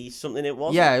hard to be something it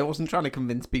wasn't. Yeah, it wasn't trying to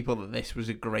convince people that this was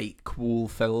a great, cool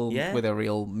film Yeah. with a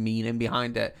real meaning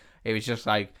behind it. It was just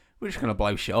like, we're just going to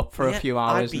blow shit up for a few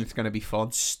hours and it's going to be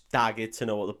fun. Staggered to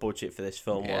know what the budget for this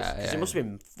film was. Yeah, Because yeah, it must have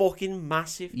been fucking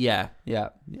massive. Yeah.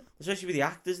 Especially with the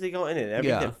actors they got in it and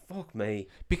everything. Fuck me.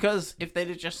 Because if they'd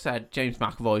have just said James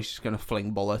McAvoy's just going to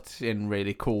fling bullets in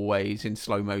really cool ways in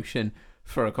slow motion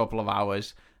for a couple of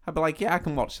hours, I'd be like, yeah, I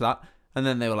can watch that. And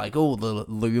then they were like, oh, the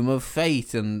Loom of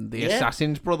Fate and the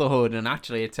Assassin's Brotherhood. And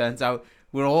actually, it turns out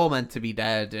we're all meant to be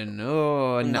dead. And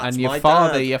and your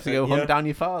father, dad. you have to go hunt down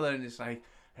your father. And it's like,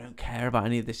 I don't care about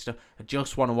any of this stuff. I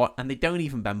just want to watch. And they don't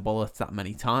even bend bullets that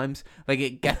many times. Like,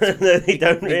 it gets. They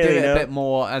don't they really do it know. a bit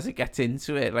more as it gets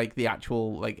into it, like the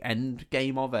actual like end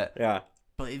game of it. Yeah.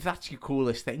 But if that's your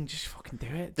coolest thing, just fucking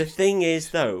do it. The thing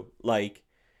is, though, like,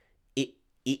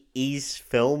 it is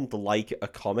filmed like a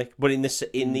comic, but in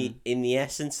the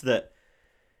essence that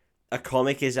a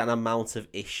comic is an amount of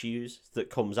issues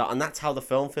that comes out, and that's how the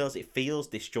film feels. It feels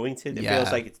disjointed. It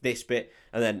feels like it's this bit,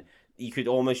 and then you could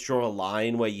almost draw a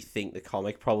line where you think the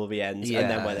comic probably ends, and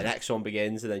then where the next one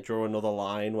begins, and then draw another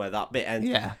line where that bit ends.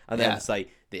 And then it's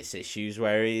like, this issue's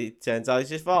where he turns out he's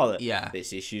his father.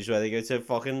 This issue's where they go to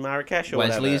fucking Marrakesh or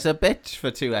Wesley's whatever. a bitch for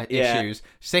 2 issues.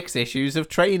 6 issues of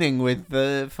training with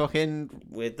the fucking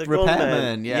with the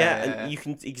repairman. gunman. And you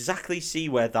can exactly see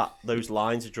where those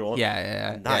lines are drawn.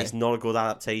 And that is not a good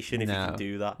adaptation if you can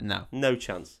do that. No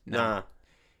chance. Nah.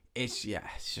 It's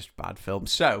just bad film.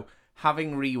 So,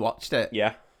 having rewatched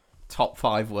it, top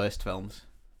 5 worst films.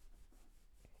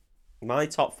 My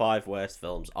top 5 worst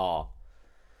films are...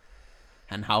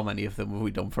 And how many of them have we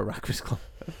done for Breakfast Club?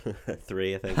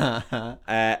 3, I think.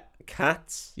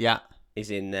 Cats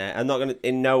is in there. I'm not going to...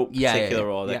 In no particular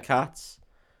order. Cats.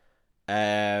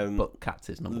 But Cats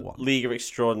is number 1. League of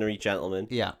Extraordinary Gentlemen.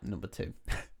 Yeah, number 2.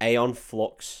 Aeon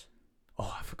Flux.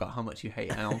 Oh, I forgot how much you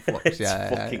hate Aeon Flux. It's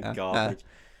fucking garbage.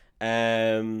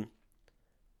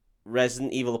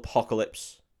 Resident Evil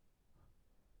Apocalypse.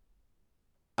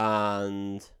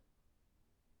 And...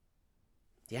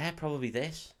 yeah, probably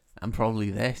this. And probably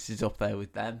this is up there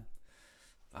with them.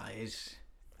 That is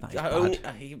bad.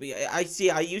 I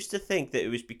see. I used to think that it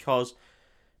was because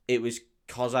I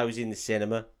was in the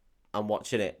cinema and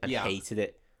watching it and hated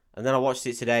it, and then I watched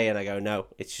it today and I go, no,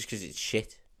 it's just because it's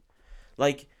shit.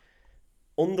 Like,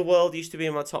 Underworld used to be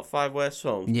in my top 5 worst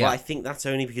films, but I think that's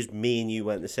only because me and you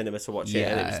went to the cinema to watch it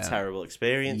and it was a terrible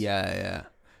experience.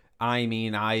 I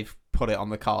mean, I've put it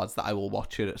on the cards that I will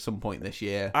watch it at some point this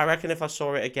year. I reckon if I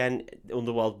saw it again,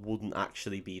 Underworld wouldn't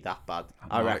actually be that bad.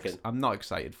 I reckon. I'm not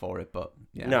excited for it, but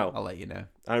I'll let you know.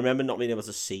 I remember not being able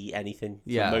to see anything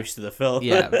for most of the film.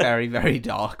 Very, very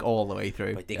dark all the way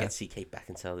through. But you did get to see Kate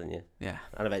Beckinsale, didn't you? Yeah.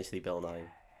 And eventually Bill Nye.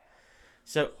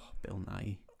 So... Bill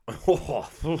Nye.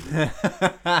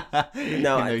 In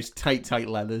those tight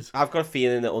leathers. I've got a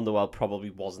feeling that Underworld probably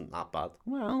wasn't that bad.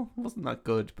 Well, it wasn't that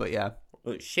good, but yeah.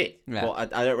 Oh, shit. Yeah.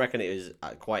 But I don't reckon it was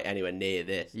quite anywhere near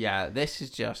this. Yeah, this is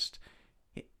just...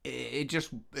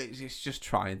 It's just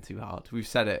trying too hard. We've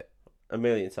said it a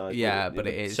million times. Yeah, but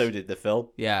it is. So did the film.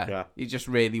 Yeah. He just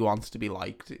really wants to be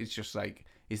liked. It's just like,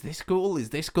 is this cool?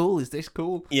 Is this cool? Is this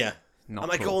cool? Yeah. Not Am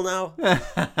cool. I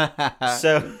cool now?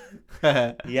 So,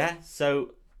 yeah.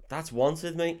 So, that's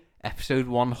Wanted, mate. Episode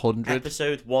 100.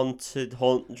 Episode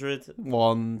 100.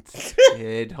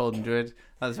 100.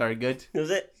 That's very good. Was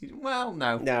it? Well,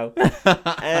 no. No.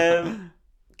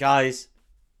 Guys,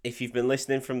 if you've been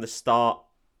listening from the start,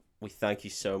 We thank you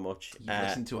so much. You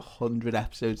listened to 100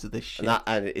 episodes of this shit.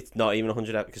 And it's not even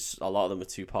 100 because a lot of them are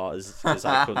two-parters because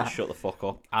I couldn't shut the fuck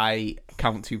up. I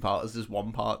count two-parters as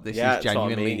one part. This Yeah, is that's what I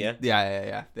genuinely... mean,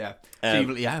 yeah.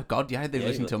 So God, yeah, they've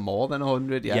listened to more than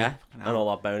 100, yeah. And all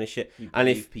our bonus shit. You And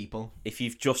people... if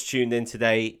you've just tuned in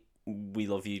today, we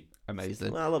love you.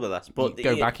 Amazing. Well, a little bit less. But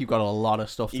go back, you've got a lot of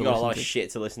stuff to listen to. You got a lot of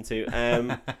shit to listen to.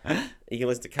 You can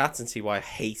listen to Cats and see why I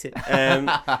hate it.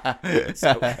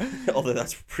 Although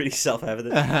that's pretty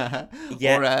self-evident.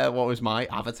 Yeah. Or what was my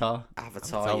Avatar?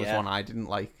 Avatar was one I didn't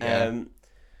like.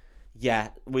 Yeah.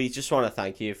 We just want to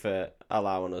thank you for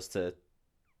allowing us to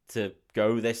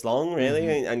go this long,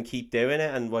 really, and keep doing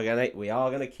it. And we are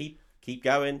gonna keep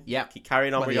going. Yeah. Keep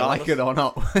carrying on. Whether you like it or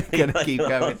not, we're gonna keep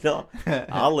going.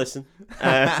 I'll listen.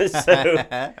 So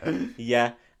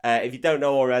yeah. If you don't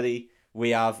know already, we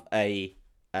have a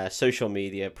social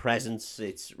media presence.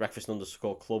 It's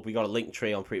Wreckfast_club. We got a link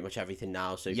tree on pretty much everything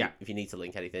now. So if you need to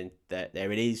link anything,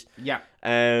 there it is. Yeah.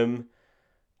 And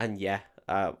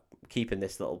keeping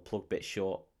this little plug bit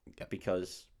short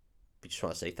because we just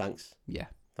want to say thanks. Yeah.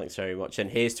 Thanks very much.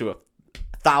 And here's to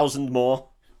 1,000 more.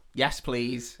 Yes,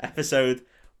 please. Episode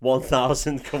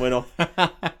 1,000 coming up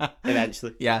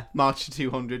eventually. Yeah. March to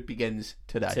 200 begins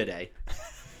today.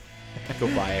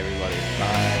 Goodbye, everybody.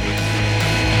 Bye.